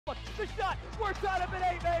Look, the shot, we're tied up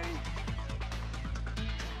at 8, baby.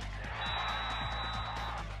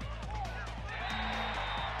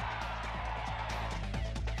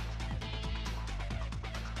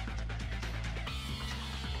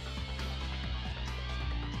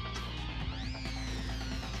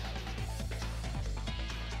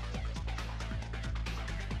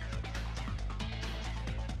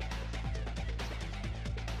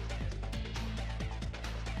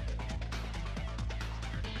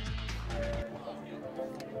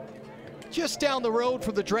 Just down the road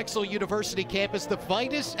from the Drexel University campus, the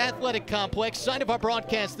Vitus Athletic Complex, site of our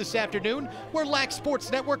broadcast this afternoon, where Lac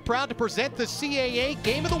Sports Network proud to present the CAA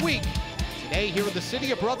Game of the Week. Today, here in the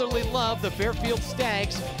city of brotherly love, the Fairfield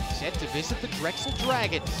Stags set to visit the Drexel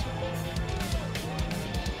Dragons.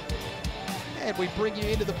 And we bring you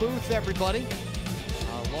into the booth, everybody,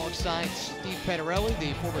 alongside Steve Panarelli,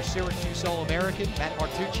 the former Syracuse All-American, Matt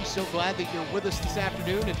Martucci. So glad that you're with us this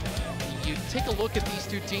afternoon. And you take a look at these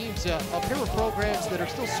two teams, a pair of programs that are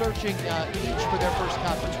still searching each for their first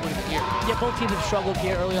conference win of the year. Yeah, both teams have struggled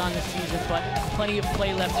here early on this season, but plenty of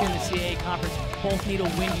play left here in the CAA conference. Both need a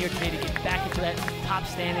win here today to get back into that top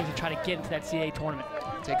standings and try to get into that CAA tournament.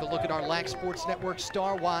 Take a look at our Lac Sports Network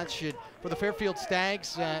Star Watch. And for the Fairfield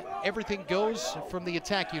Stags, everything goes from the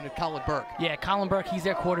attack unit, Colin Burke. Yeah, Colin Burke, he's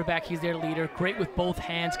their quarterback, he's their leader. Great with both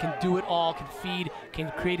hands, can do it all, can feed,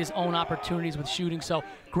 can create his own opportunities with shooting. So,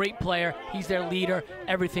 great player, he's their leader.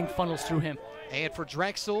 Everything funnels through him. And for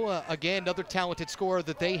Drexel, again, another talented scorer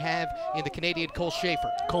that they have in the Canadian Cole Schaefer.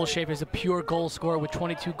 Cole Schaefer is a pure goal scorer with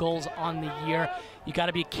 22 goals on the year. You got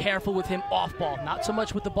to be careful with him off ball, not so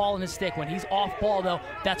much with the ball in his stick. When he's off ball, though,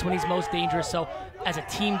 that's when he's most dangerous. So as a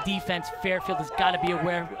team defense, Fairfield has got to be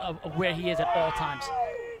aware of where he is at all times.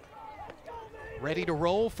 Ready to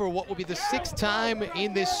roll for what will be the 6th time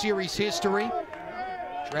in this series history.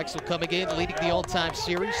 Drexel coming in, leading the all-time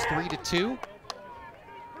series 3-2.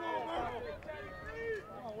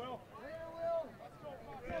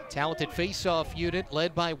 Talented face-off unit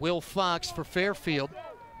led by Will Fox for Fairfield.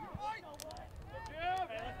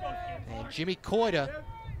 And Jimmy Coida,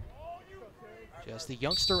 just the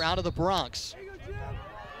youngster out of the Bronx.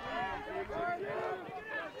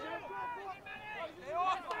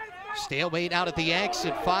 Stalemate out at the X,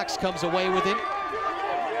 and Fox comes away with it.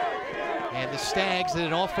 And the Stags in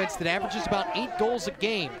an offense that averages about 8 goals a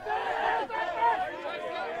game.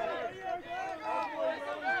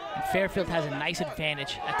 Fairfield has a nice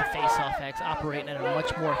advantage at the face-off X, operating at a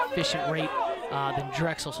much more efficient rate than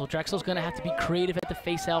Drexel. So Drexel's going to have to be creative at the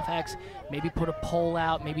face-off X, maybe put a pole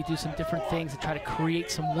out, maybe do some different things to try to create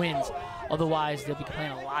some wins. Otherwise, they'll be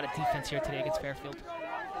playing a lot of defense here today against Fairfield.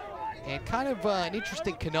 And kind of an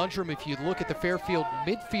interesting conundrum if you look at the Fairfield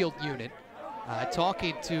midfield unit.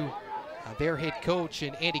 Talking to their head coach,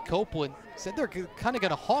 and Andy Copeland said they're kind of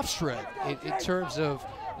going to Hofstra in terms of,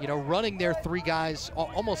 you know, running their 3 guys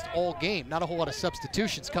almost all game. Not a whole lot of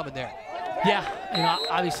substitutions coming there. Yeah, you know,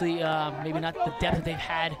 obviously maybe not the depth that they've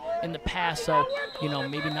had in the past, so, you know,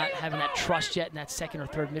 maybe not having that trust yet in that 2nd or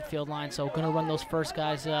 3rd midfield line. So going to run those first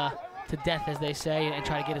guys to death, as they say, and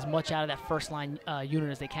try to get as much out of that first line unit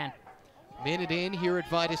as they can. Minute in here at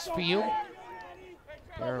Vitus Field.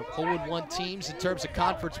 They're 0-1 teams in terms of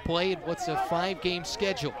conference play and what's a 5-game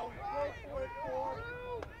schedule.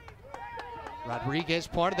 Rodriguez,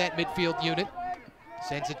 part of that midfield unit,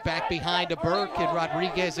 sends it back behind to Burke, and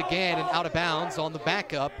Rodriguez again, and out of bounds on the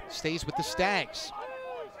backup, stays with the Stags.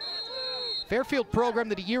 Fairfield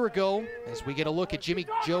programmed it a year ago, as we get a look at Jimmy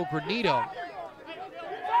Joe Granito.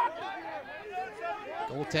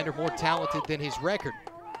 Goaltender more talented than his record.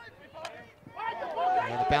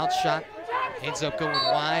 And the bounce shot ends up going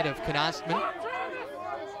wide of Knostman,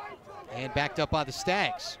 and backed up by the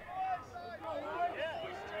Stags.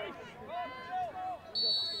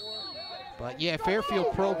 But yeah,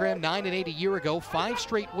 Fairfield program 9-8 a year ago, 5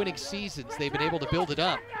 straight winning seasons. They've been able to build it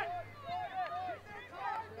up.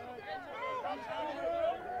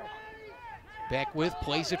 Beckwith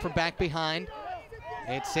plays it from back behind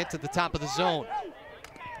and sent to the top of the zone.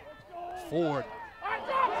 Ford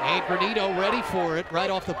and Granito ready for it right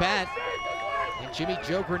off the bat. And Jimmy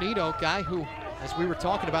Joe Granito, guy who, as we were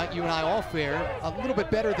talking about, you and I off air, a little bit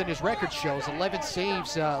better than his record shows. 11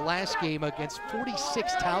 saves last game against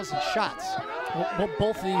 46,000 shots. Well,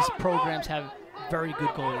 both of these programs have very good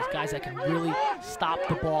goalies, guys that can really stop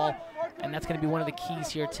the ball, and that's going to be one of the keys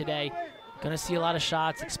here today. Going to see a lot of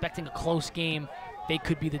shots, expecting a close game. They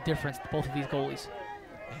could be the difference, both of these goalies.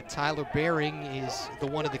 And Tyler Behring is the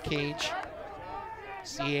one in the cage.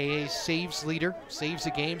 CAA's saves leader, saves a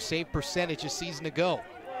game, save percentage a season ago.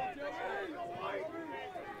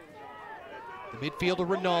 The midfielder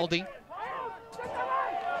Rinaldi.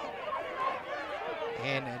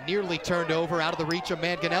 And nearly turned over out of the reach of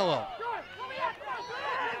Manganello.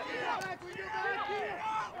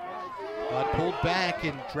 But pulled back,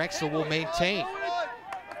 and Drexel will maintain.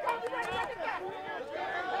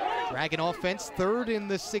 Dragon offense, third in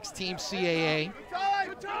the 6-team CAA.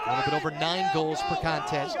 A little bit over 9 goals per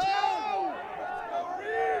contest.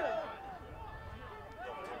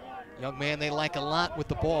 Young man they like a lot with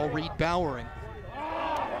the ball, Reed Bowering.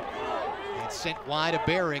 And sent wide of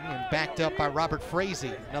Bering and backed up by Robert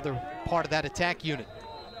Frazee, another part of that attack unit.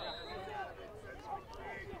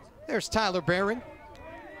 There's Tyler Bering.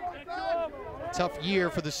 Tough year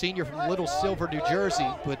for the senior from Little Silver, New Jersey,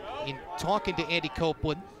 but in talking to Andy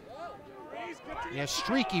Copeland, yeah,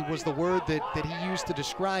 streaky was the word that he used to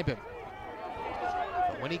describe him.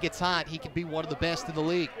 But when he gets hot, he can be one of the best in the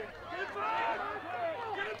league.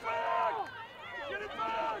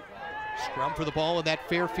 Scrum for the ball in that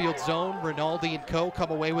Fairfield zone. Rinaldi and co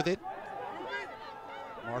come away with it.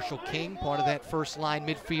 Marshall King, part of that first line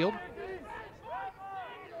midfield.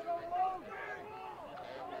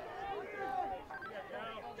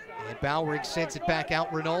 And Bowering sends it back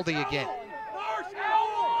out, Rinaldi again.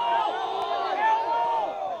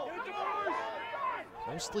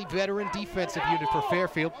 Mostly veteran defensive unit for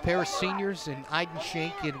Fairfield. Pair of seniors in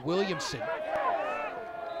Eidenshank and Williamson.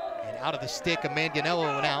 And out of the stick, a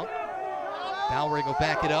Manganello went out. Bowering will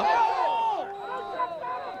back it up.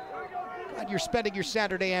 Glad you're spending your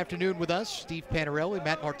Saturday afternoon with us. Steve Panarelli,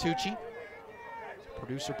 Matt Martucci,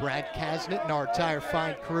 producer Brad Kasnett, and our entire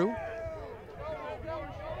fine crew.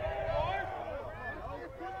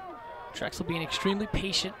 Drexel being extremely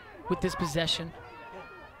patient with this possession.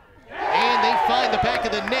 And they find the back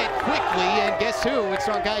of the net quickly, and guess who? It's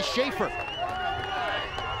our guy Schaefer.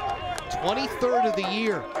 23rd of the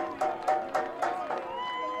year.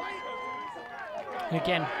 And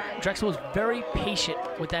again, Drexel was very patient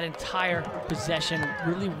with that entire possession,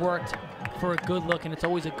 really worked for a good look, and it's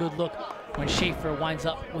always a good look when Schaefer winds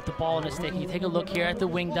up with the ball in his stick. You take a look here at the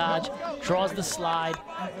wing dodge, draws the slide,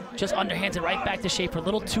 just underhands it right back to Schaefer.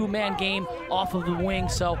 Little two-man game off of the wing,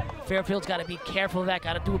 so Fairfield's got to be careful of that,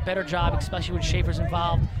 got to do a better job, especially when Schaefer's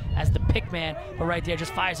involved as the pick man, but right there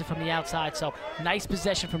just fires it from the outside. So nice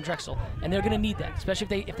possession from Drexel, and they're going to need that,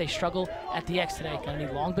 especially if they struggle at the X today. Going to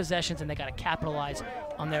need long possessions, and they got to capitalize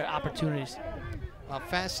on their opportunities. A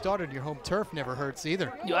fast start on your home turf never hurts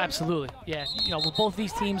either. Yeah, absolutely. Yeah, you know, with both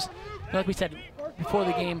these teams, like we said before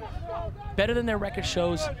the game, better than their record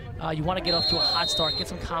shows. You want to get off to a hot start, get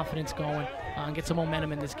some confidence going, and get some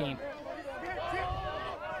momentum in this game.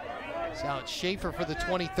 So it's Schaefer for the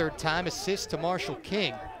 23rd time, assist to Marshall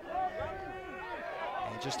King.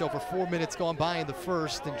 And just over 4 minutes gone by in the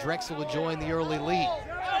first, and Drexel enjoying the early lead.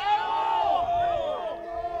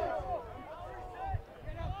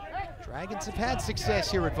 Dragons have had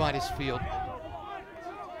success here at Vitus Field.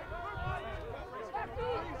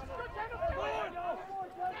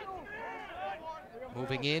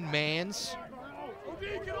 Moving in, Mans.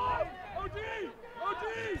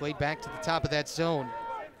 Played back to the top of that zone.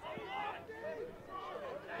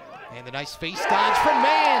 And the nice face dodge from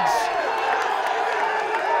Mans.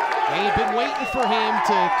 They had been waiting for him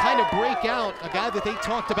to kind of break out, a guy that they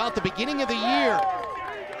talked about the beginning of the year.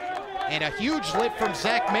 And a huge lift from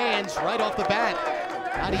Zach Mans right off the bat.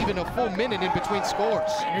 Not even a full minute in between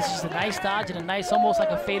scores. And this is a nice dodge and a nice, almost like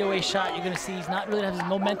a fadeaway shot. You're going to see he's not really having his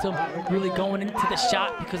momentum really going into the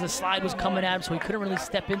shot because the slide was coming at him, so he couldn't really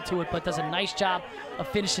step into it, but does a nice job of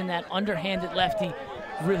finishing that underhanded lefty.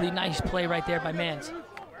 Really nice play right there by Mans.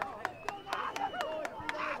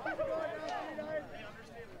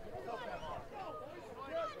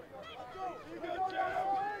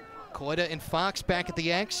 Coida and Fox back at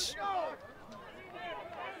the X.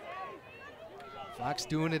 Fox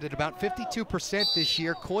doing it at about 52% this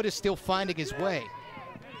year. Coida still finding his way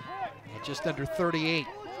at just under 38.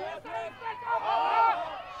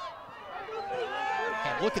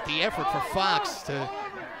 And look at the effort for Fox to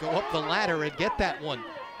go up the ladder and get that one.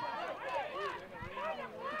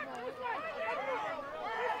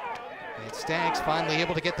 And Staggs finally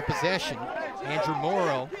able to get the possession. Andrew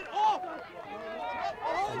Morrow,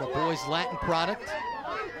 from the boys Latin product.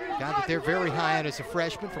 Guy that they're very high on as a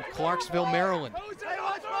freshman from Clarksville, Maryland.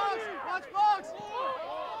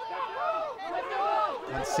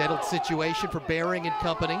 Unsettled situation for Bering and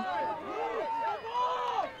company.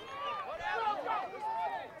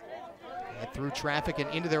 And through traffic and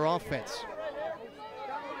into their offense.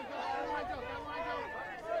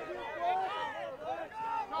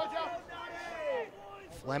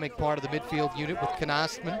 Fleming part of the midfield unit with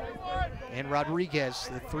Knostman and Rodriguez,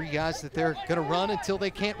 the three guys that they're going to run until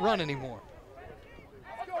they can't run anymore.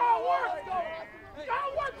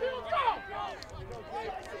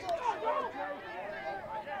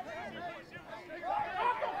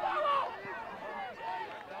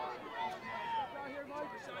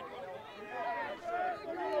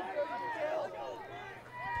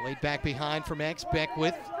 Played back behind from X,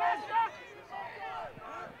 Beckwith.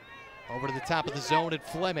 Over to the top of the zone at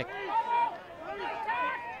Fleming.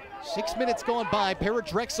 6 minutes gone by, pair of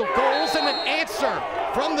Drexel goals and an answer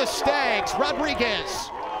from the Stags, Rodriguez.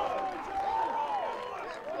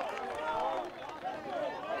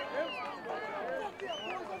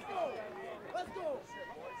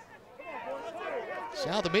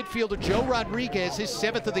 Now the midfielder, Joe Rodriguez, his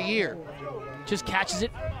 7th of the year. Just catches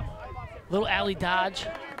it, little alley dodge.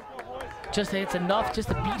 Just it's enough just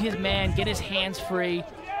to beat his man, get his hands free.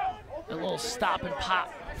 A little stop and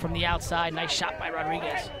pop from the outside. Nice shot by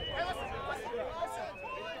Rodriguez.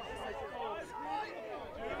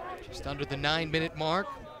 Just under the 9-minute mark.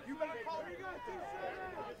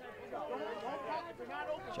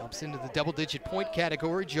 Jumps into the double-digit point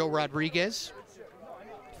category, Joe Rodriguez.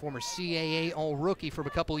 Former CAA All-Rookie from a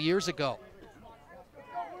couple years ago.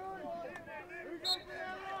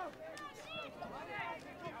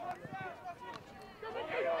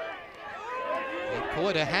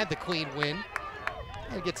 Coida had the clean win.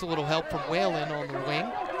 And gets a little help from Whalen on the wing.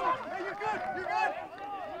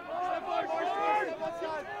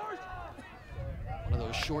 One of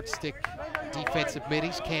those short stick defensive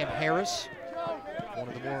middies, Cam Harris. One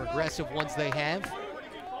of the more aggressive ones they have.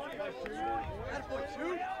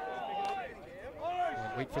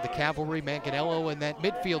 And wait for the cavalry, Manganello and that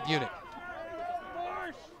midfield unit.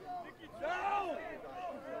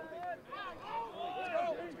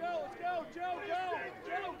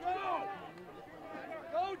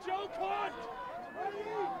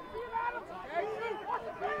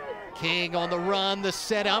 King on the run, the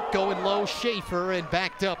setup, going low, Schaefer, and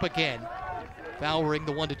backed up again. Bowering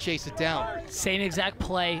the one to chase it down. Same exact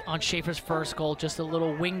play on Schaefer's first goal, just a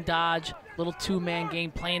little wing dodge, little two-man game,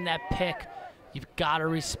 playing that pick. You've got to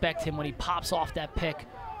respect him when he pops off that pick.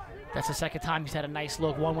 That's the second time he's had a nice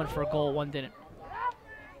look. One went for a goal, one didn't.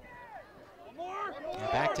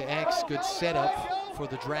 And back to X, good setup for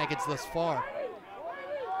the Dragons thus far.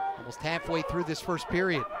 Almost halfway through this first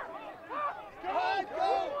period.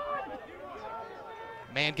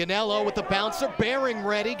 Manganello with the bouncer, Bearing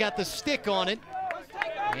ready, got the stick on it.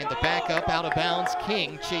 And the backup out of bounds,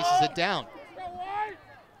 King chases it down.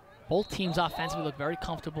 Both teams offensively look very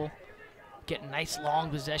comfortable, getting nice long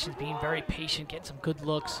possessions, being very patient, getting some good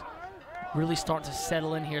looks. Really starting to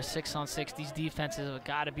settle in here 6-on-6. These defenses have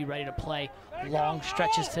got to be ready to play long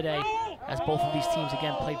stretches today, as both of these teams,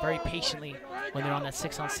 again, play very patiently when they're on that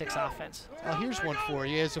 6-on-6 offense. Well, here's one for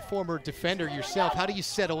you. As a former defender yourself, how do you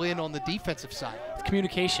settle in on the defensive side? It's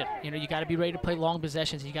communication. You know, you got to be ready to play long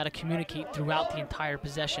possessions. You got to communicate throughout the entire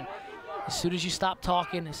possession. As soon as you stop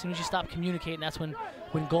talking, as soon as you stop communicating, that's when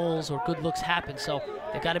goals or good looks happen. So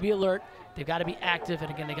they've got to be alert, they've got to be active, and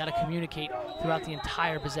again, they got to communicate throughout the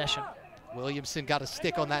entire possession. Williamson got a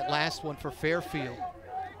stick on that last one for Fairfield.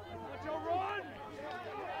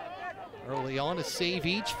 Early on, a save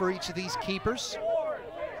each for each of these keepers.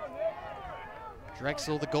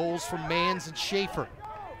 Drexel, the goals from Mans and Schaefer.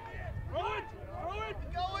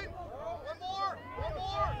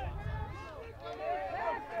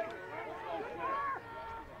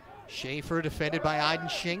 Schaefer defended by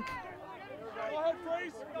Eidenschink.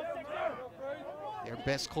 Their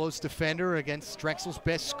best close defender against Drexel's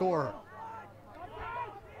best scorer.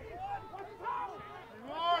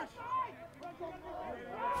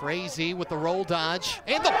 Frazee with the roll dodge,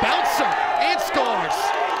 and the bouncer, and scores!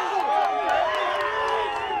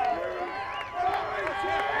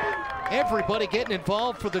 Everybody getting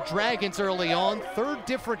involved for the Dragons early on. Third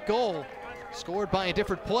different goal, scored by a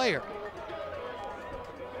different player.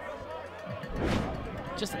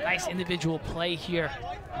 Just a nice individual play here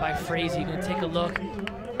by Frazee. Gonna take a look,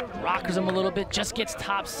 rockers him a little bit, just gets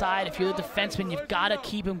top side. If you're the defenseman, you've got to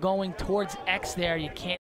keep him going towards X there. You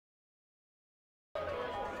can't.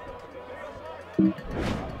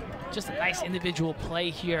 Just a nice individual play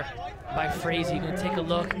here by Frazee. Gonna take a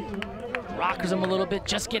look, rockers him a little bit,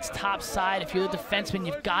 just gets top side. If you're the defenseman,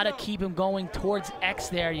 you've got to keep him going towards X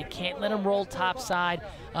there. You can't let him roll top side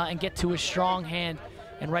and get to his strong hand.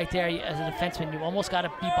 And right there, as a defenseman, you almost got to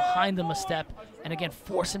be behind him a step and again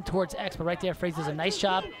force him towards X. But right there, Frazee does a nice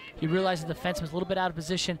job. He realizes the defenseman's a little bit out of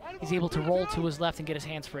position. He's able to roll to his left and get his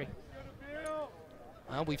hands free.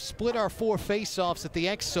 We've split our 4 face-offs at the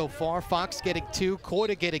X so far. Fox getting 2,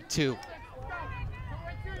 Coida getting 2.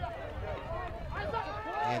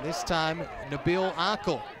 And this time, Nabil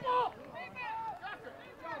Akil.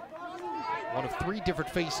 One of 3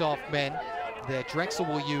 different face-off men that Drexel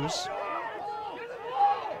will use.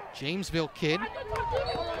 Jamesville kid.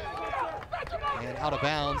 And out of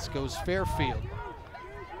bounds goes Fairfield.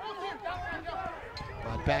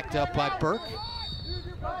 But backed up by Burke.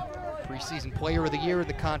 Preseason player of the year in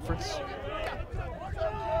the conference.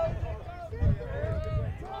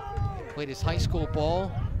 Played his high school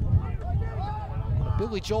ball on a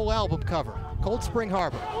Billy Joel album cover, Cold Spring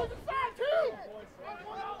Harbor.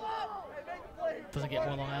 Doesn't get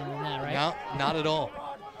more Long Island than that, right? No, not at all.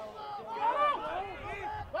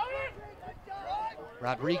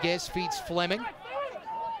 Rodriguez feeds Fleming.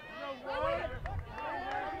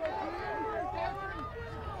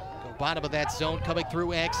 Go bottom of that zone, coming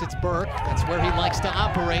through X, it's Burke. That's where he likes to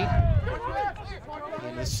operate.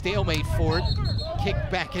 And the stalemate for it,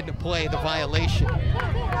 kicked back into play, the violation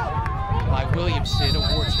by Williamson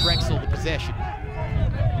awards Drexel the possession.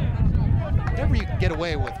 Whatever you can get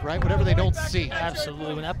away with, right? Whatever they don't see.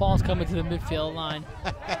 Absolutely. When that ball's coming to the midfield line,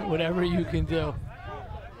 whatever you can do.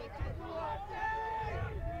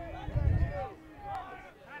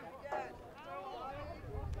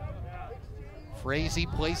 Frazee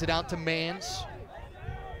plays it out to Mans.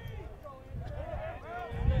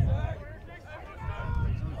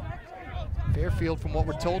 Fairfield, from what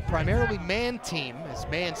we're told, primarily man team, as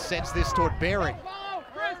Mans sends this toward Bering.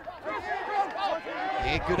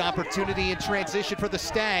 A good opportunity in transition for the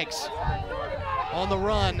Stags. On the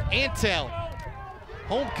run, Antel.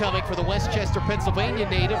 Homecoming for the Westchester, Pennsylvania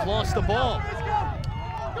native, lost the ball.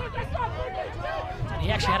 And he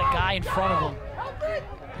actually had a guy in front of him.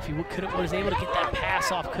 If he was able to get that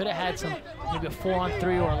pass off, could have had some, maybe a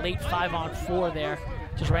 4-on-3 or a late 5-on-4 there.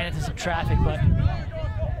 Just ran into some traffic, but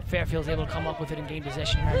Fairfield's able to come up with it and gain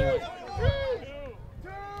possession anyway.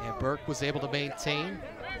 And Burke was able to maintain.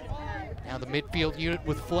 Now the midfield unit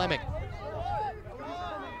with Fleming.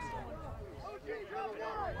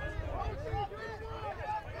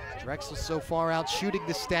 Drexel so far out shooting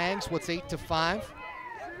the Stags. What's 8-5?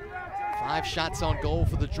 5 shots on goal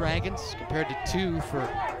for the Dragons compared to 2 for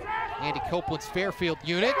Andy Copeland's Fairfield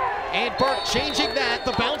unit. And Burke changing that,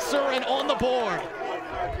 the bouncer and on the board.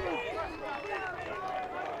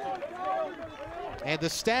 And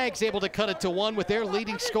the Stags able to cut it to 1 with their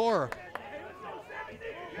leading scorer.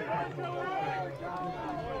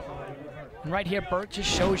 And right here, Burke just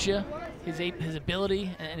shows you his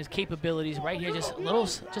ability and his capabilities. Right here, just a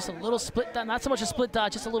little split dot, not so much a split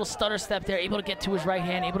dot, just a little stutter step there, able to get to his right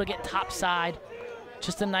hand, able to get top side.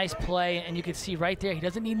 Just a nice play, and you can see right there, he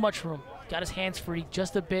doesn't need much room. Got his hands free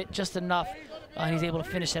just a bit, just enough, and he's able to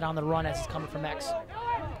finish it on the run as it's coming from X.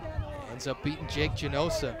 Ends up beating Jake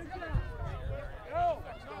Genosa.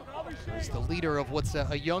 He's the leader of what's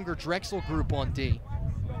a younger Drexel group on D.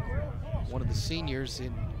 One of the seniors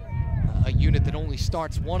in a unit that only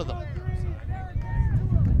starts one of them.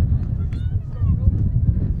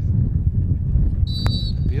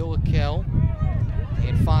 Bill Akel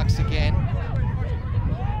and Fox again.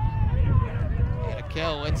 And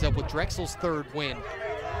Akel ends up with Drexel's 3rd win.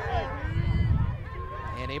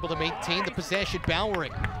 And able to maintain the possession,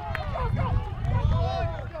 Bowering.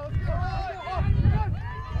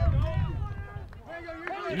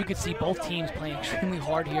 And you can see both teams playing extremely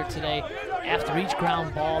hard here today. After each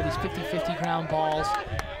ground ball, these 50-50 ground balls,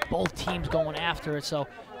 both teams going after it. So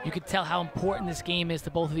you can tell how important this game is to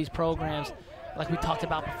both of these programs. Like we talked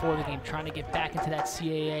about before the game, trying to get back into that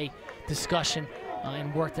CAA discussion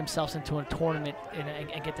and work themselves into a tournament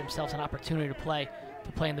and get themselves an opportunity to play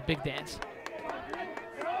in the big dance.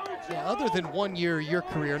 Yeah, other than 1 year of your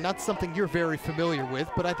career, not something you're very familiar with,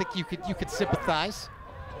 but I think you could sympathize.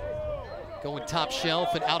 Going top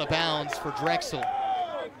shelf and out of bounds for Drexel.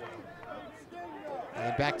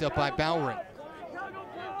 And backed up by Bowering.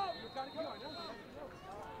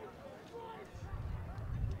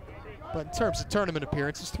 But in terms of tournament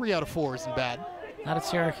appearances, 3 out of 4 isn't bad. Not at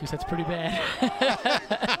Syracuse, that's pretty bad.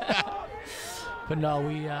 But no,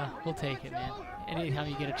 we'll take it, man. Anytime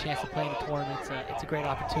you get a chance to play in a tournament, it's a great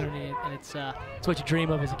opportunity, and it's what you dream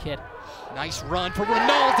of as a kid. Nice run for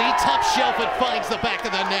Rinaldi, top shelf, and finds the back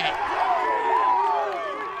of the net.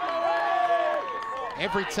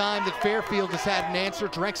 Every time that Fairfield has had an answer,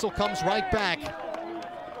 Drexel comes right back.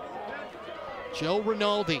 Joe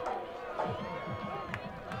Rinaldi.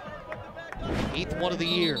 8th one of the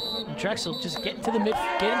year. And Drexel just get into the middle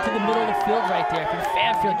of the field right there. If you're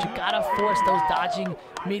Fairfield, you gotta force those dodging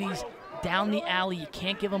middies down the alley. You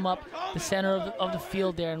can't give them up the center of the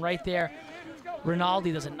field there. And right there,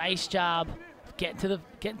 Rinaldi does a nice job getting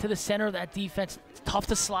to the center of that defense. It's tough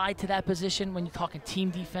to slide to that position when you're talking team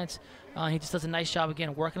defense. He just does a nice job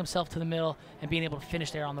again, working himself to the middle and being able to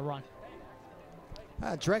finish there on the run.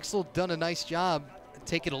 Drexel done a nice job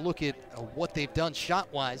taking a look at what they've done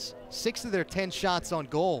shot-wise. 6 of their 10 shots on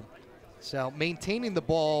goal. So maintaining the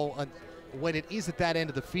ball when it is at that end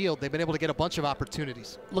of the field, they've been able to get a bunch of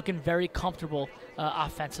opportunities. Looking very comfortable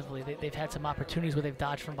offensively. They've had some opportunities where they've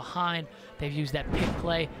dodged from behind. They've used that pick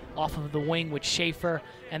play off of the wing with Schaefer,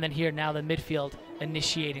 and then here now the midfield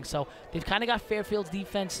initiating. So they've kind of got Fairfield's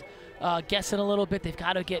defense guessing a little bit. They've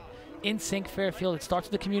got to get in sync, Fairfield. It starts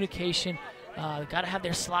with the communication. Got to have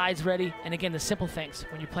their slides ready. And again, the simple things.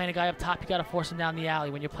 When you're playing a guy up top, you got to force him down the alley.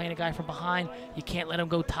 When you're playing a guy from behind, you can't let him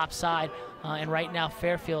go top side. And right now,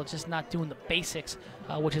 Fairfield just not doing the basics,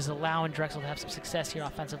 which is allowing Drexel to have some success here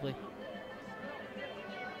offensively.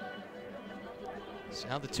 So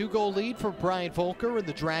now the 2-goal lead for Brian Volker and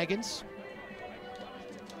the Dragons.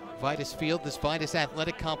 Vitus Field, this Vitus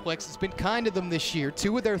Athletic Complex, has been kind to them this year.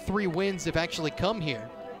 2 of their 3 wins have actually come here.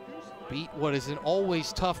 Beat what is an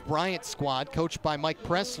always tough Bryant squad, coached by Mike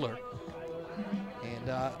Pressler.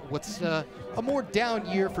 And what's a more down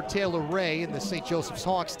year for Taylor Ray and the St. Joseph's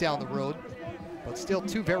Hawks down the road. But still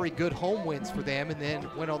 2 very good home wins for them, and then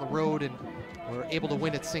went on the road and were able to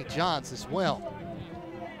win at St. John's as well.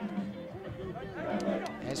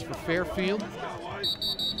 As for Fairfield,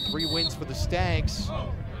 3 wins for the Stags.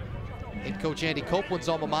 Head coach Andy Copeland's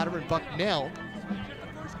alma mater in Bucknell.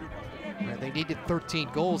 They needed 13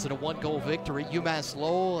 goals in a 1-goal victory. UMass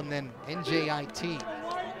Lowell and then NJIT.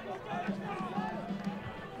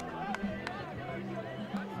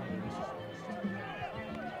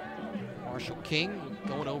 Marshall King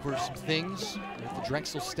going over some things with the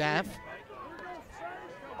Drexel staff.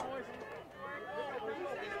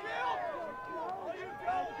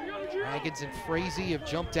 Dragons and Frazee have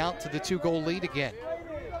jumped out to the 2-goal lead again.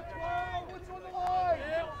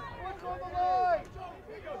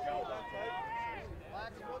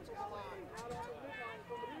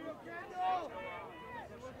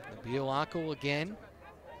 Beal-Ockel again.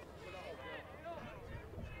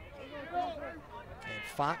 And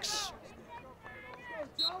Fox.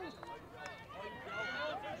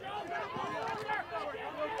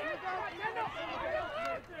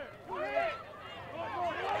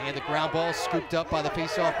 And the ground ball scooped up by the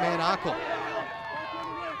face-off man, Ockel.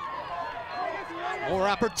 More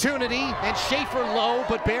opportunity, and Schaefer low,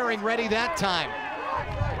 but Bearing ready that time.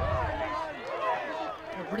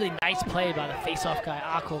 A really nice play by the face-off guy,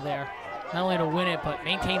 Ockel there. Not only to win it, but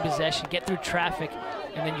maintain possession, get through traffic,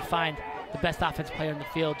 and then you find the best offense player in the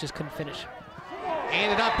field just couldn't finish.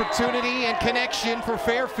 And an opportunity and connection for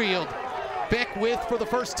Fairfield. Beckwith for the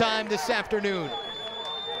first time this afternoon.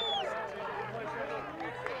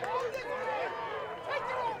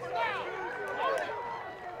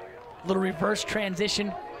 Little reverse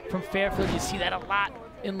transition from Fairfield. You see that a lot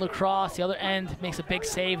in lacrosse. The other end makes a big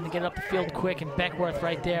save and they get it up the field quick, and Beckworth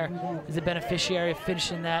right there is the beneficiary of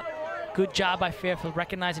finishing that. Good job by Fairfield,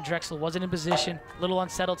 recognizing Drexel wasn't in position, little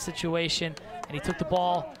unsettled situation, and he took the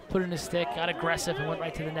ball, put it in his stick, got aggressive, and went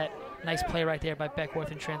right to the net. Nice play right there by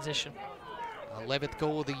Beckworth in transition. 11th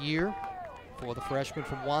goal of the year for the freshman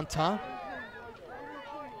from Wantagh.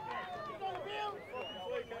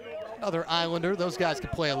 Another Islander. Those guys can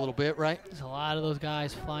play a little bit, right? There's a lot of those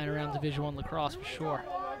guys flying around Division I lacrosse for sure.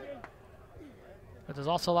 But there's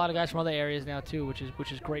also a lot of guys from other areas now too, which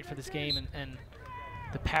is great for this game, and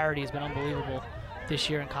the parity has been unbelievable this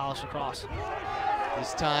year in college lacrosse.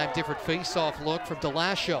 This time, different face-off look from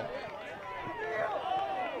DeLasho.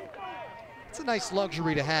 It's a nice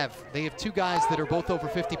luxury to have. They have 2 guys that are both over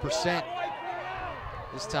 50%.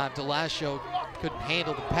 This time, DeLasho couldn't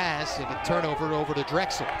handle the pass, and it turnover over to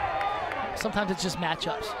Drexel. Sometimes it's just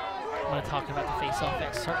matchups. When I'm talking about the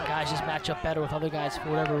face-off, certain guys just match up better with other guys for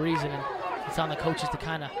whatever reason, and it's on the coaches to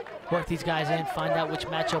kind of work these guys in, find out which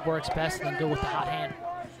matchup works best, and then go with the hot hand.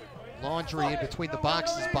 Laundry in between the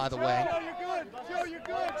boxes, by the way.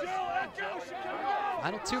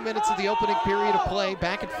 Final 2 minutes of the opening period of play.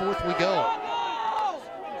 Back and forth we go.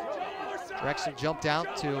 Drexel jumped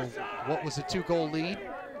out to what was a 2-goal lead,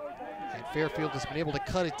 and Fairfield has been able to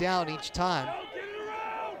cut it down each time.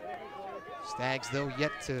 Stags, though,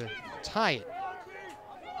 yet to tie it.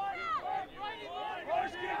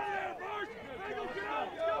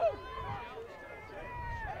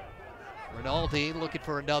 Rinaldi looking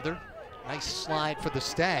for another. Nice slide for the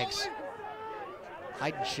Stags.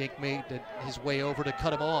 Heidenschink made his way over to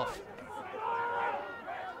cut him off.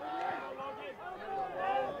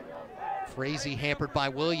 Frazee hampered by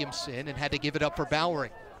Williamson and had to give it up for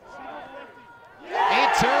Bowering.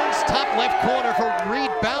 And turns top left corner for Reed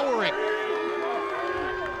Bowering.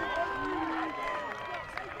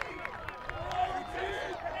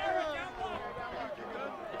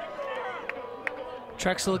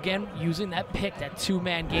 Drexel again using that pick, that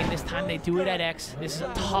two-man game. This time they do it at X. This is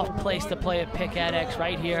a tough place to play a pick at X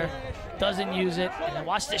right here. Doesn't use it, and then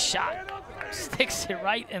watch this shot. Sticks it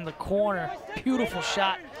right in the corner. Beautiful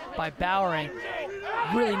shot by Bowering.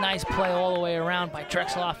 Really nice play all the way around by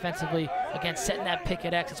Drexel offensively. Again, setting that pick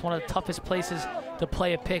at X. It's one of the toughest places to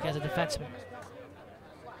play a pick as a defenseman.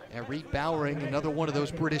 And Reed Bowering, another one of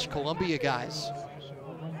those British Columbia guys.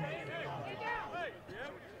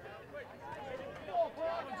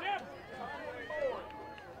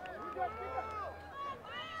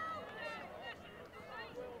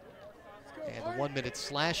 And the 1-minute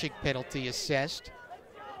slashing penalty assessed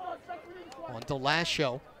on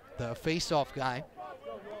Delasho, the face-off guy.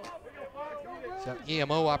 So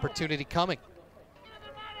EMO opportunity coming.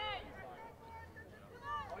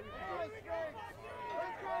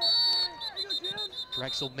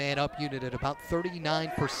 Drexel man-up unit at about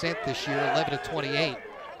 39% this year, 11 of 28.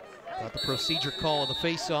 Got the procedure call on the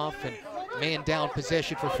face-off and man-down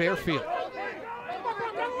possession for Fairfield.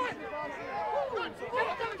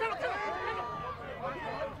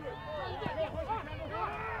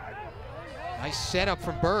 Nice setup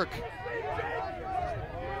from Burke.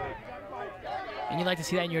 And you'd like to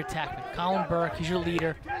see that in your attack. Colin Burke, he's your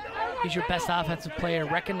leader. He's your best offensive player.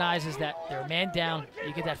 Recognizes that they're man down.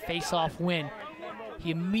 You get that face-off win.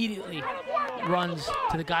 He immediately runs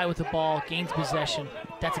to the guy with the ball, gains possession.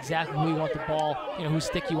 That's exactly who you want the ball, whose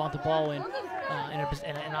stick you want the ball in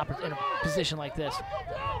a position like this.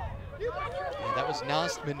 Yeah, that was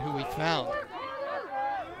Nostman who he found.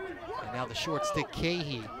 And now the short stick,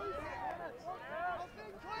 Cahey.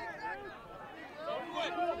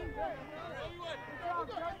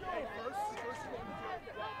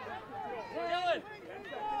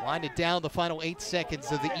 Winded down the final 8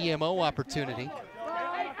 seconds of the EMO opportunity.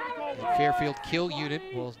 And Fairfield kill unit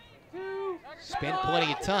will spend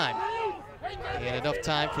plenty of time. And enough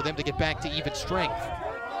time for them to get back to even strength.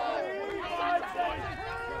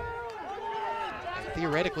 And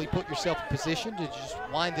theoretically, put yourself in position to just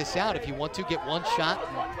wind this out if you want to. Get one shot,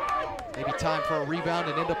 and maybe time for a rebound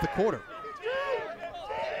and end up the quarter.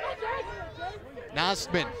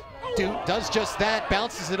 Nostman does just that,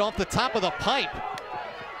 bounces it off the top of the pipe.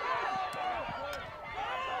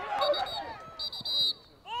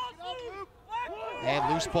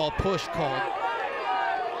 And loose ball push called.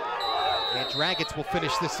 And Dragons will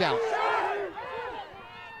finish this out.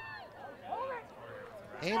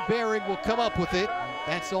 And Bering will come up with it.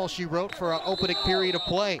 That's all she wrote for our opening period of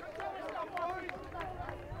play.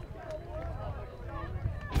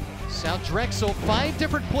 South Drexel, 5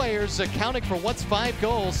 different players accounting for what's 5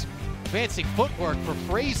 goals. Fancy footwork for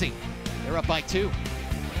Frazee. They're up by 2.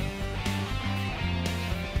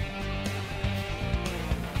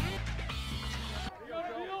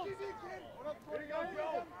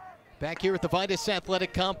 Back here at the Vitus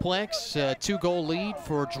Athletic Complex, 2-goal lead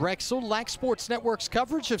for Drexel. Lac Sports Network's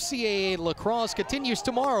coverage of CAA Lacrosse continues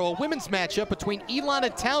tomorrow. A women's matchup between Elon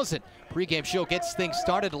and Townsend. Pre-game show gets things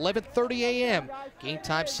started 11:30 a.m. Game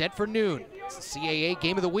time set for noon. It's the CAA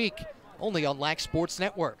Game of the Week, only on Lac Sports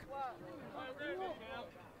Network.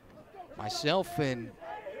 Myself and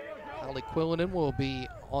Holly Quillinan will be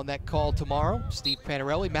on that call tomorrow. Steve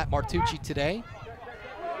Panarelli, Matt Martucci today.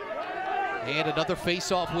 And another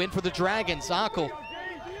face-off win for the Dragons. Ockel's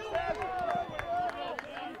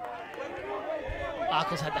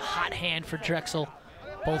had the hot hand for Drexel.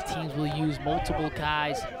 Both teams will use multiple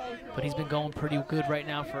guys, but he's been going pretty good right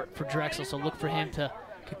now for Drexel, so look for him to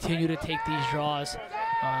continue to take these draws.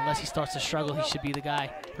 Unless he starts to struggle, he should be the guy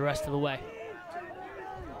the rest of the way.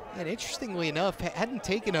 And interestingly enough, hadn't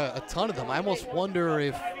taken a ton of them. I almost wonder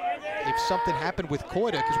if something happened with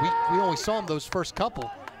Coida, because we only saw him those first couple.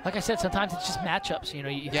 Like I said, sometimes it's just matchups.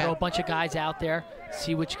 You throw a bunch of guys out there,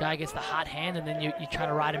 see which guy gets the hot hand, and then you try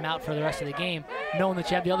to ride him out for the rest of the game, knowing that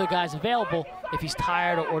you have the other guys available if he's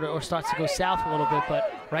tired or starts to go south a little bit.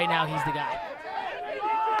 But right now, he's the guy.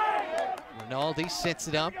 Rinaldi sets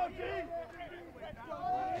it up.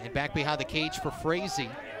 And back behind the cage for Frazee.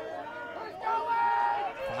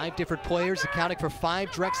 5 different players accounting for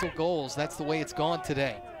 5 Drexel goals. That's the way it's gone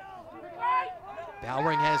today.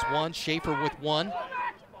 Bowering has 1, Schaefer with 1.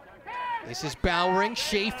 This is Bowering,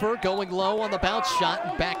 Schaefer going low on the bounce shot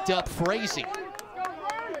and backed up Frazee.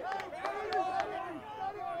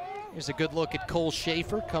 Here's a good look at Cole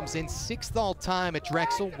Schaefer, comes in 6th all time at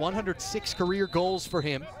Drexel, 106 career goals for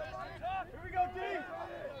him.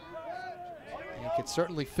 And he can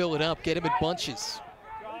certainly fill it up, get him in bunches.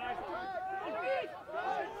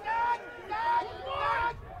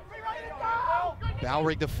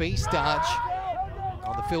 Bowering the face dodge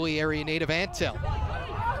on the Philly area native Antel.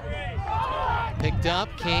 Picked up,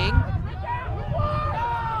 King.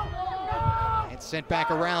 Sent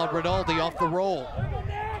back around, Rinaldi off the roll.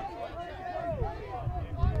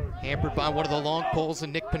 Hampered by one of the long poles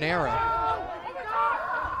and Nick Panera.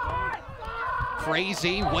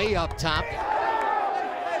 Crazy, way up top.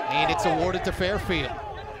 And it's awarded to Fairfield.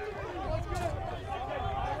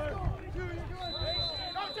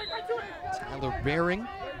 Tyler Baring,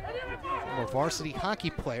 a varsity hockey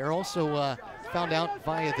player, also found out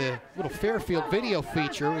via the little Fairfield video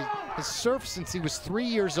feature. Has surfed since he was 3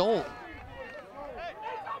 years old.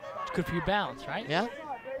 It's good for your balance, right? Yeah.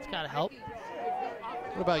 It's got to help.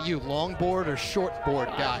 What about you, longboard or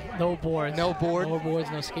shortboard guy? No boards. No board? No boards,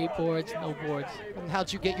 no skateboards, no boards. And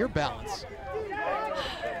how'd you get your balance?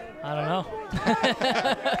 I don't know.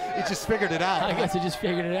 You just figured it out. I guess I just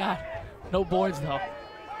figured it out. No boards, though.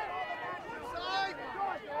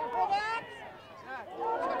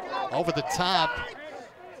 Over the top.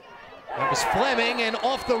 That was Fleming, and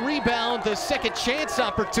off the rebound, the second chance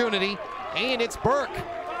opportunity, and it's Burke.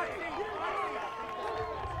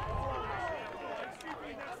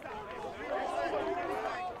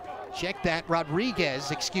 Check that, Rodriguez,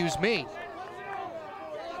 excuse me.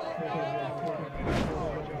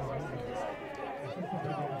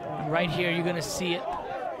 Right here, you're gonna see it.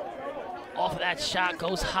 Off of that shot,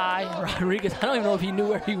 goes high. Rodriguez, I don't even know if he knew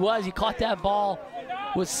where he was. He caught that ball,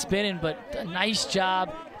 was spinning, but a nice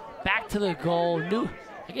job. Back to the goal.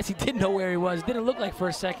 I guess he didn't know where he was. Didn't look like for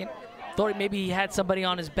a second. Thought maybe he had somebody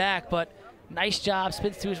on his back, but nice job.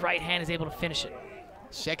 Spins to his right hand, is able to finish it.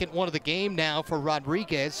 Second one of the game now for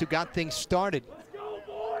Rodriguez, who got things started.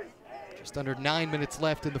 Just under 9 minutes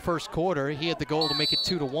left in the first quarter. He had the goal to make it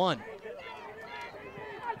 2-1.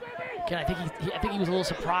 Again, I think he was a little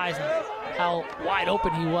surprised at how wide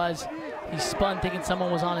open he was. He spun thinking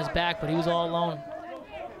someone was on his back, but he was all alone.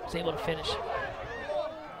 Was able to finish.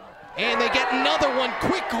 And they get another one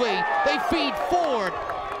quickly. They feed Ford.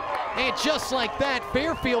 And just like that,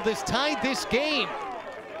 Fairfield has tied this game.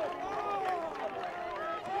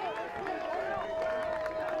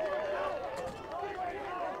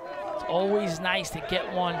 It's always nice to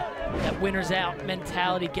get one, that winner's out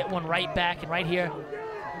mentality, get one right back. And right here,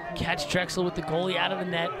 catch Drexel with the goalie out of the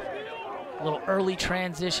net. A little early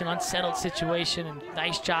transition, unsettled situation, and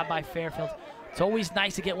nice job by Fairfield. It's always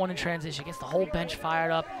nice to get one in transition. Gets the whole bench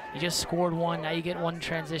fired up. You just scored one, now you get one in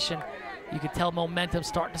transition. You could tell momentum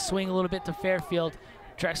starting to swing a little bit to Fairfield.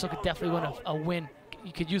 Drexel could definitely win a win.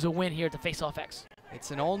 You could use a win here at the Face-Off X.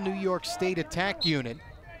 It's an all-New York State attack unit.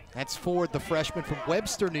 That's Ford, the freshman from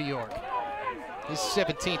Webster, New York. His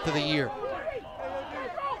 17th of the year.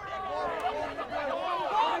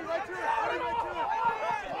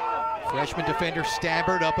 Freshman defender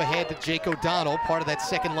Stabbard up ahead to Jake O'Donnell, part of that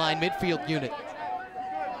second line midfield unit.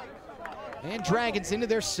 And Dragons into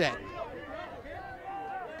their set.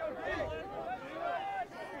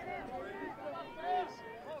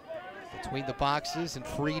 Between the boxes and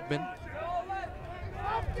Friedman.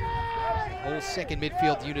 Whole second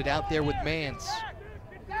midfield unit out there with Mans.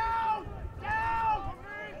 I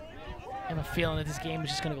have a feeling that this game is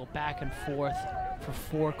just going to go back and forth for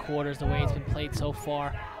 4 quarters the way it's been played so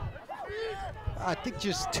far. I think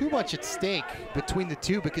just too much at stake between the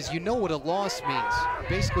two, because you know what a loss means. It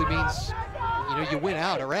basically means, you know, you win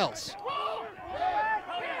out or else.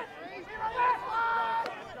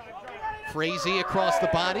 Frazee across the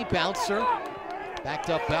body, bouncer. Backed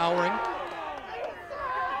up Bowering.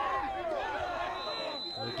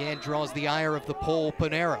 Again, draws the ire of the pole,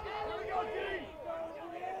 Panera.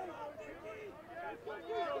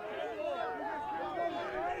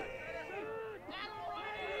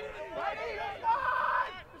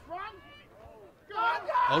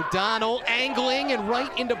 O'Donnell angling and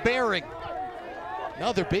right into Baring.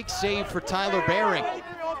 Another big save for Tyler Baring.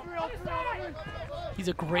 He's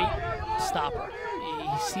a great stopper.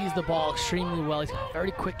 He sees the ball extremely well. He's got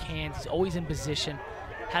very quick hands. He's always in position.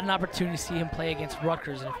 Had an opportunity to see him play against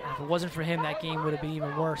Rutgers, and if it wasn't for him, that game would have been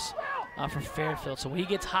even worse for Fairfield. So when he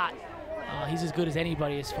gets hot, he's as good as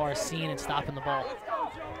anybody as far as seeing and stopping the ball.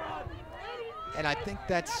 And I think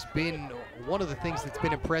that's been one of the things that's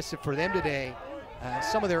been impressive for them today.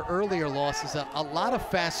 Some of their earlier losses, a lot of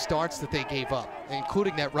fast starts that they gave up,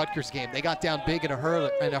 including that Rutgers game. They got down big in a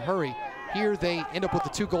hurry. Here they end up with a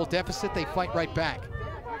 2-goal deficit. They fight right back.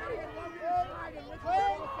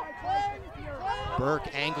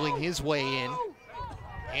 Burke angling his way in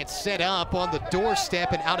and set up on the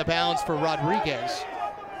doorstep and out of bounds for Rodriguez.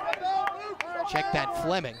 Check that,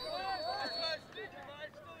 Fleming.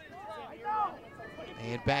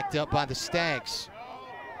 And backed up by the Stags.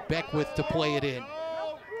 Beckwith to play it in.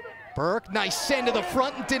 Burke, nice send to the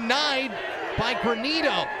front and denied by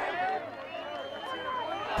Granito.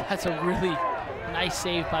 That's a really nice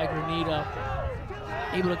save by Granito.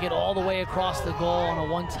 able to get all the way across the goal on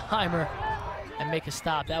a one-timer and make a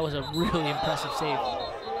stop. That was a really impressive save.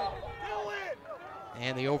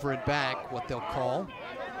 And the over and back, what they'll call.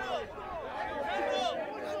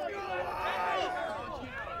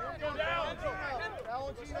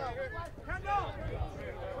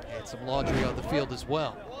 And some laundry on the field as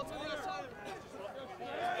well.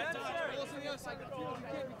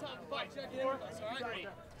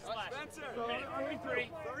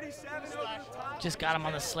 Just got him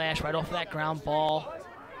on the slash right off of that ground ball.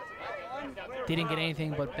 Didn't get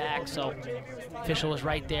anything but back, so official was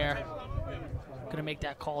right there. Gonna make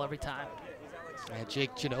that call every time. And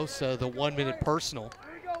Jake Genosa, the 1-minute personal.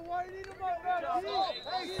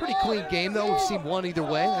 Pretty clean game though. We've seen one either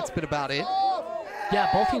way. That's been about it. Yeah,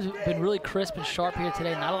 both teams have been really crisp and sharp here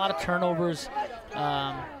today. Not a lot of turnovers.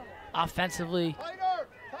 Offensively,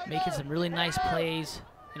 making some really nice plays.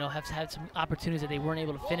 You know, have had some opportunities that they weren't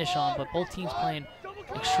able to finish on, but both teams playing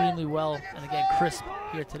extremely well, and again, crisp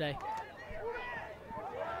here today.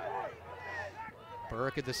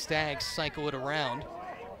 Burke and the Stags cycle it around.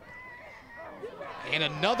 And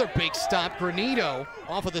another big stop, Granito,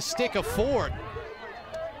 off of the stick of Ford.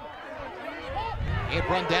 And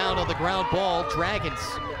run down on the ground ball, Dragons.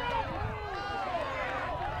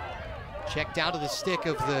 Checked out of the stick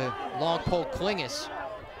of the long pole Klingus.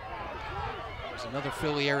 There's another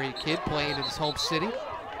Philly area kid playing in his home city.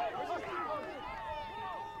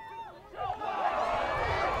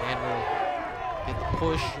 And we'll get the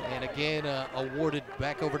push, and again awarded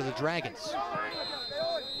back over to the Dragons.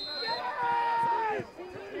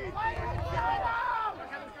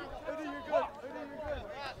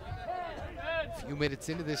 A few minutes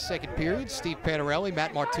into this second period, Steve Panarelli,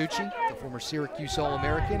 Matt Martucci, the former Syracuse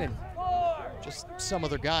All-American, and just some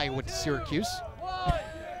other guy who went to Syracuse.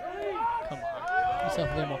 Come on, give yourself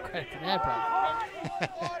a little more credit than that,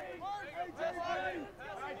 brother.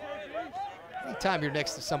 Anytime you're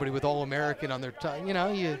next to somebody with All-American on their tongue, you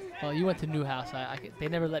know, you... Well, you went to Newhouse. They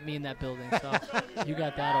never let me in that building, so you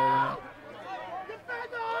got that all right.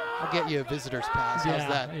 I'll get you a visitor's pass. How's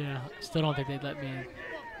that? Yeah, still don't think they'd let me in.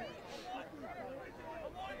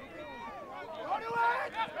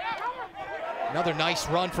 Another nice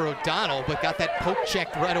run for O'Donnell, but got that poke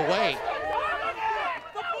checked right away.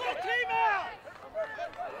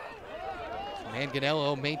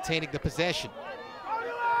 Manganello maintaining the possession.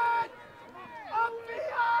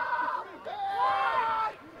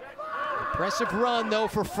 Impressive run, though,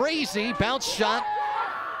 for Frazee. Bounce shot.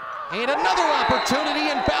 And another opportunity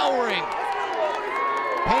in Bowering.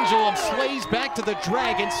 Pendulum slays back to the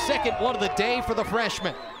Dragons. Second one of the day for the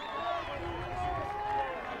freshman.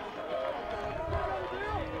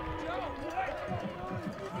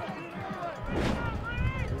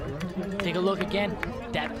 Take a look again.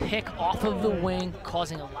 That pick off of the wing,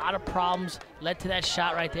 causing a lot of problems, led to that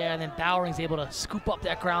shot right there, and then Bowering's able to scoop up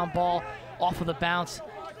that ground ball off of the bounce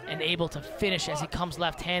and able to finish as he comes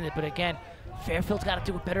left-handed. But again, Fairfield's got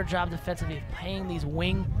to do a better job defensively of playing these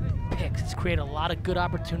wing picks. It's created a lot of good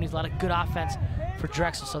opportunities, a lot of good offense for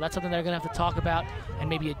Drexel. So that's something they're going to have to talk about and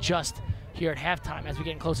maybe adjust here at halftime as we're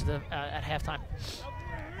getting closer to at halftime.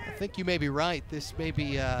 I think you may be right. This may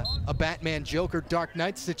be a Batman Joker Dark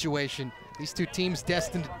Knight situation. These two teams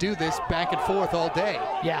destined to do this back and forth all day.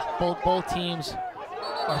 Yeah, both teams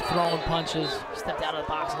are throwing punches. Stepped out of the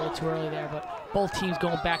box a little too early there, but both teams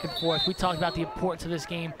going back and forth. We talked about the importance of this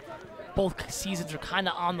game. Both seasons are kind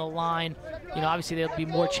of on the line. You know, obviously there'll be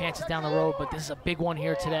more chances down the road, but this is a big one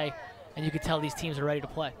here today, and you can tell these teams are ready to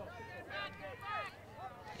play.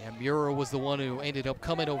 Yeah, Mura was the one who ended up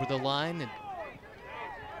coming over the line. And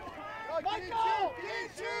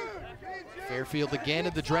Fairfield again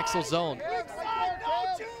in the Drexel zone.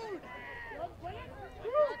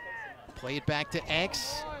 Play it back to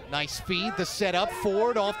X. Nice feed, the setup.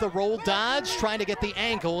 Ford off the roll dodge, trying to get the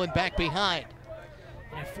angle and back behind.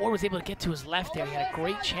 And Ford was able to get to his left there. He had a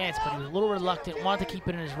great chance, but he was a little reluctant, wanted to keep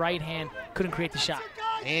it in his right hand, couldn't create the shot.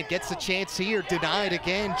 And gets the chance here, denied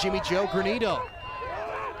again, Jimmy Joe Granito.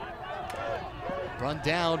 Run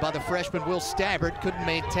down by the freshman Will Stabbert, couldn't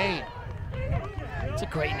maintain. It's a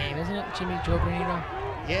great name, isn't it, Jimmy Joe Granito?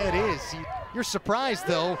 Yeah, it is. You're surprised,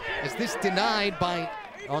 though, as this denied by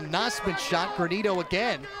on Nosman's shot, Granito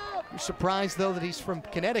again. You're surprised, though, that he's from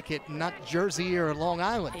Connecticut and not Jersey or Long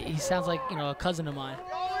Island. He sounds like, you know, a cousin of mine.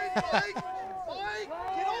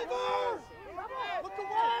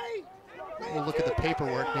 We'll look at the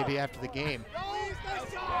paperwork maybe after the game.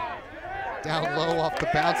 Down low off the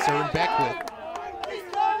bouncer and Beckwith.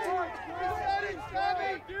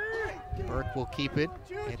 Burke will keep it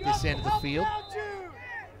at this end of the field.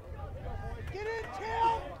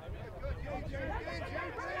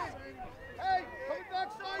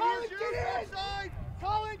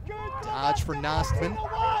 Dodge for Nostman.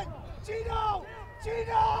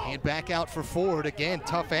 And back out for Ford. Again,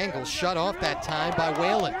 tough angle. Shut off that time by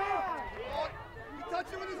Whalen.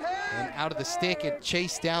 And out of the stick, it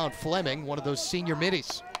chased down Fleming, one of those senior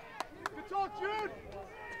middies. Good talk, Jude.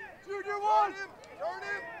 Junior one. Turn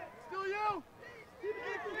him. Still you.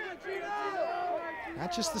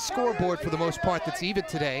 Not just the scoreboard for the most part that's even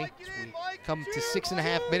today. As we come to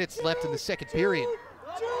 6.5 minutes left in the second period.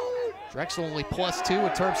 Drexel only +2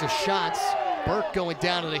 in terms of shots. Burke going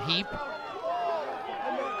down in a heap.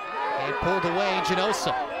 And pulled away,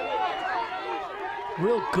 Genosa.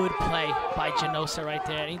 Real good play by Genosa right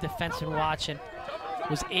there. Any defenseman watching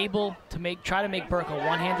was able to try to make Burke a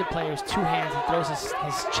one-handed player. With two hands, he throws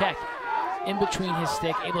his check in between his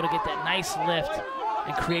stick, able to get that nice lift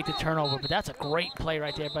and create the turnover. But that's a great play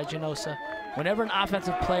right there by Genosa. Whenever an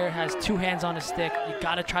offensive player has two hands on his stick, you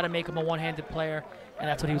got to try to make him a one-handed player, and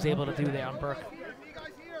that's what he was able to do there on Burke.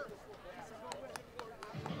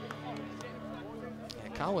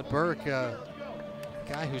 Yeah, Colin Burke,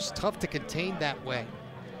 guy who's tough to contain that way,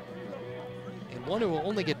 and one who will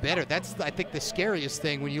only get better. That's, I think, the scariest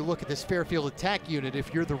thing when you look at this Fairfield attack unit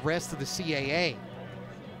if you're the rest of the CAA.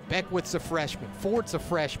 Beckwith's a freshman, Ford's a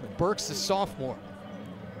freshman, Burke's a sophomore,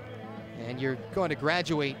 and you're going to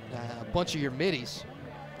graduate a bunch of your middies.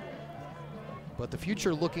 But the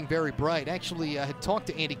future looking very bright. Actually, I had talked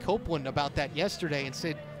to Andy Copeland about that yesterday and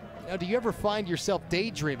said, do you ever find yourself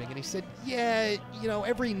daydreaming? And he said, yeah,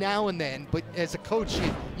 every now and then, but as a coach,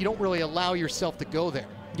 you don't really allow yourself to go there.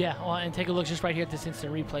 Yeah, well, and take a look just right here at this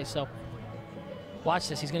instant replay. So watch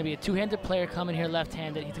this. He's going to be a two-handed player coming here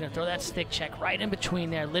left-handed. He's going to throw that stick check right in between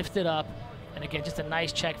there, lift it up, and again, just a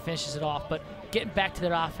nice check finishes it off. But getting back to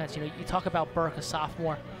their offense, you talk about Burke, a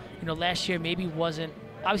sophomore. Last year maybe wasn't,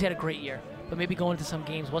 obviously had a great year, but maybe going into some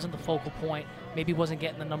games wasn't the focal point. Maybe wasn't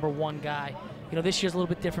getting the #1 guy. This year's a little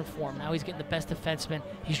bit different for him. Now he's getting the best defenseman.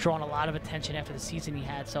 He's drawing a lot of attention after the season he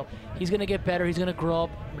had. So he's going to get better. He's going to grow up,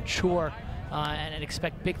 mature, and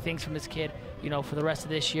expect big things from this kid, for the rest of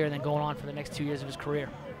this year and then going on for the next 2 years of his career.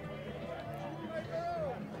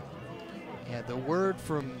 Yeah, the word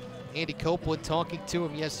from Andy Copeland talking to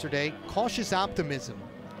him yesterday, cautious optimism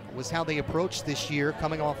was how they approached this year,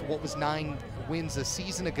 coming off of what was 9 wins a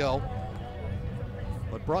season ago.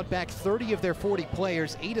 But brought back 30 of their 40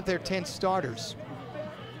 players, 8 of their 10 starters.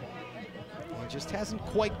 It just hasn't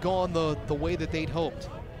quite gone the way that they'd hoped.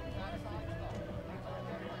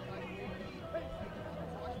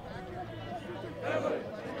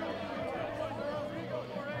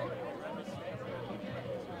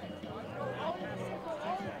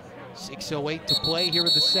 .608 to play here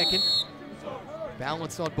in the second.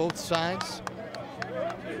 Balance on both sides.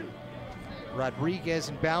 Rodriguez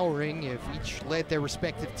and Bowering have each led their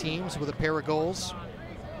respective teams with a pair of goals.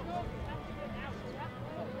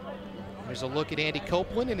 There's a look at Andy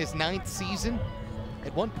Copeland in his 9th season.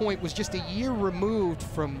 At one point was just a year removed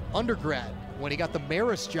from undergrad when he got the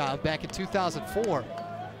Marist job back in 2004.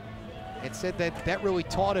 And said that really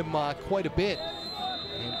taught him quite a bit.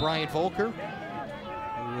 And Brian Volker,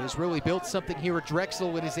 who has really built something here at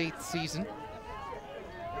Drexel in his 8th season.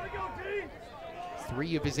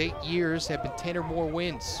 3 of his 8 years have been 10 or more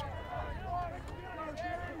wins.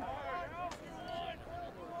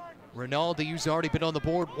 Rinaldi, who's already been on the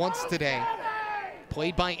board once today.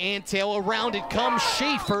 Played by Antel, around it comes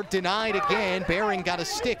Schaefer, denied again. Bering got a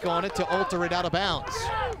stick on it to alter it out of bounds.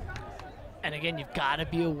 And again, you've got to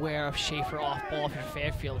be aware of Schaefer off ball if you're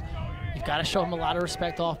Fairfield. You've got to show him a lot of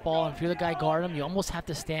respect off ball, and if you're the guy guarding him, you almost have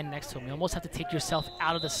to stand next to him. You almost have to take yourself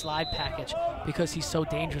out of the slide package because he's so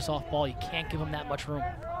dangerous off ball. You can't give him that much room.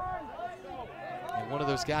 And one of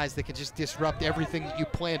those guys that can just disrupt everything that you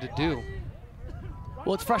plan to do.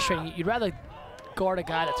 Well, it's frustrating. You'd rather guard a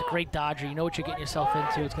guy that's a great dodger. You know what you're getting yourself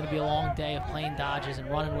into. It's going to be a long day of playing dodges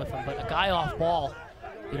and running with him. But a guy off ball,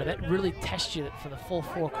 that really tests you for the full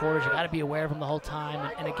 4 quarters. You got to be aware of him the whole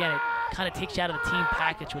time. And again, it kind of takes you out of the team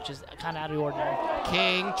package, which is kind of out of the ordinary.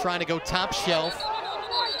 King trying to go top shelf.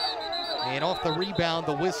 And off the rebound,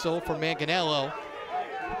 the whistle for Manganello.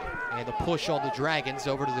 And the push on the Dragons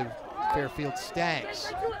over to the Fairfield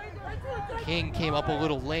Stags. King came up a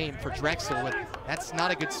little lame for Drexel, and that's not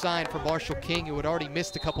a good sign for Marshall King, who had already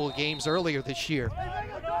missed a couple of games earlier this year.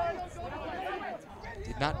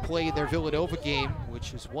 Did not play their Villanova game,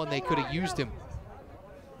 which is one they could have used him.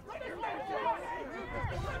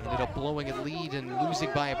 Ended up blowing a lead and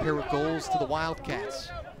losing by a pair of goals to the Wildcats.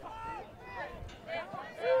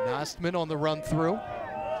 Nostman on the run through.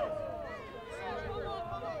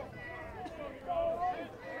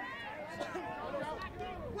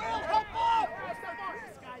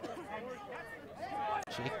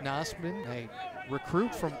 Jake Nostman, a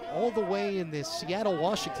recruit from all the way in the Seattle,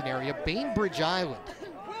 Washington area, Bainbridge Island.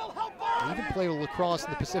 They even play lacrosse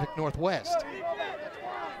in the Pacific Northwest.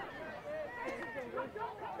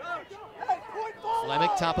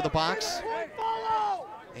 Flemick, top of the box.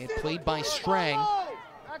 And played by Strang.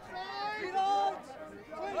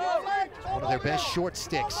 One of their best short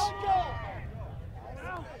sticks.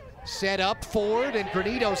 Set up forward, and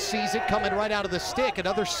Granito sees it coming right out of the stick.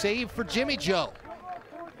 Another save for Jimmy Joe.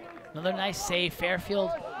 Another nice save.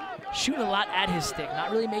 Fairfield shooting a lot at his stick,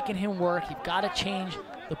 not really making him work. You've got to change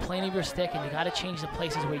the plane of your stick, and you got to change the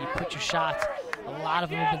places where you put your shots. A lot of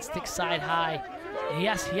them have been stick side high. And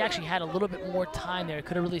yes, he actually had a little bit more time there. He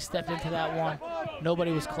could have really stepped into that one.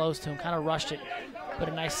 Nobody was close to him, kind of rushed it, but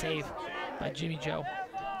a nice save by Jimmy Joe.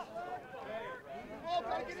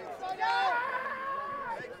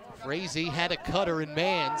 Frazee had a cutter in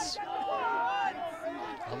man's.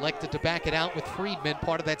 Elected to back it out with Friedman,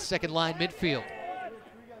 part of that second line midfield.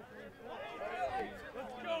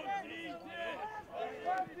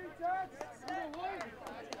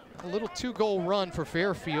 A little two-goal run for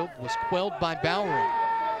Fairfield was quelled by Bowering.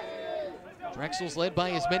 Drexel's led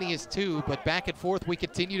by as many as two, but back and forth we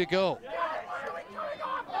continue to go.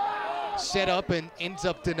 Set up and ends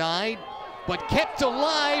up denied, but kept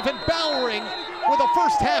alive, and Bowering with a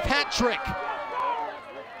first half hat trick.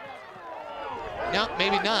 No,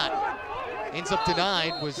 maybe not. Ends up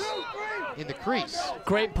denied, was in the crease.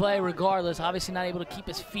 Great play regardless. Obviously not able to keep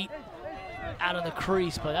his feet out of the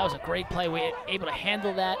crease, but that was a great play. We were able to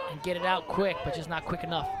handle that and get it out quick, but just not quick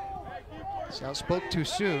enough. South spoke too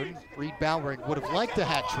soon. Reed Bowering would have liked a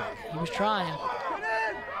hat trick. He was trying.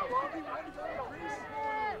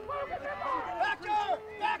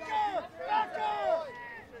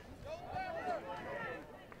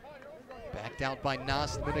 Backed out by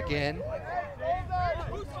Nostman again.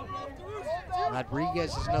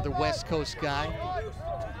 Rodriguez is another West Coast guy.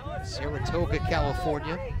 Saratoga,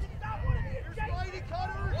 California.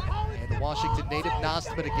 And the Washington native,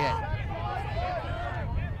 Nostman again.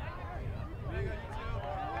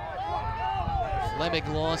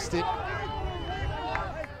 Flemming lost it.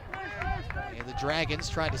 And the Dragons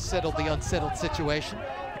trying to settle the unsettled situation.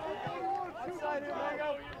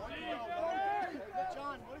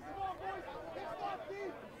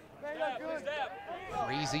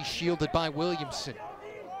 Frazee shielded by Williamson.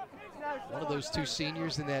 One of those two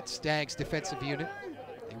seniors in that Stags defensive unit.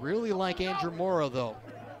 They really like Andrew Morrow, though.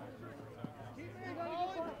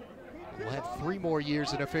 We'll have 3 more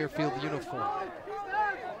years in a Fairfield uniform.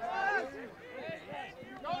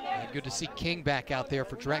 And good to see King back out there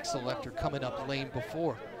for Drexel after coming up lame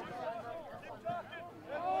before.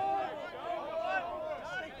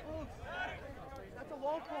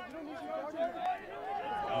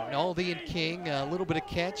 Rinaldi and King, a little bit of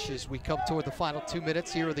catch as we come toward the final 2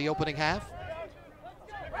 minutes here of the opening half.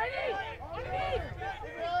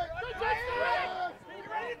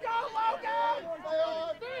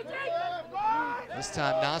 This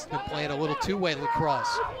time Nostman playing a little two-way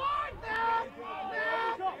lacrosse.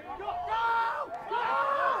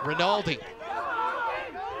 Rinaldi.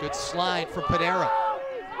 Good slide from Panera.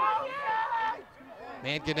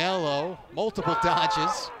 Manganello, multiple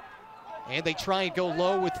dodges. And they try and go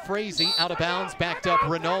low with Frazee, out of bounds, backed up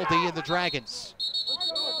Rinaldi and the Dragons.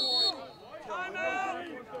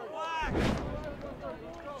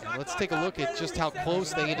 And let's take a look at just how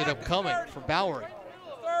close they ended up coming from Bowering.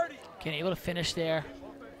 Okay, able to finish there.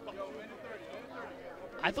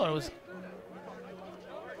 I thought it was,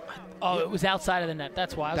 oh, it was outside of the net.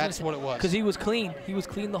 That's why. That's what it was. Because he was clean. He was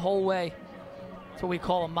clean the whole way. That's what we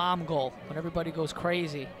call a mom goal, when everybody goes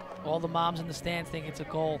crazy. All the moms in the stands think it's a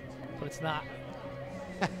goal, but it's not.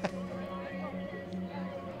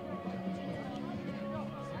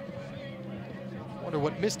 Wonder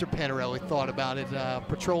what Mr. Panarelli thought about it,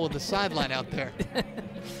 patrolling the sideline out there.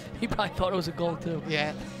 He probably thought it was a goal too.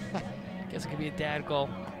 Yeah. Guess it could be a dad goal.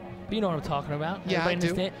 But you know what I'm talking about. Yeah, I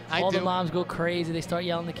do. All the moms go crazy. They start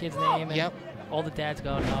yelling the kid's name. And yep. All the dads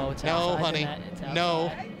go, no, it's no, outside honey. the net. It's outside.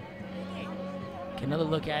 No. Okay, another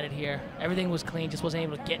look at it here. Everything was clean. Just wasn't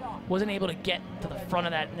able to get to the front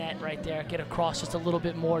of that net right there. Get across just a little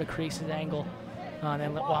bit more to crease his angle, and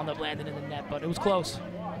then wound up landing in the net. But it was close.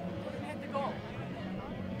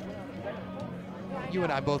 You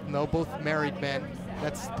and I both know, both married men.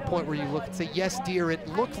 That's the point where you look and say, yes, dear, it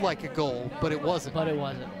looked like a goal, but it wasn't. But it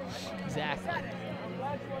wasn't. Exactly.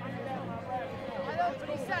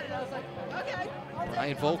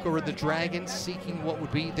 Brian Volker and the Dragons seeking what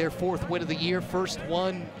would be their 4th win of the year, first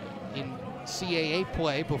one in CAA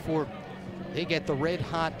play before they get the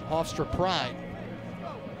red-hot Hofstra Pride.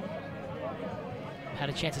 Had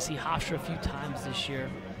a chance to see Hofstra a few times this year.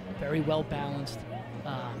 very well balanced,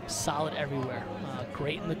 solid everywhere.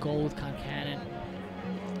 Great in the goal with Concannon.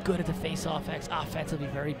 Good at the face-off X, offensively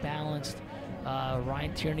very balanced.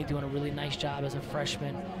 Ryan Tierney doing a really nice job as a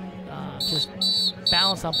freshman. Just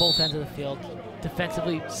balanced on both ends of the field.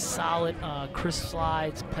 Defensively solid, crisp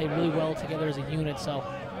slides, play really well together as a unit. So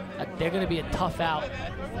they're going to be a tough out,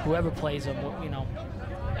 whoever plays them. You know,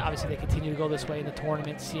 obviously they continue to go this way in the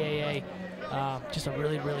tournament, CAA. Just a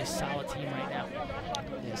really, really solid team right now.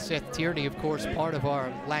 Yeah, Seth Tierney, of course, part of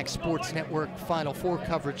our LAC Sports Network Final Four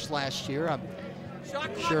coverage last year. I'm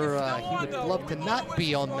sure he would love to not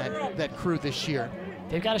be on that crew this year.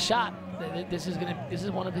 They've got a shot. This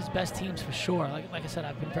is one of his best teams for sure. Like I said,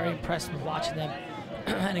 I've been very impressed with watching them.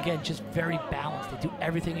 And again, just very balanced. They do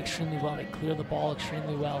everything extremely well. They clear the ball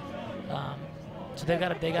extremely well. So they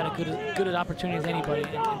got a good an opportunity as anybody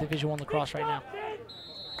in Division I lacrosse right now.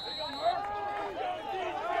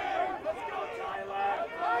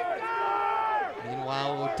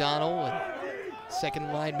 Meanwhile, O'Donnell and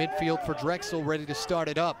second line midfield for Drexel ready to start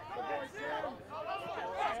it up.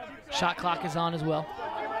 Shot clock is on as well.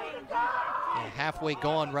 Yeah, halfway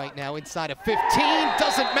gone right now, inside of 15.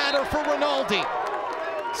 Doesn't matter for Rinaldi.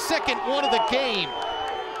 Second one of the game.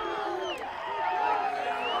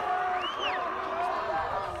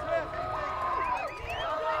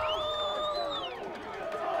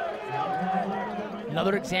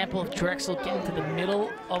 Another example of Drexel getting to the middle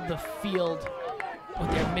of the field with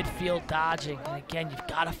their midfield dodging. And again, you've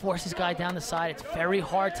got to force this guy down the side. It's very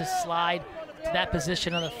hard to slide to that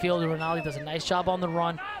position on the field. Rinaldi does a nice job on the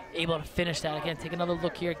run, able to finish that. Again, take another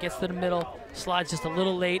look here, gets to the middle, slides just a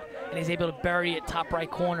little late, and he's able to bury it top right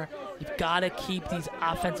corner. You've got to keep these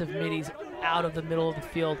offensive middies out of the middle of the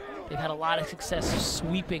field. They've had a lot of success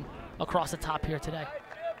sweeping across the top here today.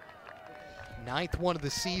 9th one of the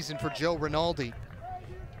season for Joe Rinaldi.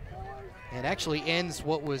 It actually ends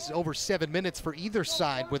what was over 7 minutes for either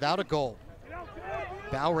side without a goal.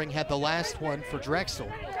 Bowring had the last one for Drexel.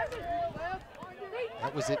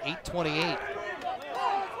 That was at 8:28.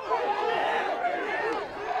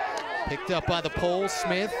 Picked up by the pole,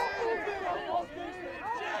 Smith.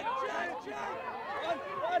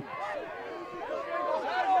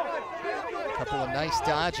 A couple of nice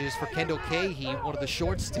dodges for Kendall Cahey, one of the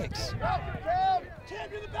short sticks.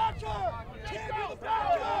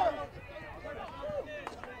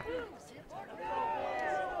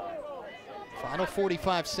 Final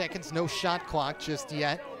 45 seconds, no shot clock just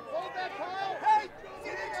yet.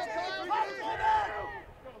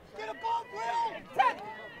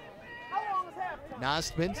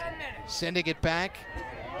 Nostman sending it back.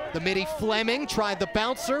 The midi Fleming tried the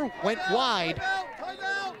bouncer, went wide.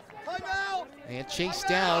 And chased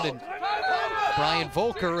down, and Brian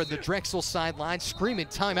Volker at the Drexel sideline screaming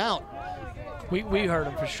timeout. We heard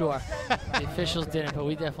him for sure. The officials didn't, but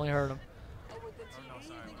we definitely heard him.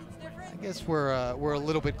 I guess we're a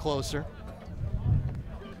little bit closer.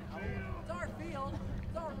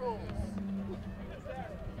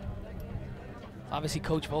 Obviously,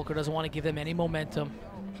 Coach Volker doesn't want to give them any momentum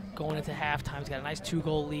going into halftime. He's got a nice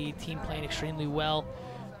 2-goal lead, team playing extremely well.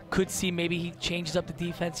 Could see maybe he changes up the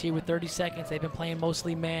defense here with 30 seconds. They've been playing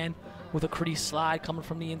mostly man with a crease slide coming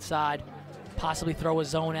from the inside. Possibly throw a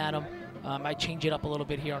zone at him. Might change it up a little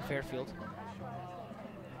bit here on Fairfield.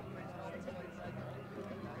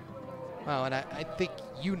 Wow, and I think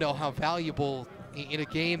you know how valuable in a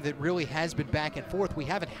game that really has been back and forth. We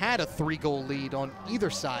haven't had a 3-goal lead on either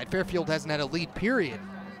side. Fairfield hasn't had a lead, period.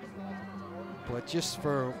 But just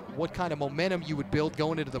for what kind of momentum you would build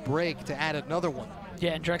going into the break to add another one.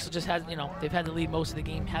 Yeah, and Drexel just has, they've had the lead most of the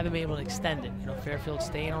game, haven't been able to extend it. Fairfield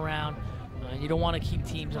staying around. You don't want to keep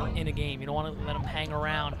teams in a game. You don't want to let them hang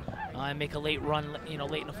around and make a late run,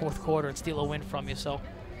 late in the fourth quarter and steal a win from you. So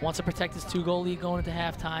wants to protect his 2-goal lead going into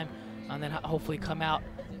halftime, and then hopefully come out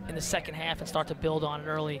in the second half and start to build on it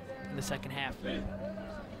early in the second half.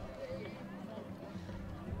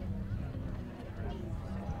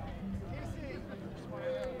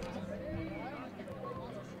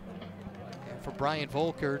 For Brian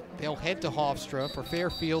Volker, they'll head to Hofstra. For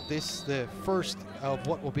Fairfield, this is the first of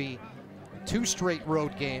what will be 2 straight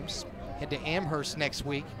road games. Head to Amherst next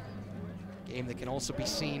week. Game that can also be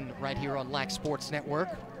seen right here on LAC Sports Network.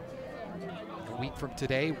 A week from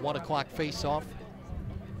today, 1 o'clock face-off.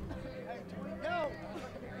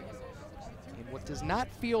 In what does not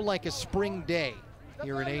feel like a spring day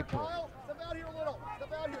here in April.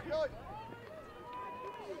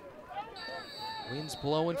 Winds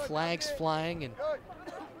blowing, flags flying, and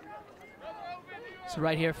so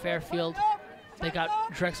right here, Fairfield, they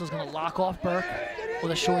got Drexel's going to lock off Burke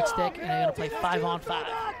with a short stick, and they're going to play 5-on-5.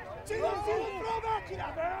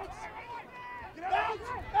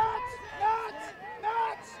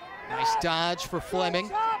 Nice dodge for Fleming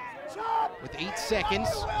with 8 seconds.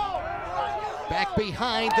 Back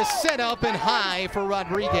behind the setup and high for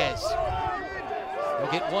Rodriguez.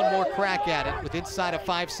 We'll get one more crack at it with inside of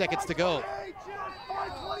 5 seconds to go.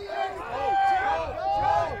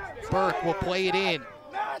 Burke will play it in,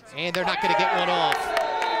 and they're not going to get one off.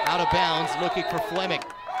 Out of bounds, looking for Fleming.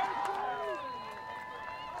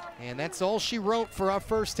 And that's all she wrote for our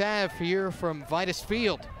first half here from Vitus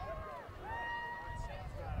Field.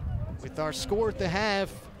 With our score at the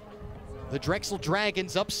half, the Drexel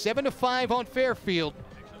Dragons up 7-5 on Fairfield.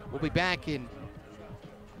 We'll be back in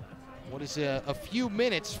what is a few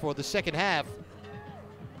minutes for the second half.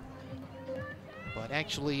 But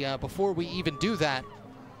actually, before we even do that,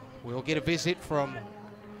 we'll get a visit from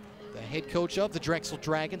the head coach of the Drexel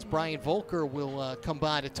Dragons. Brian Volker will come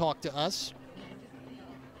by to talk to us.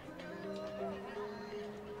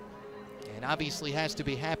 And obviously has to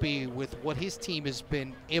be happy with what his team has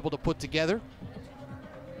been able to put together.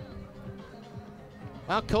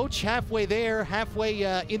 Well, Coach, halfway there, halfway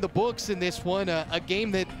in the books in this one, a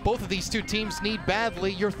game that both of these two teams need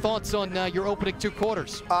badly. Your thoughts on your opening 2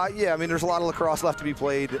 quarters? Yeah, I mean, there's a lot of lacrosse left to be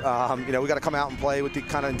played. You know, we got to come out and play with the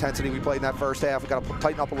kind of intensity we played in that first half. We got to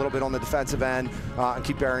tighten up a little bit on the defensive end and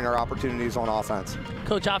keep burying our opportunities on offense.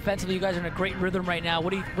 Coach, offensively, you guys are in a great rhythm right now.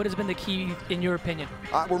 What has been the key in your opinion?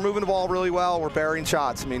 We're moving the ball really well. We're burying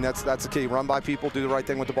shots. I mean, that's the key. Run by people, do the right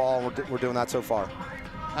thing with the ball, and we're doing that so far.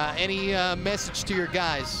 Any message to your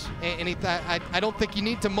guys? I don't think you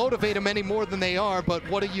need to motivate them any more than they are, but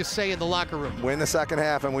what do you say in the locker room? Win the second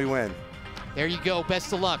half and we win. There you go.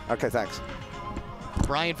 Best of luck. Okay, thanks.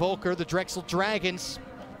 Brian Volker, the Drexel Dragons,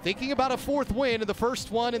 thinking about a 4th win and the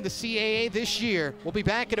first one in the CAA this year. We'll be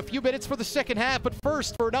back in a few minutes for the second half, but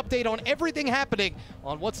first for an update on everything happening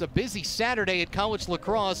on what's a busy Saturday at college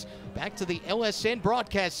lacrosse. Back to the LSN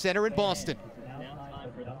Broadcast Center in Boston.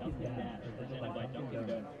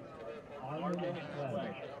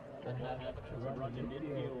 Run to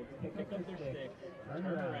midfield, pick up their stick, turn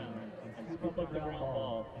around, and scoop up the ground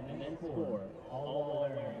ball, and then score, all while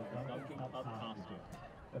wearing a dunking up costume.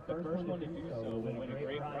 The first one to do so will win a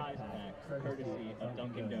great prize pack, courtesy of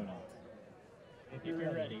Dunkin' Donuts. If you're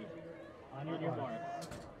ready, on your marks,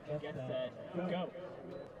 get set, go!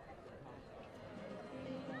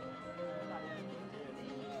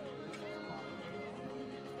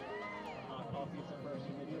 Hot coffee first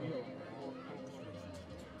in midfield.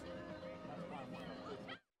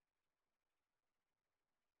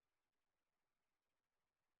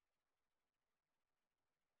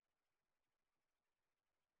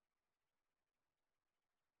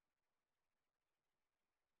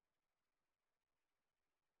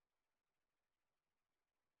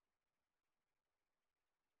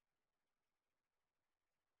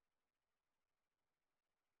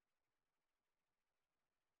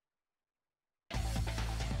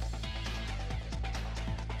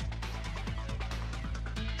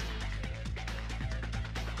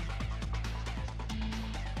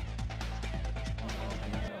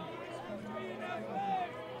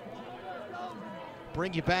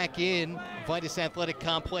 Bring you back in Vitus Athletic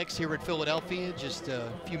Complex here at Philadelphia, just a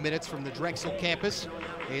few minutes from the Drexel campus.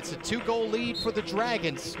 It's a 2-goal lead for the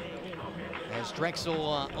Dragons, as Drexel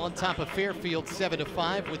on top of Fairfield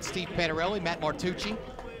 7-5 with Steve Panarelli, Matt Martucci.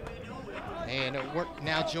 And we're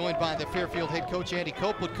now joined by the Fairfield head coach, Andy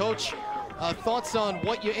Copeland. Coach, thoughts on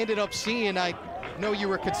what you ended up seeing? I know you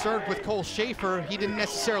were concerned with Cole Schaefer. He didn't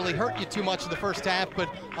necessarily hurt you too much in the first half, but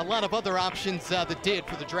a lot of other options that did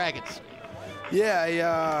for the Dragons.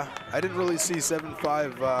 Yeah, I didn't really see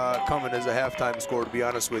 7-5 coming as a halftime score, to be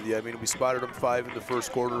honest with you. I mean, we spotted them 5 in the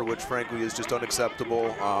first quarter, which frankly is just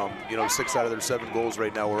unacceptable. You know, 6 out of their 7 goals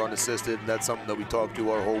right now were unassisted, and that's something that we talked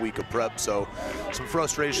to our whole week of prep. So some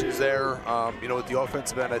frustrations there. You know, at the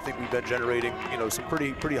offensive end, I think we've been generating, you know, some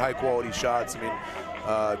pretty high quality shots. I mean,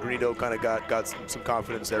 Granito kind of got some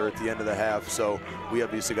confidence there at the end of the half, so we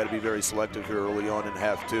obviously got to be very selective here early on in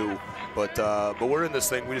half 2. But we're in this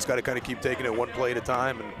thing. We just got to kind of keep taking it one play at a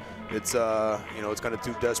time, and it's you know, it's kind of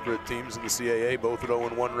 2 desperate teams in the CAA, both at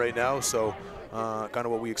 0-1 right now. So kind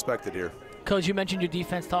of what we expected here. Coach, you mentioned your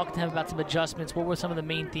defense, talking to him about some adjustments. What were some of the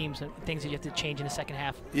main themes and things that you have to change in the second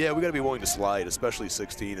half? Yeah, we got to be willing to slide, especially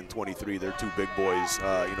 16 and 23. They're 2 big boys.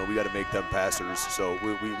 You know, we got to make them passers. So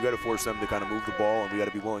we got to force them to kind of move the ball, and we got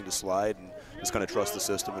to be willing to slide and just kind of trust the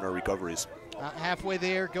system in our recoveries. Halfway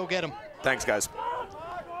there, go get them. Thanks, guys.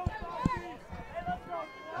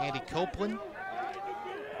 Andy Copeland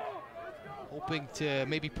hoping to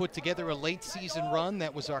maybe put together a late season run.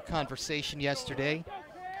 That was our conversation yesterday.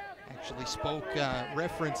 Actually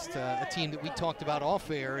referenced a team that we talked about off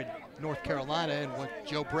air, and North Carolina and what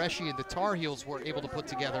Joe Bresci and the Tar Heels were able to put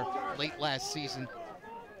together late last season.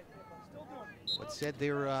 What said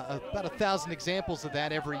there are about 1,000 examples of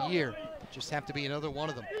that every year. Just have to be another one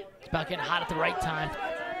of them. It's about getting hot at the right time.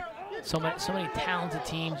 So many talented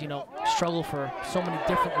teams, you know, struggle for so many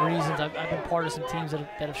different reasons. I've been part of some teams that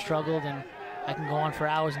have struggled, and I can go on for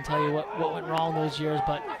hours and tell you what went wrong those years.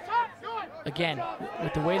 But again,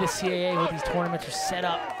 with the way the CAA, with these tournaments are set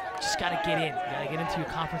up, you just got to get in. You got to get into your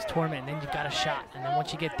conference tournament, and then you've got a shot. And then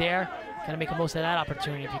once you get there, you got to make the most of that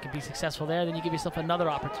opportunity. If you can be successful there, then you give yourself another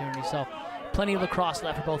opportunity. So plenty of lacrosse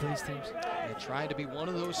left for both of these teams. They're trying to be one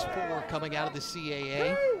of those 4 coming out of the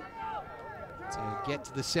CAA to get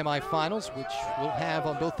to the semifinals, which we'll have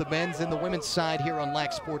on both the men's and the women's side here on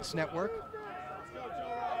Lac Sports Network.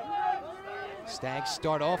 Stags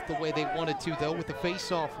start off the way they wanted to, though, with the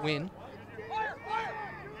face-off win.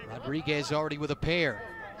 Rodriguez already with a pair.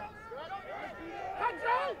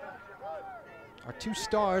 Our 2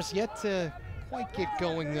 stars yet to quite get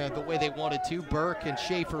going the way they wanted to. Burke and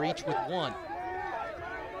Schaefer each with 1.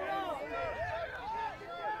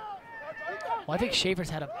 Well, I think Schaefer's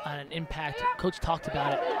had an impact. Coach talked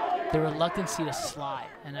about it, the reluctancy to slide.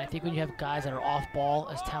 And I think when you have guys that are off ball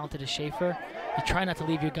as talented as Schaefer, you try not to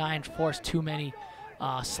leave your guy and force too many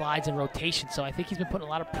slides and rotations. So I think he's been putting a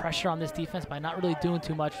lot of pressure on this defense by not really doing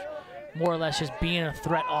too much, more or less just being a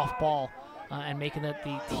threat off ball and making the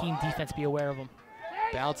team defense be aware of him.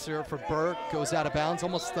 Bouncer for Burke goes out of bounds,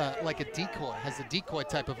 almost like a decoy, has a decoy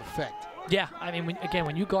type of effect. Yeah, I mean,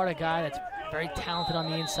 when you guard a guy that's very talented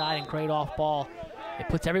on the inside and great off ball, it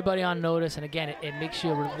puts everybody on notice, and again, it makes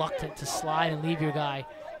you reluctant to slide and leave your guy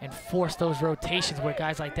and force those rotations where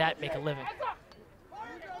guys like that make a living.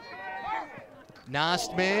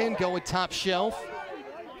 Nostman going top shelf.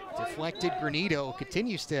 Deflected. Granito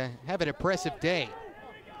continues to have an impressive day.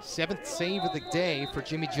 7th save of the day for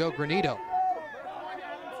Jimmy Joe Granito.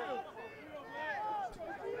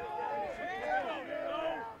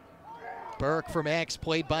 Burke from X,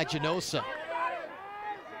 played by Genosa.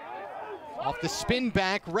 Off the spin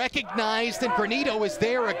back, recognized, and Granito is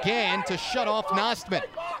there again to shut off Nostman.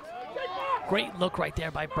 Great look right there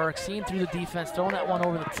by Burke, seeing through the defense, throwing that one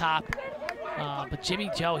over the top. But Jimmy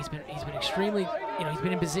Joe, he's been extremely, he's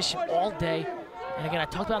been in position all day. And again, I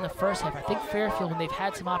talked about in the first half, I think Fairfield, when they've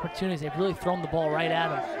had some opportunities, they've really thrown the ball right at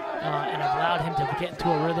him and have allowed him to get into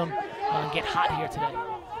a rhythm and get hot here today.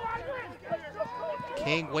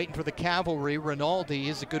 King waiting for the cavalry. Rinaldi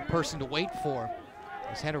is a good person to wait for.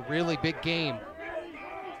 He's had a really big game.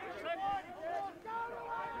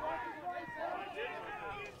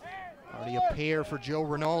 Already a pair for Joe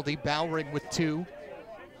Rinaldi, Bowring with 2.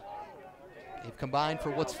 They've combined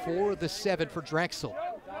for what's 4 of the 7 for Drexel.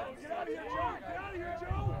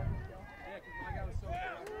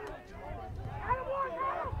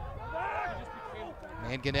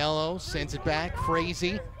 Manganello sends it back.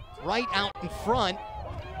 Frazee right out in front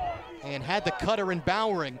and had the cutter in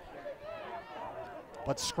Bowring,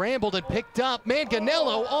 but scrambled and picked up.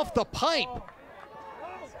 Manganello off the pipe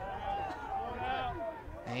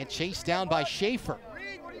and chased down by Schaefer.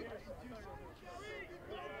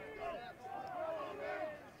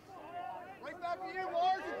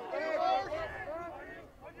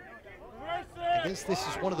 I guess this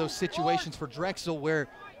is one of those situations for Drexel where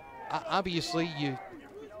obviously you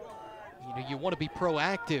want to be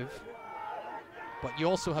proactive, but you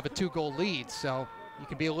also have a 2-goal lead, so you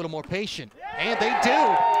can be a little more patient. And they do.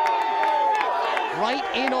 Right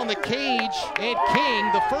in on the cage, and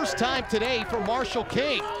King, the first time today for Marshall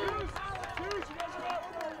King.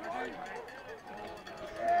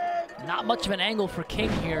 Not much of an angle for King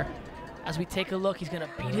here. As we take a look, he's going to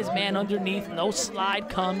beat his man underneath. No slide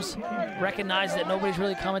comes. Recognizes that nobody's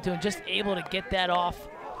really coming to him. Just able to get that off.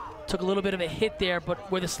 Took a little bit of a hit there,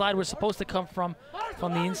 but where the slide was supposed to come from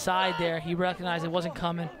the inside there, he recognized it wasn't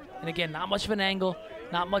coming. And again, not much of an angle,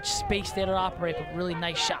 not much space there to operate, but really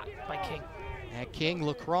nice shot by King. At King,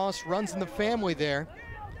 Lacrosse runs in the family there.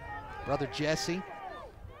 Brother Jesse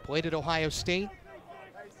played at Ohio State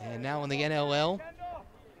and now in the NLL.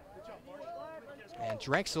 And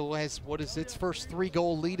Drexel has what is its first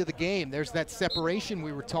 3-goal lead of the game. There's that separation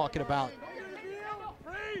we were talking about.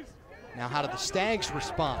 Now how do the Stags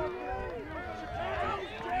respond?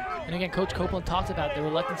 And again, Coach Copeland talked about the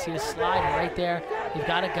reluctancy to slide, and right there, you've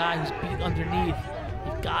got a guy who's beat underneath.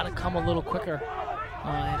 You've got to come a little quicker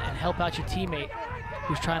and help out your teammate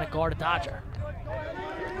who's trying to guard a Dodger.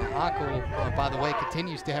 Akko, by the way,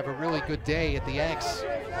 continues to have a really good day at the X.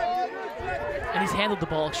 And he's handled the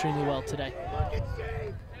ball extremely well today.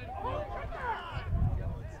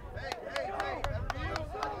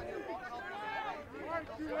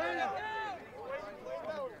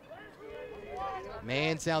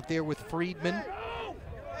 Mann's out there with Friedman.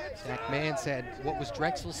 Zach Mann's had what was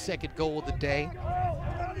Drexel's second goal of the day.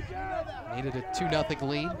 Needed a 2-0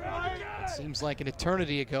 lead. It seems like an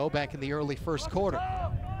eternity ago, back in the early first quarter.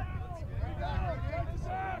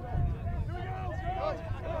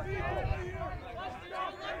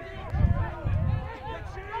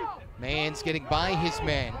 Mann's getting by his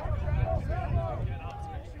man.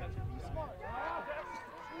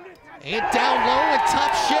 And down low and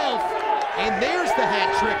top shelf. And there's the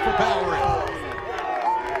hat trick for Bowery.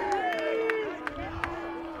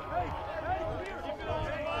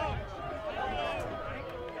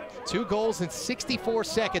 2 goals in 64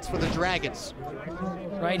 seconds for the Dragons.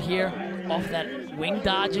 Right here, off that wing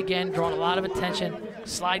dodge again, drawing a lot of attention.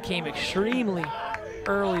 Slide came extremely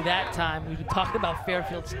early that time. We've been talking about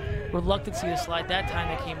Fairfield's reluctancy to slide. That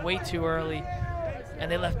time they came way too early, and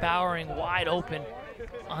they left Bowering wide open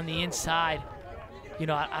on the inside. You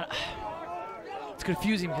know, it's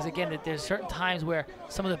confusing because, again, there's certain times where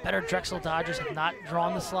some of the better Drexel Dodgers have not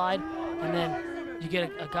drawn the slide, and then you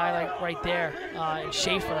get a guy like right there in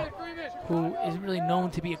Schaefer, who is really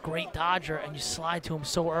known to be a great Dodger, and you slide to him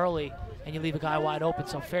so early, and you leave a guy wide open.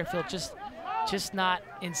 So Fairfield just not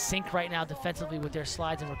in sync right now defensively with their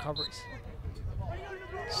slides and recoveries.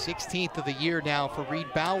 16th of the year now for Reed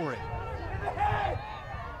Bowery.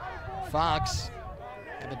 Fox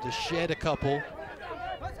having to shed a couple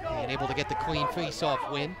and able to get the clean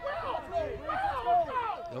face-off win.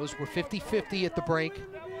 Those were 50-50 at the break.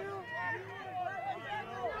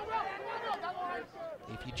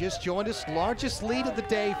 If you just joined us, largest lead of the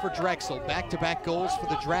day for Drexel. Back-to-back goals for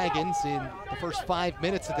the Dragons in the first 5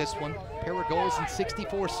 minutes of this one. Pair of goals in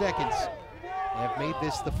 64 seconds. They have made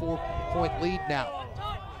this the 4-point lead now.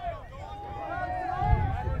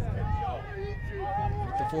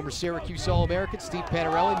 With the former Syracuse All-American Steve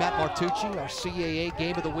Panarelli, Matt Martucci, our CAA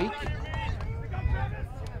Game of the Week.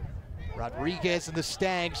 Rodriguez and the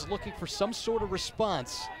Stags looking for some sort of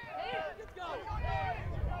response.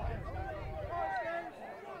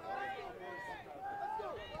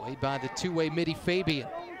 Played by the two-way Mitty Fabian.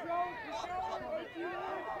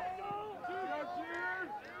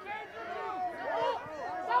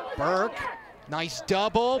 Burke, nice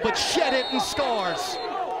double, but shed it and scores.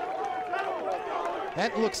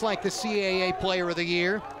 That looks like the CAA Player of the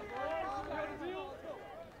Year.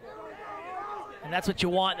 And that's what you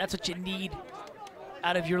want, that's what you need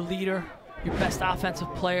out of your leader, your best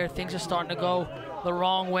offensive player. Things are starting to go the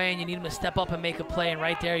wrong way, and you need him to step up and make a play. And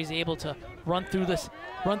right there, he's able to run through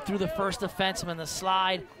the first defenseman. The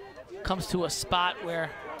slide comes to a spot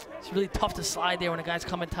where it's really tough to slide there when a guy's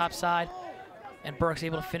coming top side, and Burke's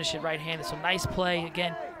able to finish it right-handed. So nice play.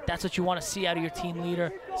 Again, that's what you want to see out of your team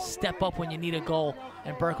leader. Step up when you need a goal,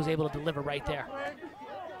 and Burke was able to deliver right there.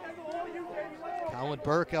 Colin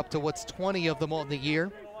Burke up to what's 20 of them on the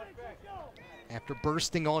year, after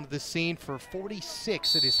bursting onto the scene for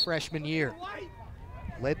 46 in his freshman year.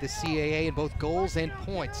 Led the CAA in both goals and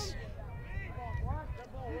points.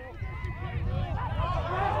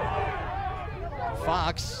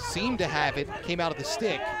 Fox seemed to have it, came out of the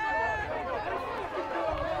stick.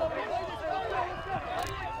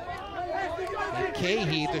 And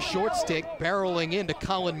Cahey, the short stick, barreling into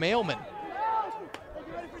Colin Mailman.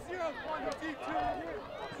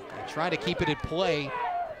 And try to keep it in play.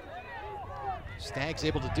 Stags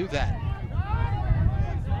able to do that.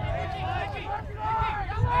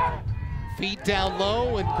 Feet down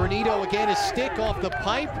low, and Granito again, his stick off the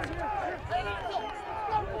pipe.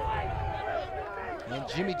 And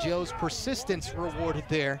Jimmy Joe's persistence rewarded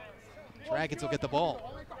there. Dragons will get the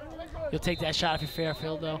ball. You'll take that shot if you're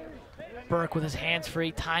Fairfield, though. Burke with his hands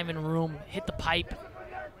free, time and room, hit the pipe.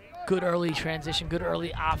 Good early transition, good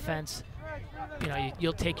early offense. You know,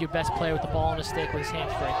 you'll take your best player with the ball on the stick with his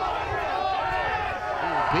hands free.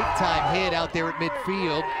 Ooh, big time hit out there at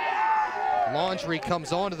midfield. Laundry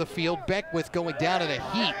comes onto the field. Beckwith going down in a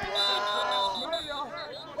heap.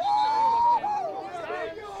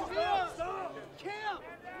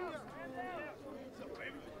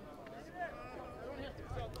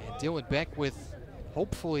 And Dylan Beckwith,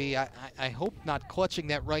 hopefully, I hope not clutching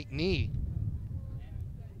that right knee.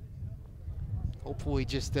 Hopefully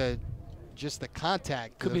just the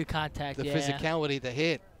contact. Could be the contact, the yeah. physicality of the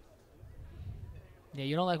hit. Yeah,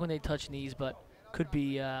 you don't like when they touch knees, but could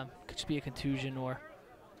just be a contusion, or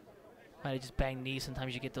might have just banged knees.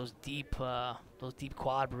 Sometimes you get those deep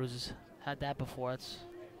quad bruises. Had that before.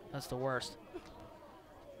 That's the worst.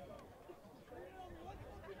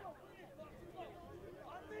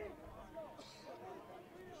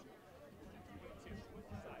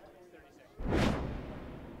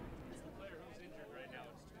 Player who's injured right now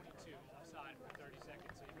is 22 offside for 30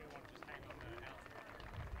 seconds, so you may want to just hang on that announcer.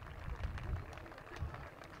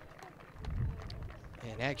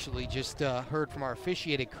 And actually just heard from our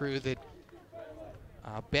officiating crew that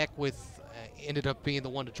Beckwith ended up being the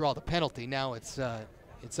one to draw the penalty. Now it's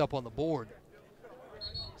up on the board.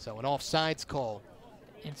 So an offsides call.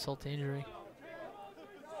 Insult to injury.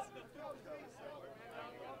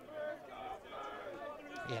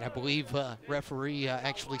 And I believe referee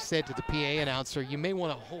actually said to the PA announcer, you may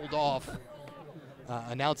want to hold off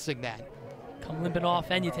announcing that. Come limping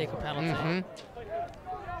off and you take a penalty. Mm-hmm.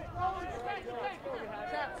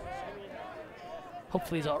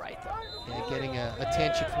 Hopefully he's all right, though. Yeah, getting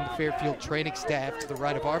attention from the Fairfield training staff to the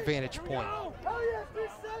right of our vantage point.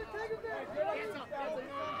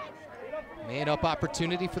 Man-up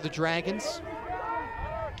opportunity for the Dragons.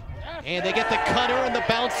 And they get the cutter and the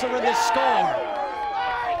bouncer and the score.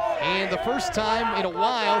 And the first time in a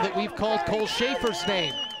while that we've called Cole Schaefer's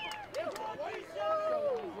name.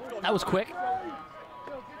 That was quick.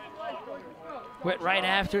 Went right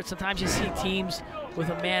after it. Sometimes you see teams with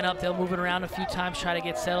a man up, they'll move it around a few times, try to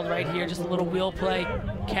get settled right here. Just a little wheel play,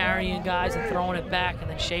 carrying guys and throwing it back. And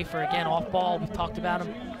then Schaefer, again, off ball. We've talked about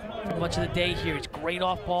him for much of the day here. He's great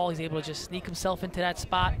off ball. He's able to just sneak himself into that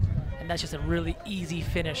spot. And that's just a really easy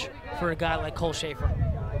finish for a guy like Cole Schaefer.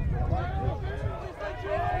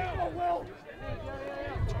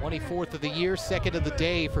 24th of the year, second of the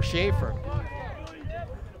day for Schaefer.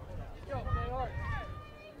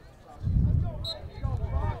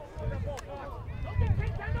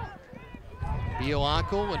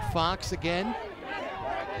 Bioacco and Fox again.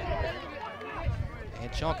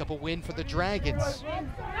 And chalk up a win for the Dragons.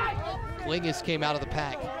 Klingus came out of the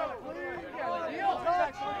pack.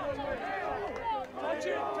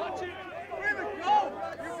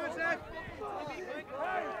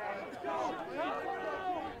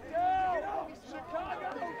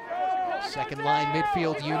 Second line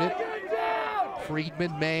midfield unit.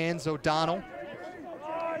 Friedman, Mans, O'Donnell.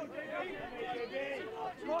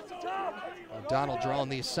 O'Donnell drawing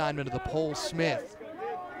the assignment of the pole Smith.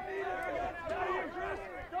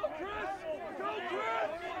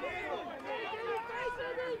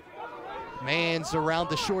 Mans around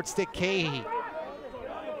the short stick, CAA.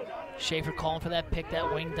 Schaefer calling for that pick,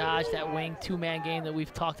 that wing dodge, that wing two-man game that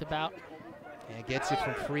we've talked about. And gets it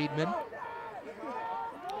from Friedman.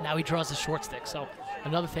 Now he draws the short stick, so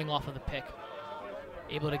another thing off of the pick.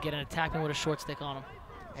 Able to get an attackman with a short stick on him.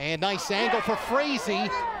 And nice angle for Frazee,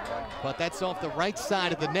 but that's off the right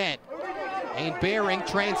side of the net. And Bearing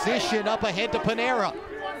transition up ahead to Panera.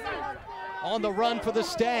 On the run for the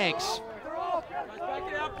Stags.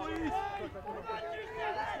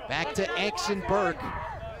 Back to X and Burke.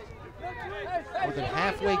 More than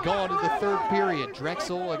halfway gone in the third period.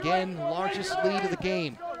 Drexel, again, largest lead of the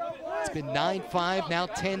game. It's been 9-5, now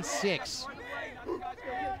 10-6.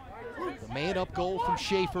 The man-up goal from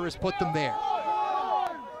Schaefer has put them there.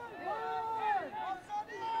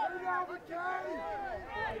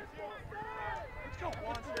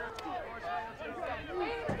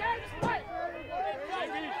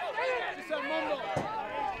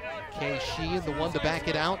 Kay Sheehan, the one to back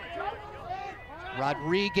it out.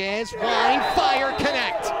 Rodriguez, wide, fire,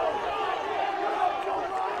 connect.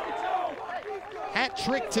 Hat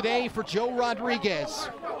trick today for Joe Rodriguez.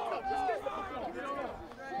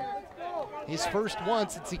 His first one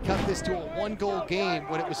since he cut this to a one-goal game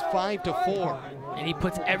when it was 5-4. And he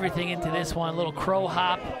puts everything into this one, little crow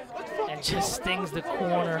hop, and just stings the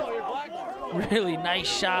corner. Really nice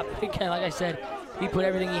shot. Again, like I said, he put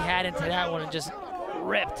everything he had into that one and just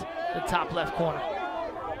ripped the top left corner.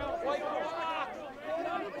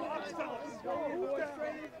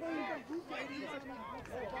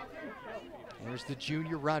 There's the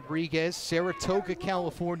junior Rodriguez, Saratoga,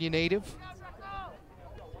 California native.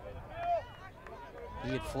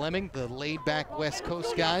 Ian Fleming, the laid-back West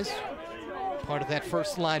Coast guys, part of that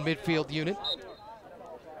first-line midfield unit.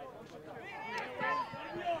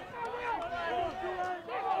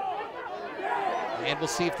 And we'll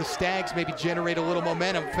see if the Stags maybe generate a little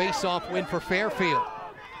momentum. Face-off win for Fairfield.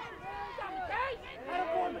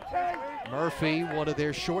 Murphy, one of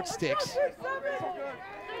their short sticks.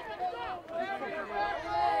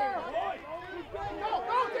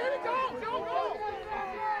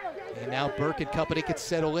 And now Burke and company could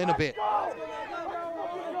settle in a bit.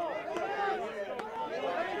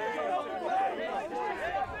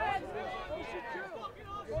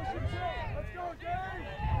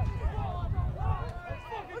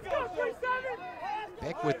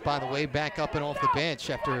 Beckwith, by the way, back up and off the bench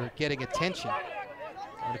after getting attention.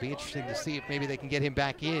 It'll be interesting to see if maybe they can get him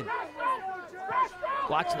back in.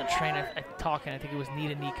 Watching the trainer talking, I think it was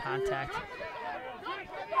knee-to-knee contact.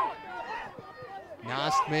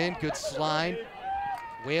 Nostman, good slide.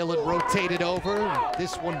 Whalen rotated over.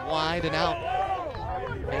 This one wide and out.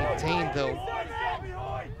 Retained, though,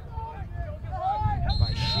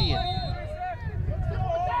 by Sheehan.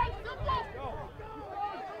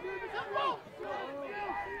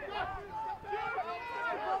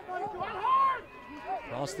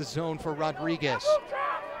 Across the zone for Rodriguez.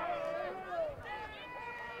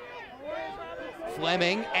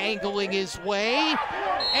 Fleming angling his way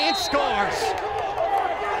and scores.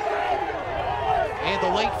 And the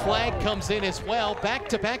late flag comes in as well.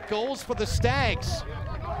 Back-to-back goals for the Stags.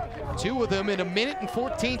 2 of them in 1 minute and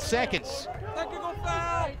 14 seconds. Technical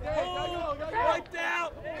foul. Hold. Wiped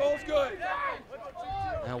out. Goal's good.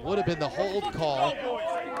 That would have been the hold call.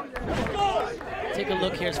 Take a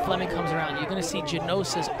look here as Fleming comes around. You're going to see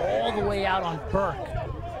Genosis all the way out on Burke,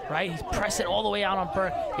 right? He's pressing all the way out on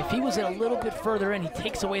Burke. If he was in a little bit further in, he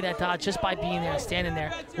takes away that dodge just by being there and standing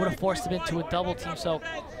there. Would have forced him into a double team. So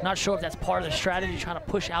not sure if that's part of the strategy, trying to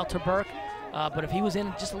push out to Burke. But if he was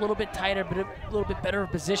in just a little bit tighter, but a little bit better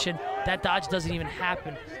of position, that dodge doesn't even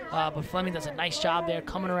happen. But Fleming does a nice job there,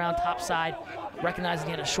 coming around top side, recognizing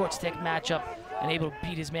he had a short stick matchup, and able to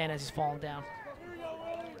beat his man as he's falling down.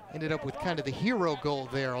 Ended up with kind of the hero goal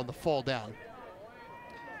there on the fall down.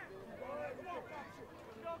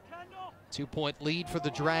 2-point lead for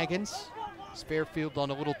the Dragons. Fairfield on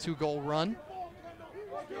a little 2-goal run.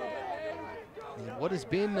 And what has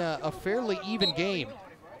been a fairly even game.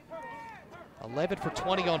 11 for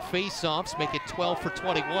 20 on face-offs, make it 12 for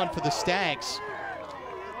 21 for the Stags.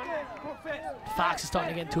 Fox is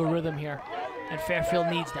starting to get into a rhythm here, and Fairfield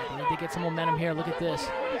needs that. They need to get some momentum here. Look at this.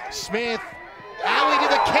 Smith, alley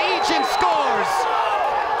to the cage and scores!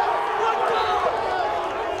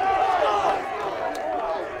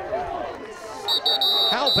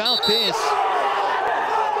 How about this?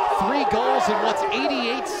 3 goals in what's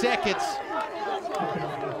 88 seconds.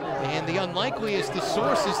 And the unlikeliest of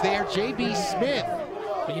sources there, J.B. Smith.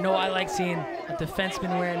 But you know, I like seeing a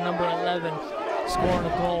defenseman wearing number 11 scoring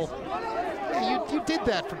a goal. Yeah, you did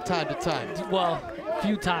that from time to time. Well, a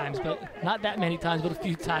few times, but not that many times, but a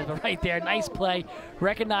few times. But right there, nice play,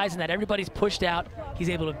 recognizing that everybody's pushed out. He's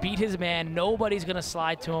able to beat his man. Nobody's going to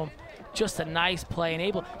slide to him. Just a nice play,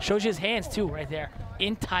 and shows you his hands too, right there,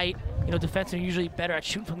 in tight. You know, defensemen are usually better at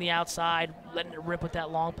shooting from the outside, letting it rip with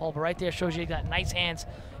that long pole. But right there shows you got nice hands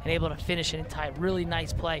and able to finish it in tight. Really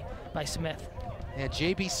nice play by Smith. Yeah,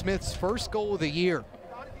 J.B. Smith's first goal of the year.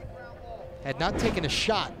 Had not taken a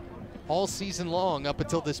shot all season long up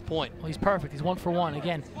until this point. Well, he's perfect. He's 1 for 1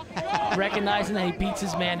 again. Recognizing that he beats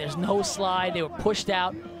his man. There's no slide. They were pushed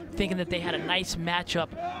out, thinking that they had a nice matchup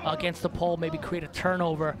against the pole, maybe create a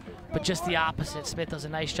turnover, but just the opposite. Smith does a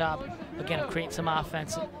nice job, again, of creating some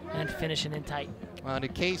offense and finishing in tight. In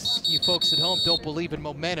case you folks at home don't believe in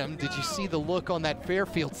momentum, did you see the look on that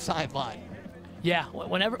Fairfield sideline? Yeah,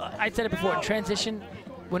 whenever, I said it before, in transition,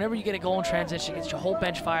 whenever you get a goal in transition, it gets your whole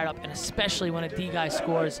bench fired up, and especially when a D guy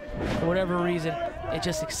scores, for whatever reason, it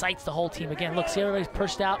just excites the whole team. Again, look, see everybody's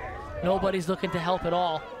pushed out, nobody's looking to help at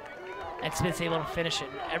all, and Smith's able to finish it.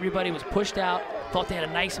 Everybody was pushed out, thought they had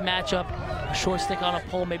a nice matchup, a short stick on a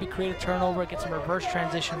pole, maybe create a turnover, get some reverse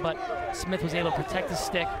transition, but Smith was able to protect the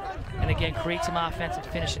stick, and again, create some offense and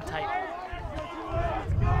finish it tight.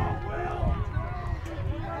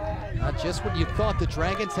 Not just when you thought the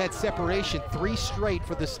Dragons had separation, 3 straight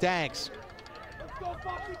for the Stags.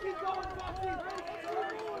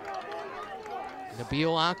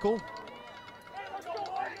 Nabil Akil.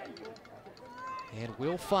 And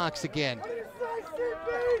Will Fox again.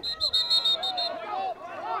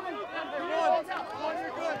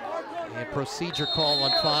 And procedure call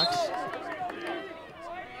on Fox.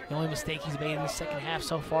 The only mistake he's made in the second half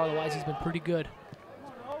so far, otherwise he's been pretty good.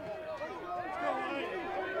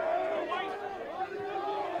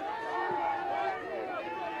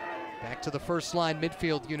 Back to the first line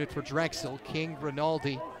midfield unit for Drexel, King,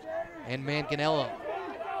 Rinaldi, and Manganello.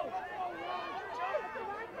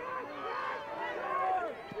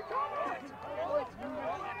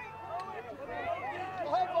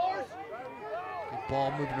 Good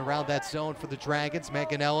ball moving around that zone for the Dragons.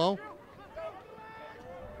 Manganello.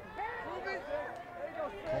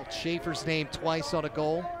 Called Schaefer's name twice on a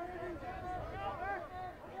goal.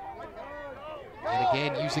 And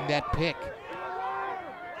again, using that pick.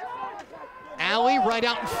 Alley right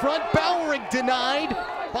out in front. Bowering denied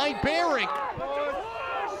by Bering.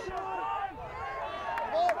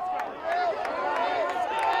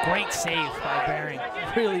 Great save by Bering.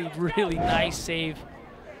 Really, really nice save.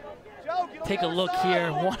 Take a look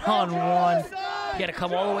here, one-on-one. You got to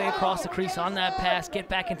come all the way across the crease on that pass, get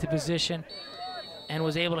back into position, and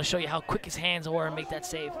was able to show you how quick his hands were and make that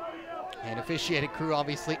save. And officiating crew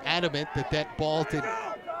obviously adamant that that ball did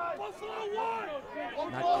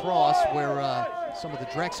not cross where some of the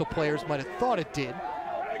Drexel players might have thought it did.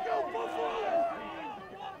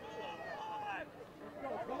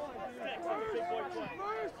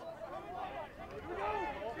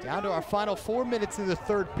 Down to our final 4 minutes in the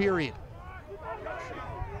third period.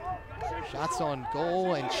 Shots on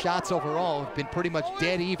goal and shots overall have been pretty much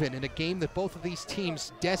dead even in a game that both of these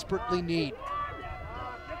teams desperately need.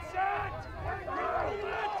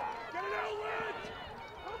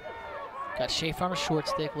 Got Schaefer on a short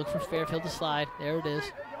stick, look for Fairfield to slide. There it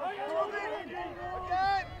is.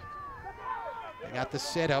 They got the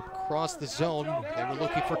setup across the zone. They were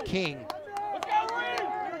looking for King.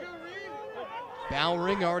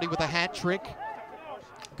 Bowering already with a hat trick.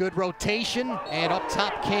 Good rotation, and up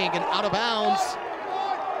top King, and out of bounds.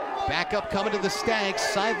 Back up coming to the Stags,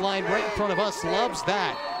 sideline right in front of us, loves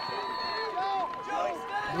that.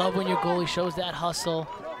 Love when your goalie shows that hustle,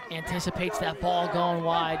 anticipates that ball going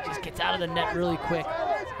wide, just gets out of the net really quick,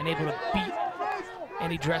 and able to beat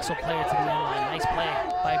any Drexel player to the end line. Nice play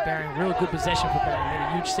by Bering, real good possession for Bering. Made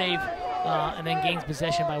a huge save, and then gains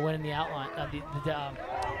possession by winning the outline.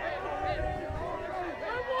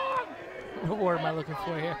 What word am I looking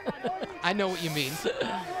for here? I know what you mean.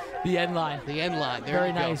 The end line. The end line. There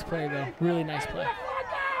Very nice play, though. Really nice play.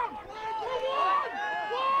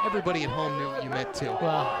 Everybody at home knew what you meant, too.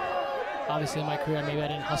 Well, obviously in my career, maybe I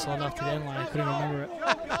didn't hustle enough to the end line. I couldn't remember it.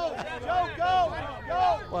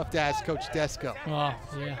 We'll have to ask Coach Desco. Oh,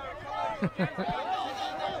 yeah.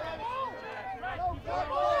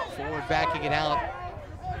 Forward backing it out.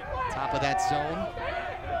 Top of that zone.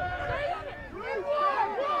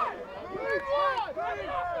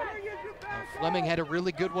 Fleming had a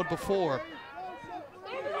really good one before.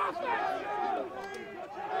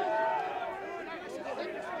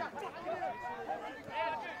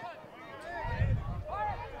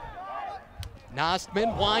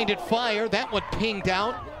 Nostman, wind and fire. That one pinged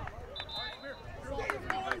out.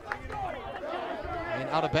 And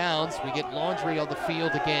out of bounds. We get Laundry on the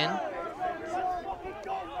field again.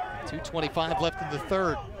 2:25 left in the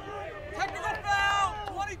third. Technical foul,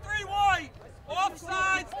 23 white.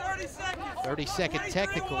 Offsides, 30 seconds. 30-second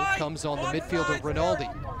technical comes on the midfielder Rinaldi.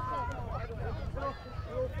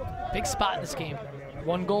 Big spot in this game.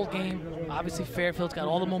 1-goal game. Obviously Fairfield's got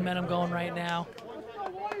all the momentum going right now.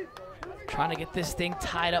 Trying to get this thing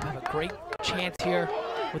tied up. Have a great chance here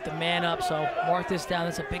with the man up. So mark this down.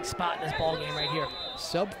 That's a big spot in this ball game right here.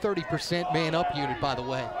 Sub 30% man up unit, by the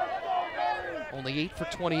way. Only 8 for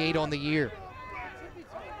 28 on the year.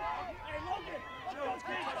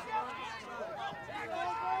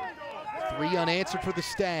 Three unanswered for the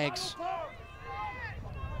Stags.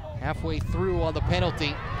 Halfway through on the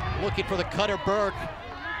penalty. Looking for the cutter, Burke.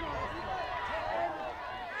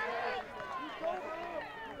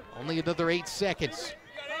 Only another 8 seconds.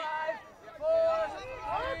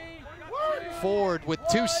 Ford with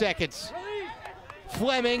 2 seconds.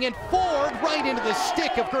 Fleming and Ford right into the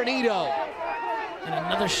stick of Granito. And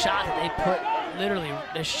another shot that they put, literally,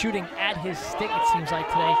 they're shooting at his stick, it seems like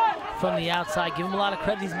today, from the outside. Give him a lot of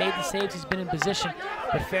credit. He's made the saves. He's been in position.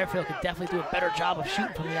 But Fairfield could definitely do a better job of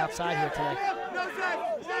shooting from the outside here today.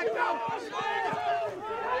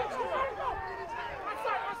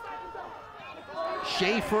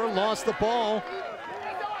 Schaefer lost the ball.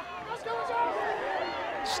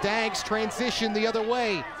 Stags transition the other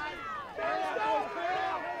way.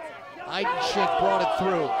 Eidenschik brought it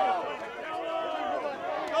through.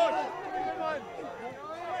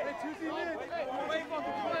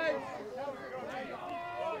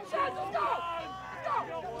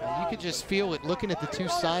 You could just feel it looking at the two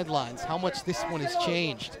sidelines, how much this one has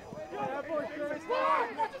changed.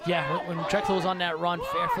 Yeah, when Drexel was on that run,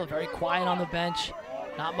 Fairfield very quiet on the bench.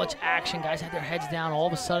 Not much action. Guys had their heads down. All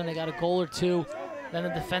of a sudden, they got a goal or two. Then the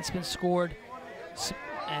defenseman scored.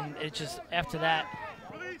 And it just, after that,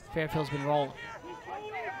 Fairfield's been rolling.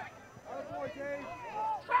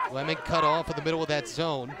 Fleming cut off in the middle of that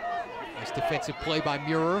zone. Nice defensive play by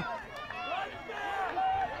Muir.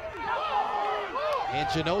 And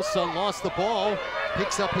Genosa lost the ball.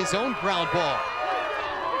 Picks up his own ground ball.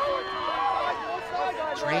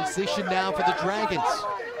 Transition now for the Dragons.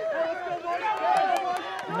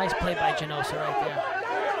 Nice play by Genosa right there.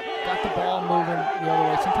 Got the ball moving the other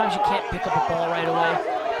way. Sometimes you can't pick up a ball right away,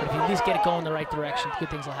 but if you at least get it going the right direction, good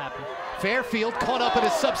things will happen. Fairfield caught up in a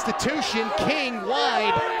substitution. King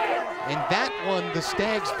wide. And that one, the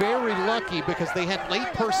Stags very lucky because they had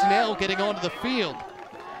late personnel getting onto the field.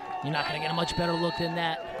 You're not going to get a much better look than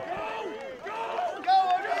that.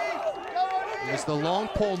 It was the long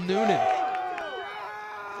pole Noonan,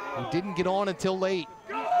 who didn't get on until late.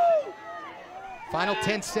 Final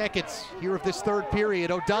 10 seconds here of this third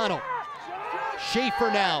period. O'Donnell.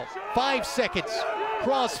 Schaefer now, 5 seconds.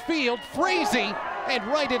 across field. Frazee, and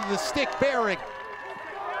right into the stick bearing.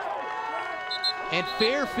 And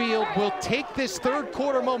Fairfield will take this third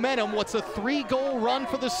quarter momentum. What's a 3-goal run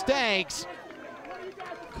for the Stags?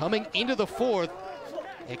 Coming into the fourth.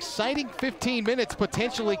 Exciting 15 minutes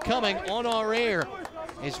potentially coming on our air,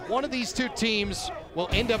 as one of these two teams will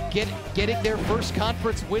end up getting their first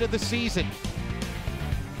conference win of the season.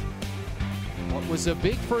 What was a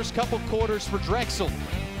big first couple quarters for Drexel.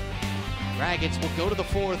 Dragons will go to the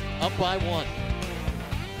fourth, up by 1.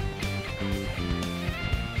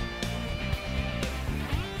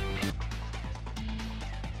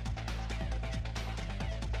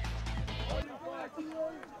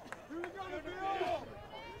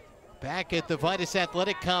 Back at the Vitus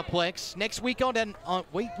Athletic Complex. Next week weekend on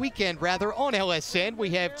LSN, we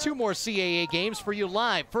have 2 more CAA games for you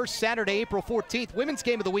live. First Saturday, April 14th, Women's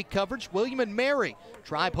Game of the Week coverage, William and Mary.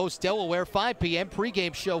 Tribe hosts Delaware, 5 p.m.,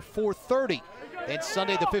 pregame show 4:30. Then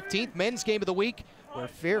Sunday the 15th, Men's Game of the Week, where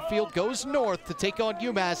Fairfield goes north to take on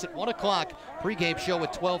UMass at 1 o'clock. Pregame show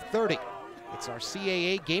at 12:30. It's our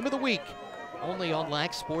CAA Game of the Week, only on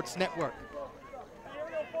Lac Sports Network.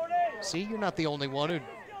 See, you're not the only one who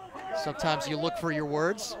sometimes you look for your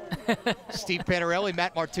words. Steve Panarelli,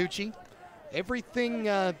 Matt Martucci. Everything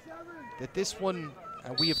that this one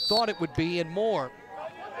we have thought it would be and more.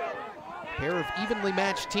 A pair of evenly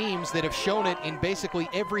matched teams that have shown it in basically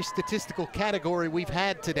every statistical category we've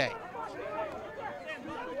had today.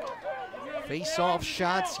 Face-off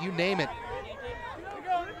shots, you name it.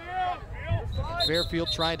 And Fairfield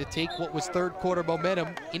trying to take what was third quarter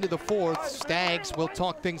momentum into the fourth. Stags will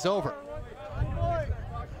talk things over.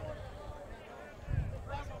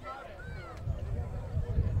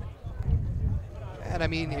 And I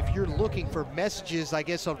mean, if you're looking for messages, I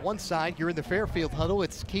guess on one side, you're in the Fairfield huddle,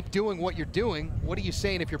 it's keep doing what you're doing. What are you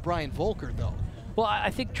saying if you're Brian Volker, though? Well, I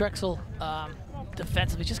think Drexel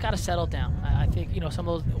defensively just got to settle down. I think, you know, some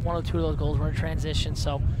of those, 1 or 2 of those goals were in transition,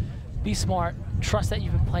 so be smart. Trust that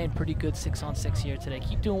you've been playing pretty good 6-on-6 here today.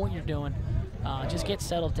 Keep doing what you're doing. Just get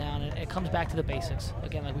settled down, and it comes back to the basics.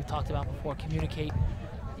 Again, like we've talked about before, communicate,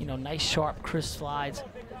 you know, nice, sharp, crisp slides.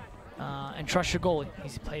 And trust your goalie.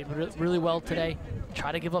 He's played really well today.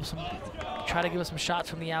 Try to give us some shots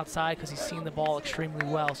from the outside because he's seen the ball extremely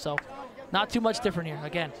well. So not too much different here.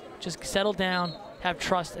 Again, just settle down, have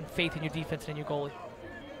trust and faith in your defense and your goalie.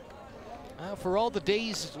 For all the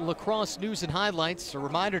day's lacrosse news and highlights, a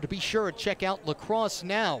reminder to be sure and check out Lacrosse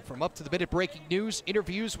Now. From up-to-the-minute breaking news,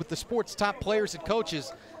 interviews with the sport's top players and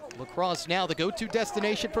coaches. Lacrosse Now, the go-to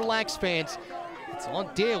destination for Lax fans. It's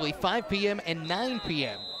on daily, 5 p.m. and 9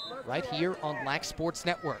 p.m. right here on Lac Sports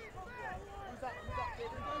Network.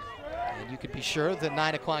 And you can be sure the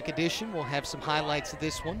 9 o'clock edition will have some highlights of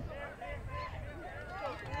this one,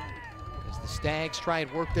 as the Stags try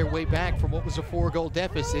and work their way back from what was a 4-goal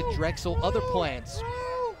deficit. Drexel, other plans.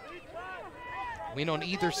 Win on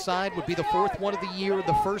either side would be the 4th one of the year,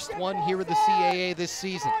 the first one here in the CAA this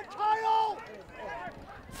season.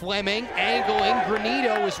 Fleming angling,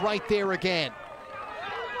 Granito is right there again.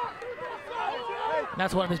 And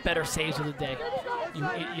that's one of his better saves of the day.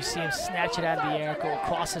 You see him snatch it out of the air, go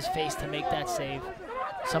across his face to make that save.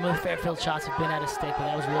 Some of the Fairfield shots have been out of stick, but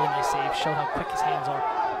that was a really nice save. Showed how quick his hands are.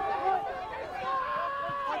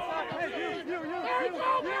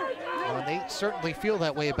 Well, they certainly feel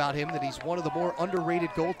that way about him, that he's one of the more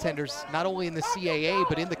underrated goaltenders, not only in the CAA,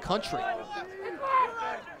 but in the country.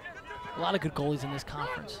 A lot of good goalies in this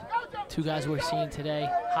conference. 2 guys we're seeing today,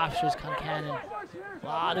 Hofstra's, Concannon. A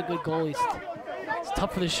lot of good goalies. It's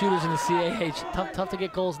tough for the shooters in the CAA. Tough to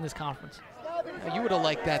get goals in this conference. You would have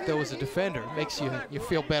liked that, though, as a defender. Makes you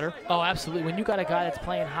feel better. Oh, absolutely. When you got a guy that's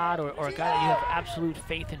playing hot or a guy that you have absolute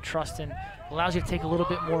faith and trust in, allows you to take a little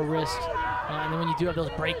bit more risk. And then when you do have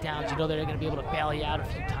those breakdowns, you know they're going to be able to bail you out a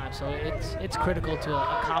few times. So it's critical to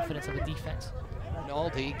a confidence of a defense.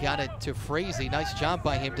 Rinaldi got it to Frazee. Nice job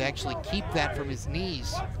by him to actually keep that from his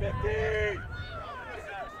knees.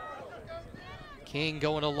 King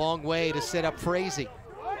going a long way to set up Frazee.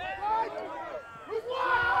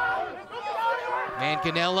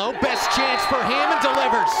 Manganello, best chance for him, and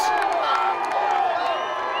delivers.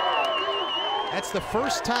 That's the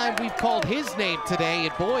first time we've called his name today,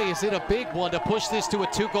 and boy, is it a big one to push this to a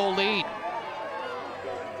 2-goal lead.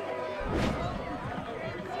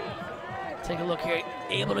 Take a look here,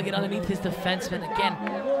 able to get underneath his defenseman. Again,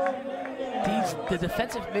 the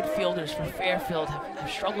defensive midfielders for Fairfield have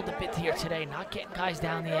struggled a bit here today, not getting guys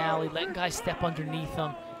down the alley, letting guys step underneath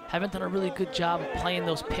them. Haven't done a really good job of playing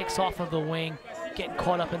those picks off of the wing, getting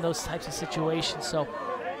caught up in those types of situations. So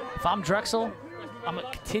if I'm Drexel, I'm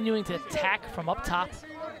continuing to attack from up top,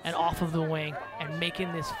 and off of the wing and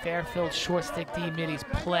making this Fairfield short stick D middies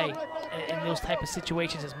play in those type of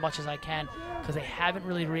situations as much as I can, because they haven't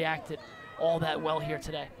really reacted all that well here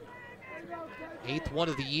today. 8th one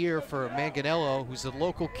of the year for Manganello, who's a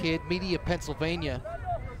local kid, Media, Pennsylvania,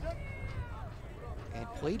 and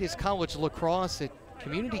played his college lacrosse at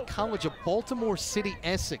Community College of Baltimore City,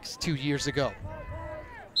 Essex 2 years ago,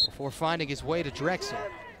 before finding his way to Drexel.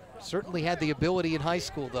 Certainly had the ability in high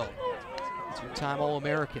school, though. Two-time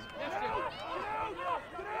All-American.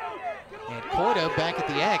 And Korda back at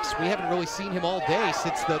the X. We haven't really seen him all day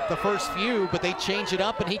since the first few, but they change it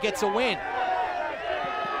up and he gets a win.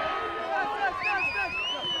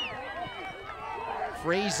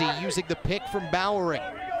 Frazee using the pick from Bowering.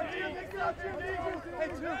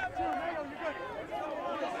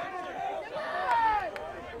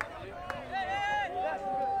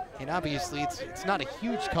 And obviously it's not a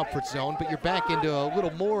huge comfort zone, but you're back into a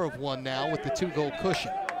little more of one now with the 2-goal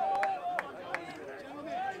cushion.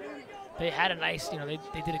 They had a nice, they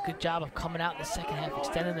did a good job of coming out in the second half,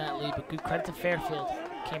 extending that lead, but good credit to Fairfield.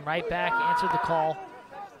 Came right back, answered the call,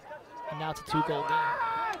 and now it's a 2-goal game.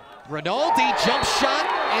 Rinaldi jump shot,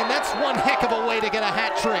 and that's one heck of a way to get a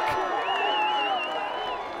hat trick.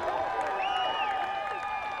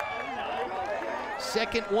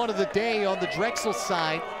 Second one of the day on the Drexel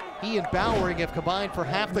side. He and Bowering have combined for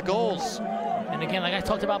half the goals. And again, like I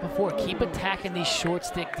talked about before, keep attacking these short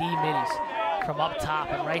stick D middies from up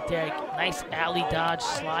top. And right there, nice alley dodge.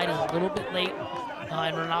 Slide is a little bit late,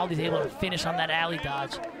 and Rinaldi's able to finish on that alley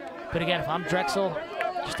dodge. But again, if I'm Drexel,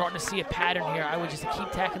 you're starting to see a pattern here. I would just keep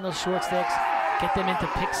attacking those short sticks, get them into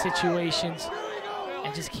pick situations,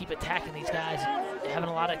 and just keep attacking these guys. Having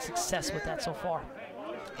a lot of success with that so far.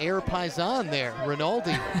 Air Paisan there,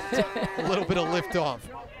 Rinaldi. A little bit of liftoff.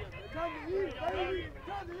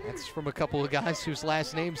 That's from a couple of guys whose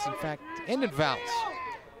last names, in fact, end in vowels.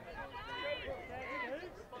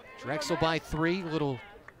 Drexel by 3, little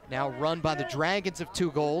now run by the Dragons of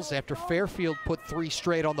 2 goals after Fairfield put 3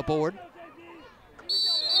 straight on the board.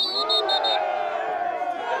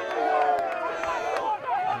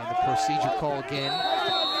 And the procedure call again.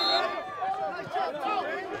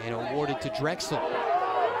 And awarded to Drexel.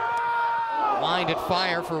 Lined at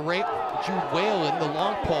fire for Jude Whalen, the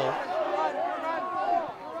long pole.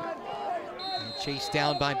 And chased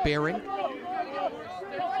down by Bering.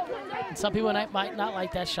 And some people might not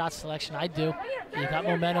like that shot selection. I do. You got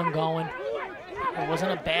momentum going. It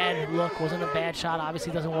wasn't a bad look, wasn't a bad shot.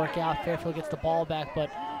 Obviously, it doesn't work out. Fairfield gets the ball back,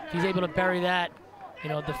 but if he's able to bury that,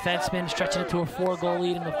 defenseman stretching it to a 4-goal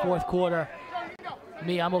lead in the 4th quarter.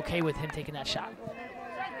 I'm okay with him taking that shot.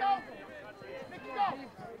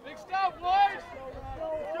 Big stop, boys!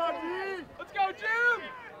 Let's go, Jim!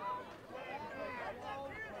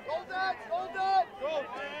 Hold that, hold that! Go,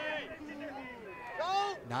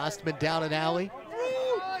 go! Nostman down an alley.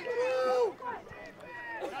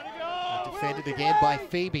 Defended again by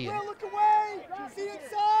Fabian. Look away! See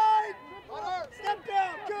inside! Step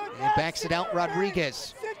down, good! And backs it out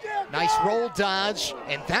Rodriguez. Nice roll dodge,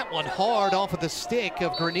 and that one hard off of the stick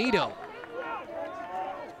of Granito.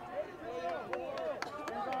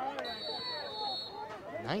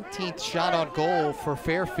 th shot on goal for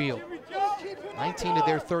Fairfield. 19 of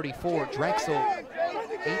their 34. Drexel,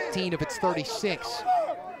 18 of its 36.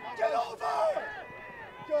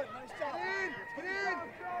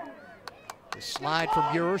 The slide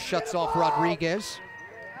from Muir shuts off Rodriguez.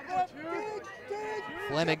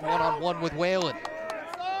 Fleming one-on-one with Whalen.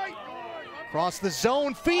 Across the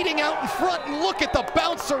zone, feeding out in front, and look at the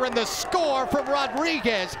bouncer and the score from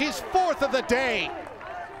Rodriguez, his 4th of the day.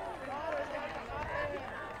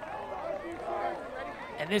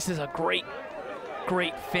 And this is a great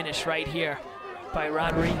finish right here by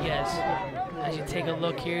Rodriguez. As you take a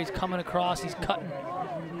look here, he's coming across, he's cutting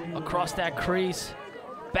across that crease,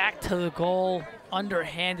 back to the goal,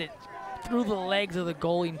 underhanded, through the legs of the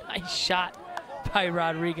goalie. Nice shot by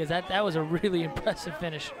Rodriguez. That was a really impressive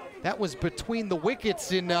finish. That was between the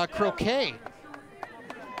wickets in croquet.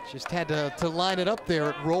 Just had to line it up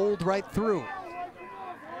there. It rolled right through.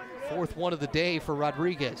 4th one of the day for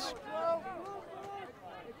Rodriguez.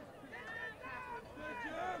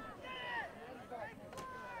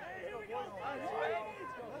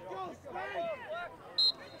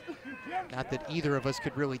 Not that either of us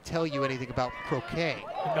could really tell you anything about croquet.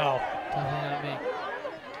 No, definitely not me.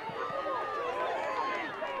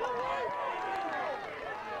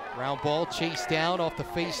 Round ball chased down off the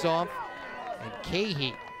face-off, and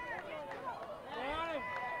Cahey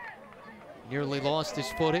nearly lost his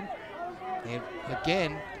footing. And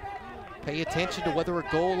again, pay attention to whether a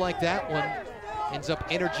goal like that one ends up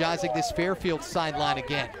energizing this Fairfield sideline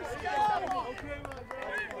again.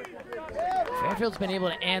 Fairfield's been able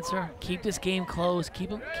to answer, keep this game close, keep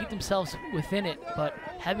themselves within it, but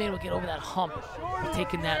haven't been able to get over that hump of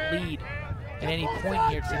taking that lead at any point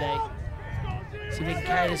here today. See if they can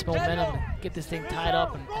carry this momentum and get this thing tied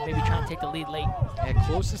up and maybe try and take the lead late. And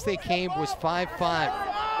closest they came was 5-5.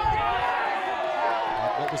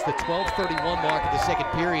 What was the 12:31 mark of the second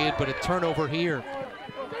period, but a turnover here.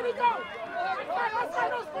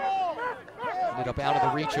 Ended up out of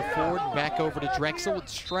the reach of Ford, back over to Drexel with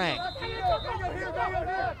Strang.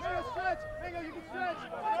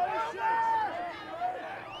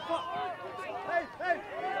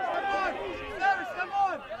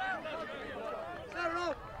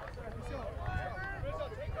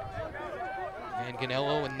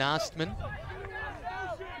 Manganello and Nostman.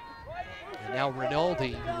 And now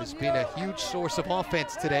Rinaldi, who has been a huge source of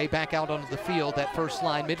offense today, back out onto the field, that first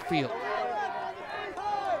line midfield.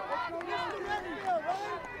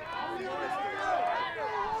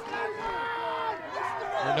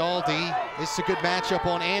 Rinaldi, this is a good matchup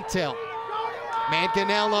on Antel.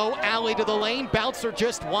 Manganello, alley to the lane, bouncer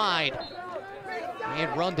just wide.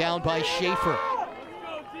 And run down by Schaefer.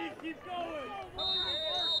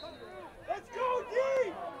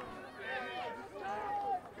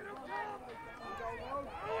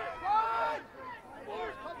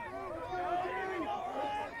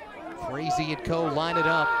 Frazee and co. line it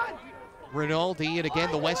up. Rinaldi, and again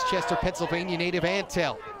the Westchester, Pennsylvania native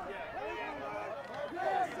Antel.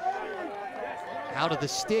 Out of the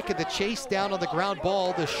stick and the chase down on the ground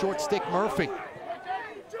ball, the short stick Murphy.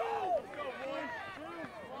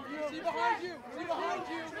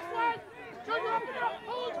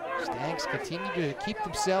 Stags continue to keep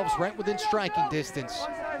themselves right within striking distance.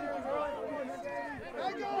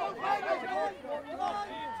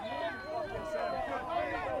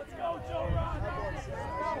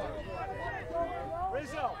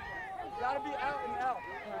 Rizzo, gotta be out and out.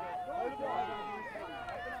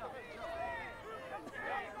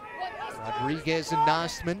 Rodriguez and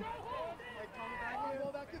Nostman.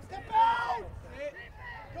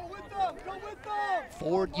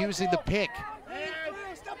 Ford using the pick.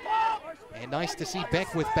 And nice to see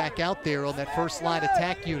Beckwith back out there on that first line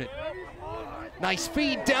attack unit. Nice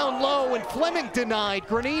feed down low, and Fleming denied.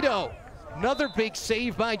 Granito. Another big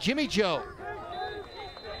save by Jimmy Joe.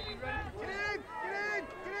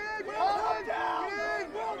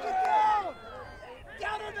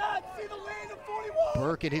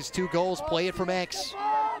 Burke and his 2 goals play it from X. Step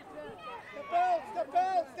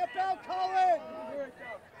out, Colin.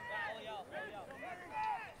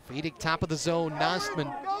 Feeding top of the zone, Nostman.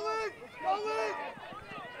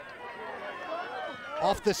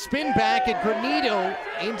 Off the spin back, and Granito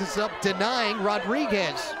ends up denying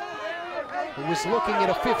Rodriguez, who was looking at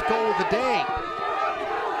a 5th goal of the day.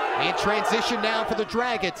 And transition now for the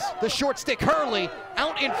Dragons. The short stick, Hurley,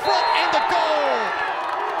 out in front, and the goal!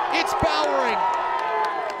 It's Bowering.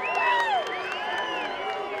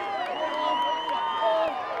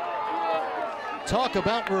 Talk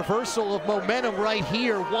about reversal of momentum right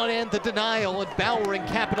here. One end the denial, and Bowering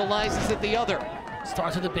capitalizes at the other.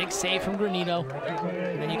 Starts with a big save from Granito,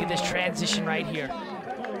 and then you get this transition right here.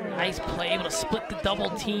 Nice play, able to split the double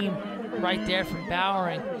team right there from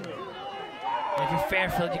Bowering. And if you're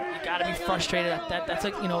Fairfield, you gotta be frustrated at that. That's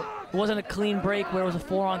like, you know, it wasn't a clean break where it was a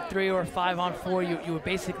 4-on-3 or a 5-on-4. You were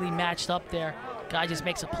basically matched up there. Guy just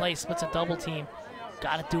makes a play, splits a double team.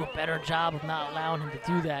 Gotta do a better job of not allowing him to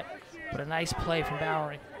do that. But a nice play from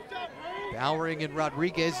Bowering. Bowering and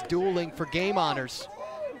Rodriguez dueling for game honors.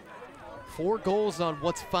 4 goals on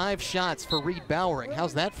what's 5 shots for Reed Bowering.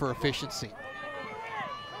 How's that for efficiency?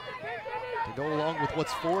 To go along with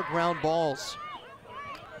what's 4 ground balls.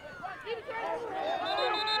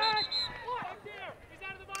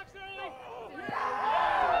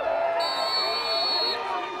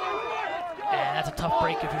 And that's a tough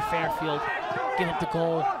break if you're Fairfield. Give up the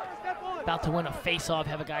goal. About to win a face-off,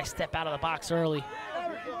 have a guy step out of the box early.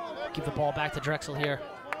 Give the ball back to Drexel here,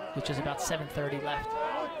 which is about 7:30 left.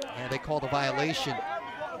 And they call the violation.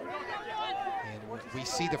 And we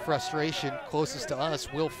see the frustration closest to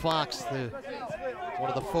us. Will Fox,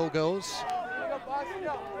 one of the Fogos.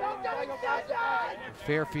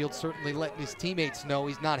 Fairfield certainly letting his teammates know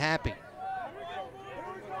he's not happy.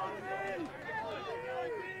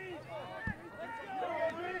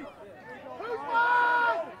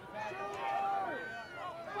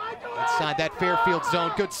 Inside that Fairfield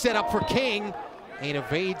zone, good setup for King, and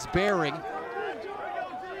evades Bowering.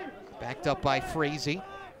 Backed up by Frazee.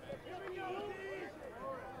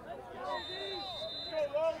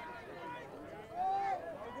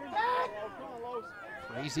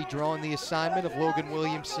 Frazee drawing the assignment of Logan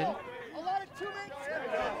Williamson.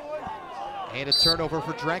 And a turnover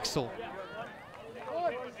for Drexel.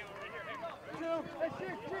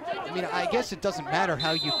 I mean, I guess it doesn't matter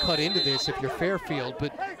how you cut into this if you're Fairfield,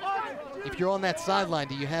 but if you're on that sideline,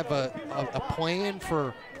 do you have a plan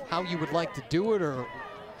for how you would like to do it, or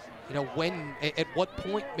you know, when, at what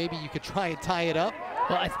point maybe you could try and tie it up?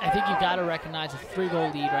 Well, I think you got to recognize a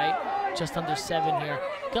 3-goal lead, right? Just under 7 here.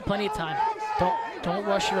 Got plenty of time. Don't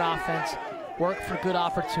rush your offense. Work for good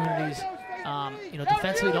opportunities. You know,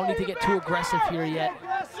 defensively, don't need to get too aggressive here yet.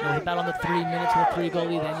 You know, about on the 3 minutes with a 3-goal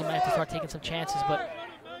lead, then you might have to start taking some chances. But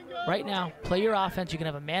right now, play your offense. You can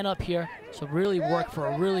have a man up here, so really work for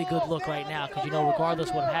a really good look right now, because you know,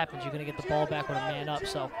 regardless what happens, you're going to get the ball back with a man up.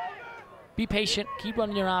 So be patient. Keep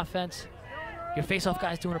running your offense. Your face-off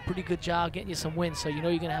guy's doing a pretty good job getting you some wins, so you know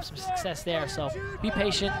you're going to have some success there. So be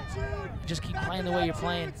patient. Just keep playing the way you're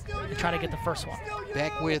playing and try to get the first one.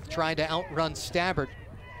 Beckwith trying to outrun Stabbard.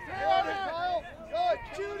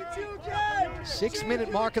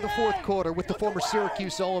 6-minute mark of the 4th quarter with the former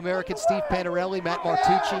Syracuse All-American Steve Panarelli, Matt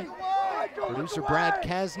Martucci, producer Brad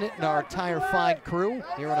Kasnett, and our entire fine crew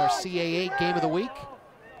here on our CAA Game of the Week.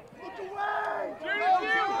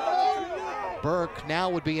 Burke now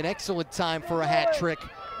would be an excellent time for a hat trick.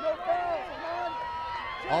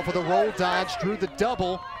 Off of the roll dodge, drew the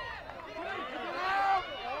double.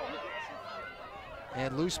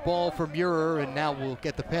 And loose ball for Muir, and now we'll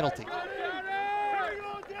get the penalty.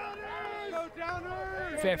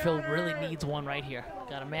 Fairfield really needs one right here.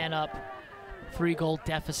 Got a man up, 3-goal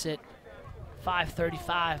deficit,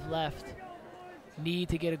 5:35 left. Need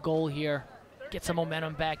to get a goal here. Get some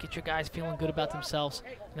momentum back, get your guys feeling good about themselves.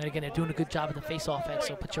 And then again, they're doing a good job at the face-off end,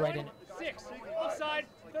 so put you right in it. 6, offside,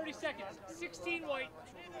 30 seconds, 16 white,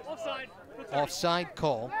 offside. Offside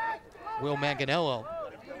call, Will Manganello.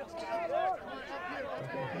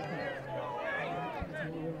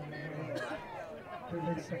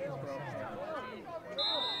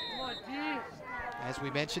 As we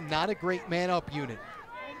mentioned, not a great man-up unit.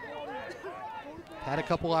 Had a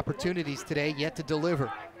couple opportunities today, yet to deliver.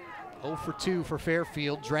 0 for 2 for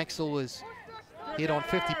Fairfield. Drexel is hit on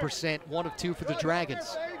 50%, 1 of 2 for the Dragons.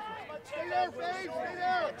 Stay there, Faves, stay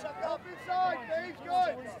there. Help inside, Faves,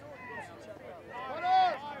 good. Come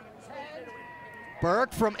on.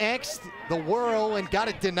 Burke from X, the whirl, and got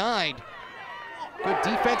it denied. Good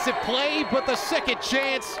defensive play, but the second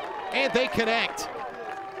chance, and they connect.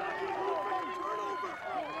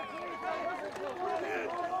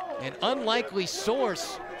 An unlikely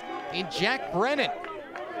source in Jack Brennan.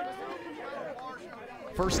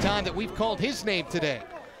 First time that we've called his name today.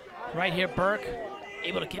 Right here, Burke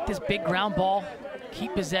able to get this big ground ball,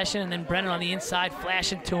 keep possession, and then Brennan on the inside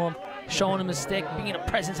flashing to him, showing him his stick, being a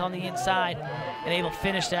presence on the inside, and able to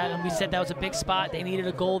finish that. And we said that was a big spot. They needed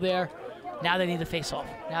a goal there. Now they need the face-off.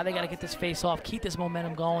 Now they got to get this face-off, keep this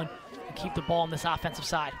momentum going, and keep the ball on this offensive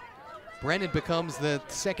side. Brennan becomes the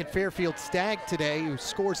second Fairfield Stag today who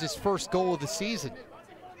scores his first goal of the season.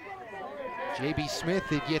 J.B. Smith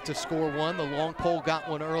had yet to score one. The long pole got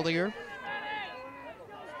one earlier.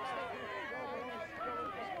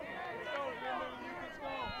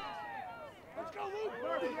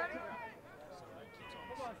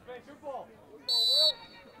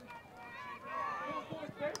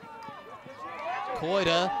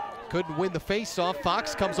 Coida couldn't win the face-off.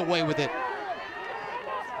 Fox comes away with it.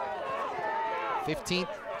 15th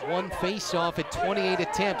one face-off at 28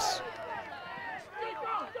 attempts.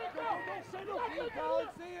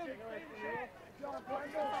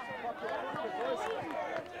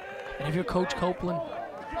 And if you're Coach Copeland,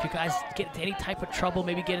 if you guys get into any type of trouble,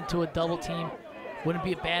 maybe get into a double team, wouldn't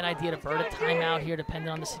be a bad idea to burn a timeout here depending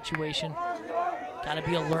on the situation. Got to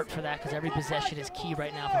be alert for that because every possession is key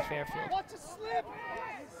right now for Fairfield.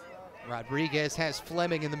 Rodriguez has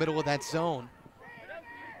Fleming in the middle of that zone.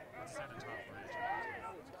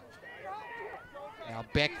 Now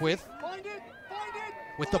Beckwith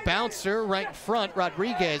with the bouncer right in front,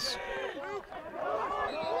 Rodriguez.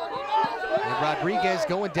 And Rodriguez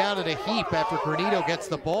going down in a heap after Granito gets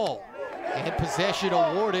the ball. And possession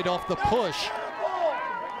awarded off the push.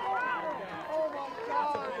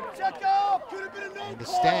 And the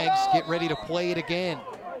Stags get ready to play it again.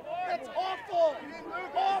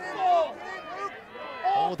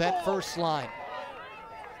 Oh, that first line.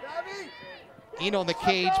 In on the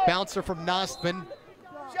cage, bouncer from Nostman.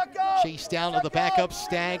 Chase down to the backup.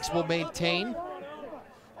 Stags will maintain.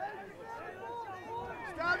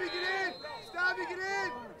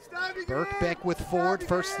 Burke, Beckwith, Ford,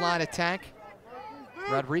 first line attack.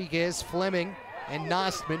 Rodriguez, Fleming, and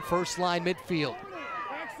Nostman, first line midfield.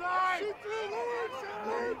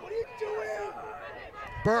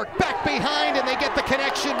 Burke back behind, and they get the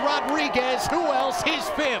connection. Rodriguez, who else? His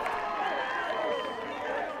fifth.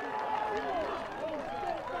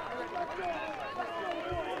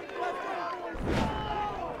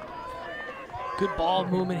 Good ball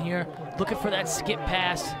movement here. Looking for that skip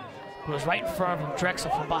pass. It was right in front of him. Drexel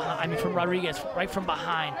from behind. I mean, from Rodriguez, right from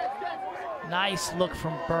behind. Nice look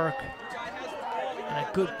from Burke. And a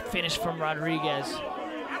good finish from Rodriguez.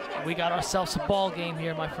 We got ourselves a ball game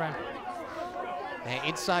here, my friend. And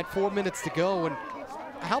inside 4 minutes to go. And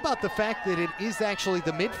how about the fact that it is actually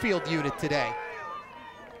the midfield unit today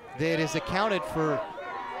that has accounted for,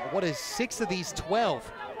 what is 6 of these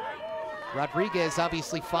 12? Rodriguez,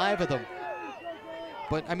 obviously 5 of them.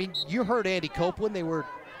 But, I mean, you heard Andy Copeland. They were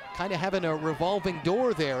kind of having a revolving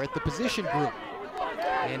door there at the position group.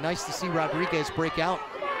 And nice to see Rodriguez break out.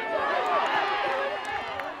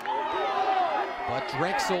 But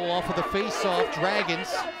Drexel off of the face-off,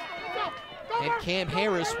 Dragons. And Cam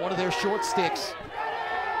Harris, one of their short sticks,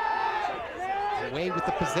 away with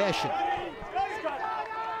the possession.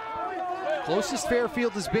 Closest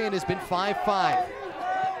Fairfield has been 5-5.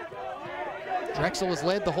 Drexel has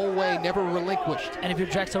led the whole way, never relinquished. And if you're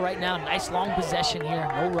Drexel right now, nice long possession here,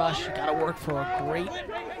 no rush. You gotta work for a great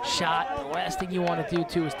shot. The last thing you want to do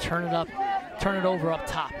too is turn it over up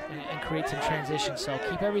top and create some transition. So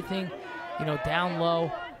keep everything, you know, down low.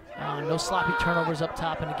 No sloppy turnovers up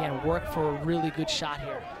top, and again, work for a really good shot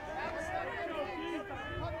here.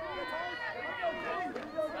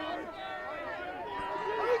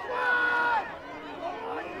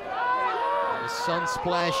 Sun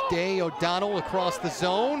splash day, O'Donnell across the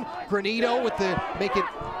zone. Granito with the make it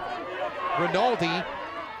Rinaldi.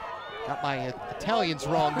 Got my Italians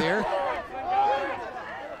wrong there.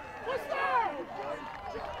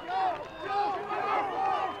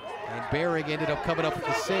 And Behring ended up coming up with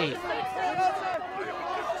the save.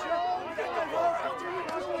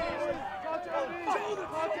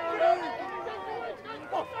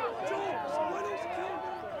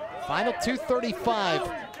 Final 2:35.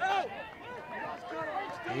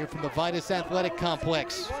 Here from the Vitus Athletic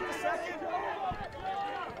Complex.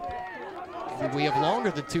 Maybe we have longer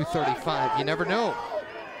than 2:35, you never know.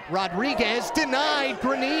 Rodriguez denied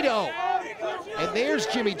Granito. And there's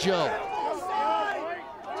Jimmy Joe.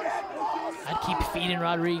 I'd keep feeding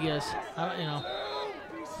Rodriguez. I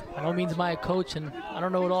don't mean to be a coach, and I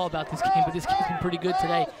don't know at all about this game, but this game's been pretty good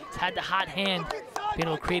today. He's had the hot hand, being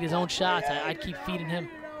able to create his own shots. I'd keep feeding him.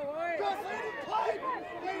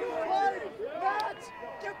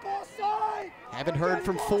 Haven't heard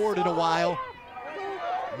from Ford in a while.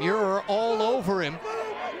 Muir all over him.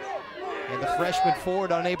 And the freshman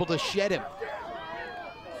Ford unable to shed him.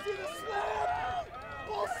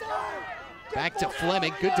 Back to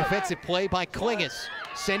Fleming. Good defensive play by Klinges.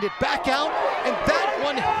 Send it back out, and that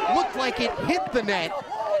one looked like it hit the net,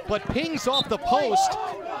 but pings off the post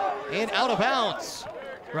and out of bounds.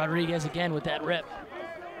 Rodriguez again with that rip.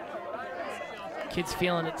 Kid's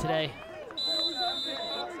feeling it today.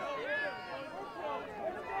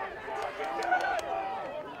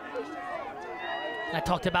 I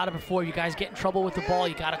talked about it before. You guys get in trouble with the ball,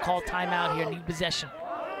 you got to call timeout here, need possession.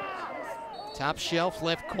 Top shelf,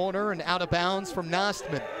 left corner, and out of bounds from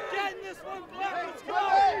Nostman.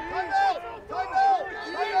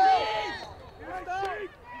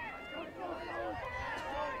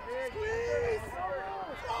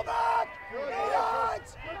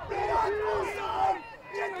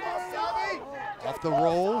 Off the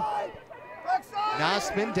roll.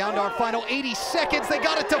 Nostman down to our final 80 seconds. They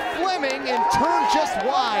got it to Fleming and turned just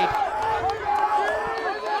wide.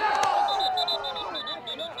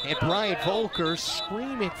 And Brian Volker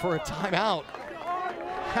screaming for a timeout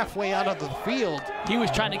halfway out onto the field. He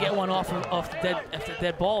was trying to get one off the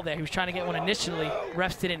dead ball there. He was trying to get one initially.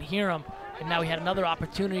 Refs didn't hear him, and now he had another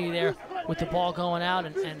opportunity there with the ball going out,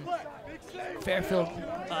 and Fairfield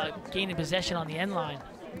gaining possession on the end line.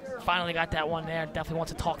 Finally got that one there. Definitely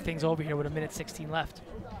wants to talk things over here with 1:16 left.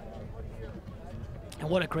 And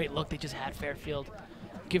what a great look they just had, Fairfield.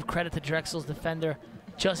 Give credit to Drexel's defender,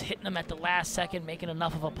 just hitting them at the last second, making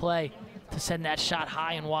enough of a play to send that shot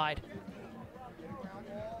high and wide.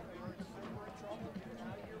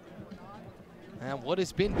 And what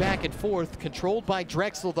has been back and forth, controlled by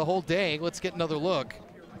Drexel the whole day. Let's get another look.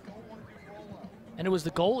 And it was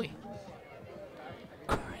the goalie.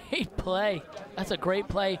 Great play. That's a great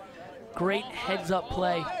play. Great heads-up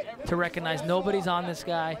play to recognize nobody's on this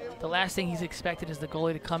guy. The last thing he's expected is the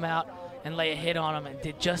goalie to come out and lay a hit on him, and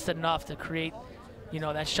did just enough to create, you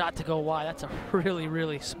know, that shot to go wide. That's a really,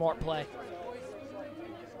 really smart play.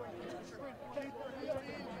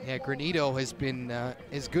 Yeah, Granito has been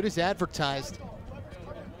as good as advertised.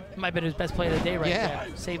 It might have been his best play of the day right there.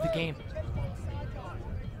 Saved the game.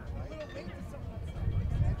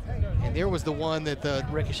 And there was the one that the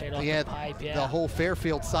ricocheted off the pipe, the whole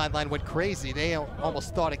Fairfield sideline went crazy. They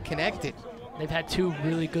almost thought it connected. They've had two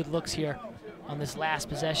really good looks here on this last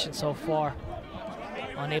possession so far.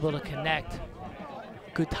 Unable to connect.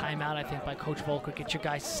 Good timeout, I think, by Coach Volker. Get your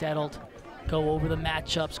guys settled. Go over the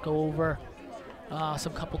matchups. Go over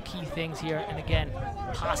some couple key things here. And again,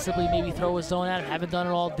 possibly maybe throw a zone at them. Haven't done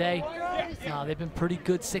it all day. They've been pretty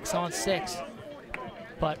good 6-on-6.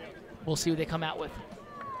 But we'll see what they come out with.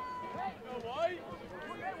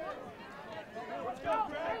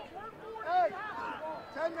 Hey,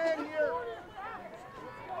 10-man here.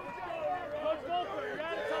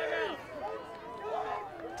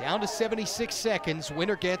 Down to 76 seconds.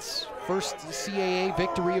 Winner gets first CAA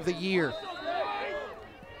victory of the year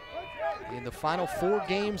in the final 4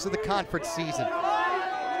 games of the conference season.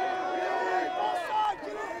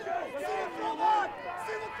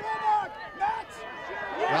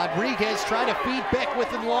 Rodriguez trying to feed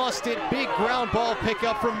Beckwith and lost it. Big ground ball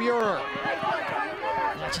pickup from Muir.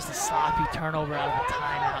 That's just a sloppy turnover out of a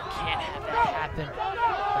timeout. Can't have that happen.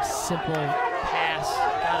 A simple pass.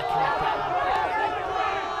 Gotta connect that one.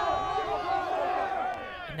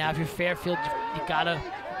 And now if you're Fairfield, you gotta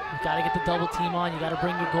get the double team on. You gotta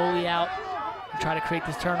bring your goalie out and try to create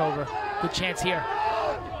this turnover. Good chance here.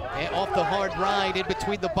 And off the hard ride in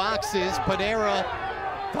between the boxes. Panera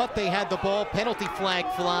thought they had the ball. Penalty flag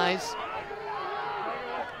flies.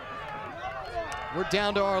 We're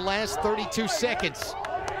down to our last 32 seconds.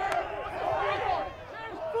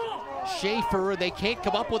 Schaefer, they can't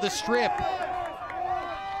come up with a strip.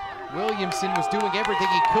 Williamson was doing everything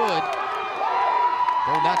he could.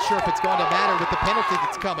 Though not sure if it's going to matter with the penalty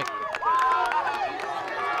that's coming.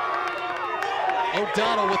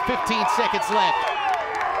 O'Donnell with 15 seconds left.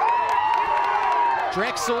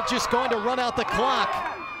 Drexel just going to run out the clock,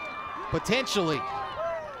 potentially.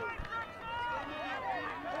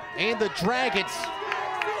 And the Dragons,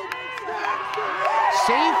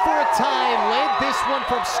 save for a time, led this one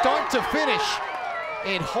from start to finish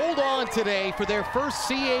and hold on today for their first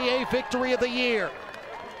CAA victory of the year.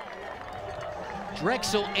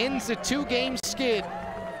 Drexel ends a 2-game skid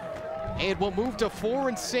and will move to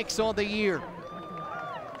 4-6 on the year.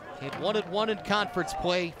 At 1-1 in conference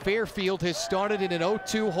play, Fairfield has started in an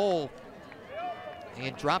 0-2 hole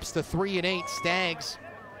and drops to 3-8. Stags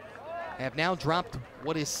have now dropped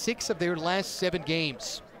what is 6 of their last 7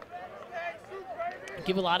 games.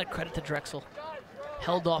 Give a lot of credit to Drexel.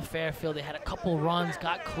 Held off Fairfield. They had a couple runs,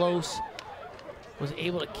 got close, was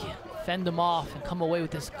able to fend them off and come away with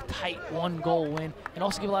this tight 1-goal win. And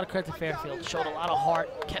also give a lot of credit to Fairfield. Showed a lot of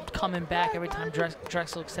heart, kept coming back every time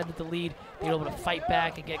Drexel extended the lead. They were able to fight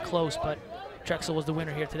back and get close, but Drexel was the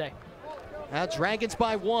winner here today. Now Dragons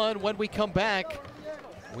by 1. When we come back,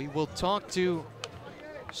 we will talk to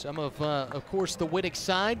some of course, the Whittick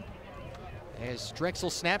side as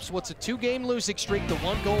Drexel snaps what's a 2-game losing streak, the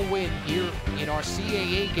 1-goal win here in our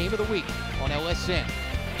CAA Game of the Week on LSN.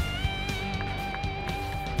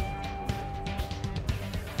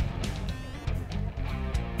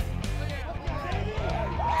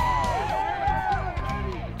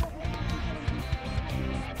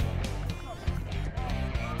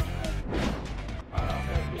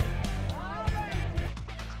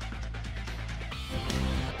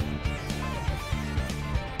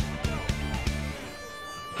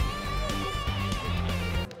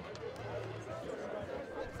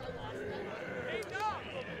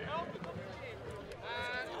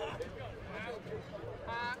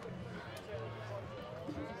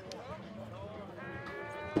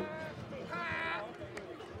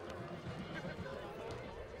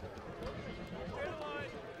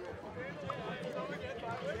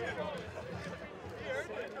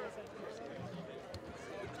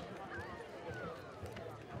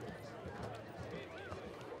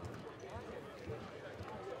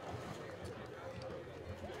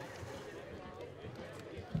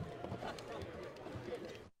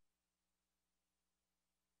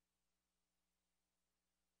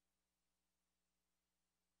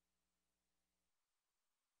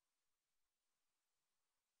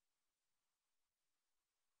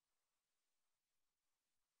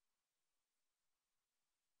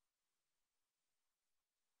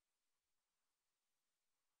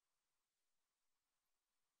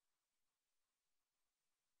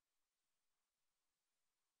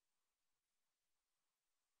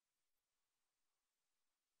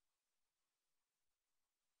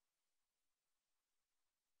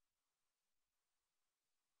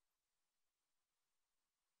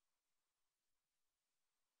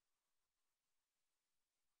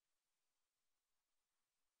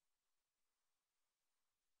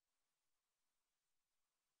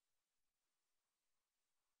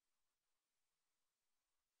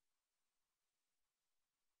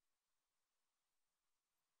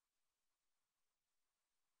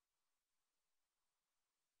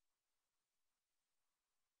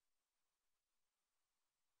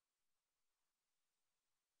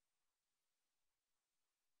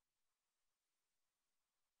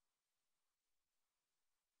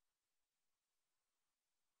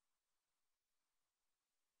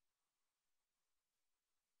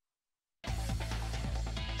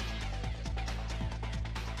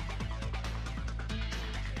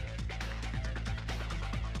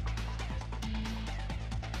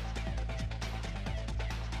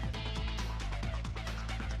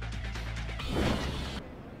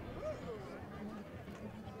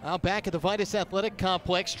 Now back at the Vitus Athletic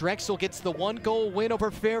Complex, Drexel gets the 1-goal win over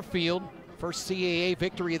Fairfield. First CAA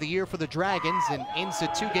victory of the year for the Dragons and ends a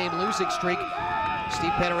 2-game losing streak.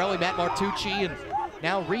 Steve Panarelli, Matt Martucci, and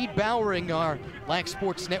now Reed Bowering, our Lac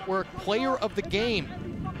Sports Network Player of the Game.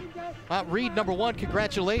 Reed, number one,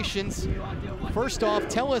 congratulations. First off,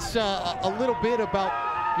 tell us a little bit about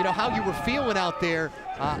how you were feeling out there.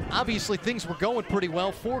 Obviously, things were going pretty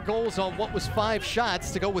well. 4 goals on what was 5 shots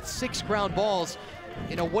to go with 6 ground balls.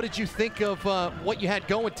 What did you think of what you had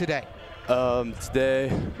going today?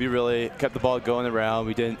 Today, we really kept the ball going around.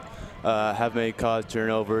 We didn't have many cause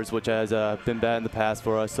turnovers, which has been bad in the past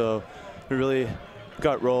for us. So we really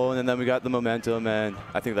got rolling, and then we got the momentum, and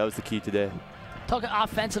I think that was the key today. Talking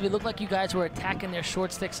offensively, it looked like you guys were attacking their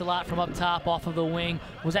short sticks a lot from up top, off of the wing.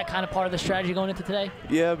 Was that kind of part of the strategy going into today?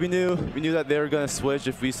 Yeah, we knew that they were going to switch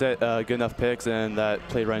if we set good enough picks, and that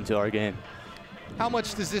played right into our game. How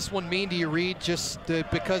much does this one mean to you, Reed, just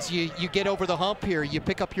because you get over the hump here, you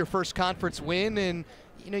pick up your first conference win, and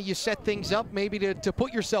you set things up maybe to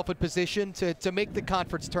put yourself in position to make the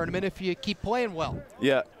conference tournament if you keep playing well?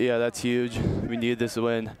 Yeah, that's huge. We needed this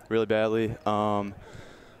win really badly.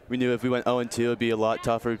 We knew if we went 0-2, it would be a lot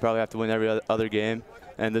tougher. We'd probably have to win every other game,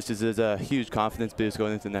 and this is a huge confidence boost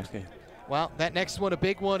going into the next game. Well, that next one, a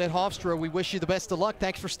big one at Hofstra. We wish you the best of luck.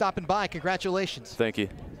 Thanks for stopping by. Congratulations. Thank you.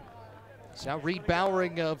 So now Reed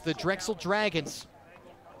Bowering of the Drexel Dragons.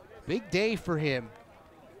 Big day for him.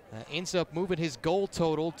 Ends up moving his goal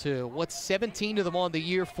total to what's 17 of them on the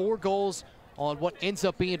year, 4 goals on what ends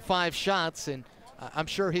up being 5 shots. And I'm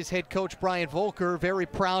sure his head coach, Brian Volker, very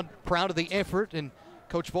proud of the effort. And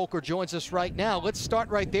Coach Volker joins us right now. Let's start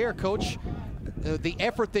right there, Coach. The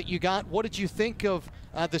effort that you got, what did you think of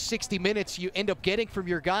the 60 minutes you end up getting from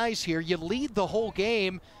your guys here? You lead the whole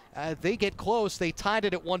game. They get close. They tied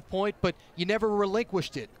it at one point, but you never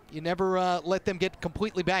relinquished it. You never let them get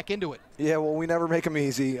completely back into it. Yeah, well, we never make them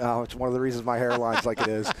easy. It's one of the reasons my hairline's like it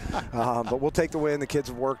is. But we'll take the win. The kids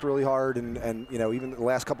have worked really hard, and even the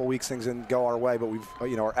last couple of weeks things didn't go our way, but we've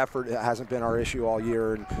our effort hasn't been our issue all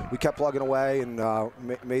year, and we kept plugging away and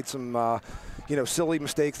made some silly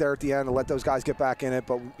mistakes there at the end to let those guys get back in it,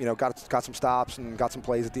 but got some stops and got some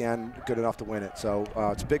plays at the end good enough to win it. So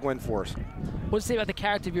it's a big win for us. What does it say about the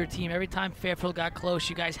character of your team? Every time Fairfield got close,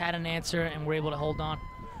 you guys had an answer and were able to hold on.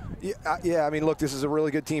 Yeah. I mean, look, this is a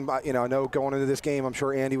really good team. I know going into this game, I'm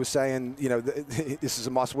sure Andy was saying, this is a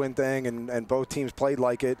must-win thing, and both teams played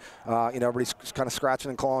like it. Everybody's kind of scratching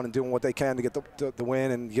and clawing and doing what they can to get the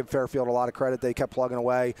win, and give Fairfield a lot of credit. They kept plugging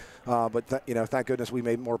away, but thank goodness we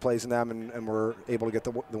made more plays than them, and were able to get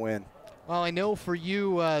the win. Well, I know for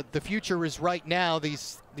you, the future is right now,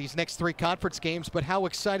 these next 3 conference games, but how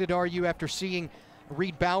excited are you after seeing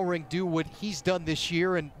Reed Bowering do what he's done this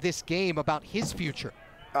year and this game about his future?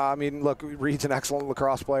 I mean, look, Reed's an excellent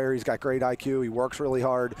lacrosse player. He's got great IQ. He works really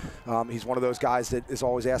hard. He's one of those guys that is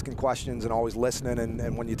always asking questions and always listening,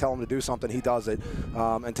 and when you tell him to do something, he does it.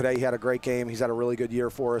 And today he had a great game. He's had a really good year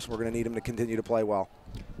for us. We're going to need him to continue to play well.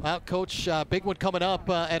 Well, Coach, big one coming up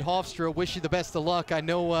at Hofstra. Wish you the best of luck. I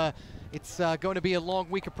know it's going to be a long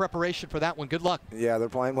week of preparation for that one. Good luck. Yeah, they're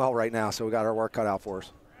playing well right now, so we got our work cut out for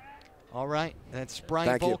us. All right, that's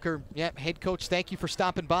Brian Volker. Yeah, head coach, thank you for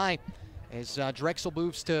stopping by. As Drexel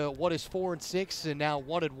moves to what is 4-6 and now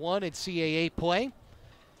 1-1 in CAA play.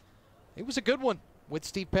 It was a good one with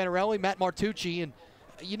Steve Panarelli, Matt Martucci, and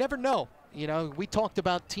you never know. We talked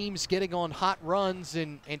about teams getting on hot runs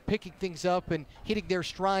and picking things up and hitting their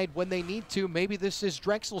stride when they need to. Maybe this is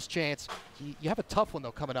Drexel's chance. You have a tough one,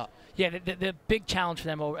 though, coming up. Yeah, the big challenge for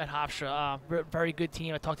them over at Hofstra. Very good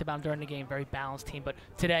team. I talked about them during the game. Very balanced team. But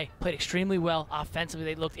today, played extremely well. Offensively,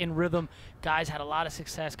 they looked in rhythm. Guys had a lot of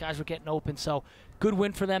success. Guys were getting open. So, good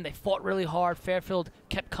win for them. They fought really hard. Fairfield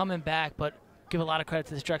kept coming back, but give a lot of credit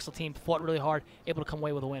to this Drexel team. Fought really hard, able to come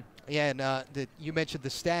away with a win. Yeah, and you mentioned the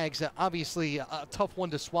Stags. Obviously, a tough one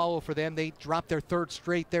to swallow for them. They dropped their 3rd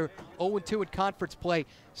straight. They're 0-2 in conference play.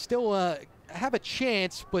 Still have a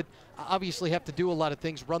chance, but obviously have to do a lot of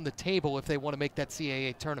things, run the table if they want to make that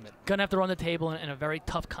CAA tournament. Gonna have to run the table in a very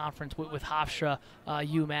tough conference with Hofstra,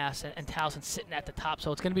 UMass, and Towson sitting at the top.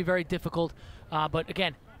 So it's going to be very difficult. But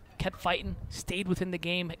again, kept fighting, stayed within the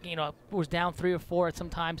game. Was down 3 or 4 at some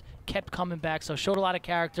times, kept coming back. So showed a lot of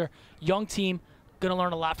character. Young team. Going to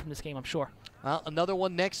learn a lot from this game, I'm sure. Well, another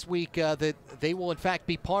one next week that they will, in fact,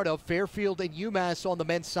 be part of. Fairfield and UMass on the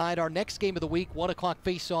men's side. Our next game of the week, 1 o'clock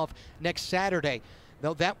face-off next Saturday.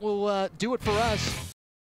 Now, that will do it for us.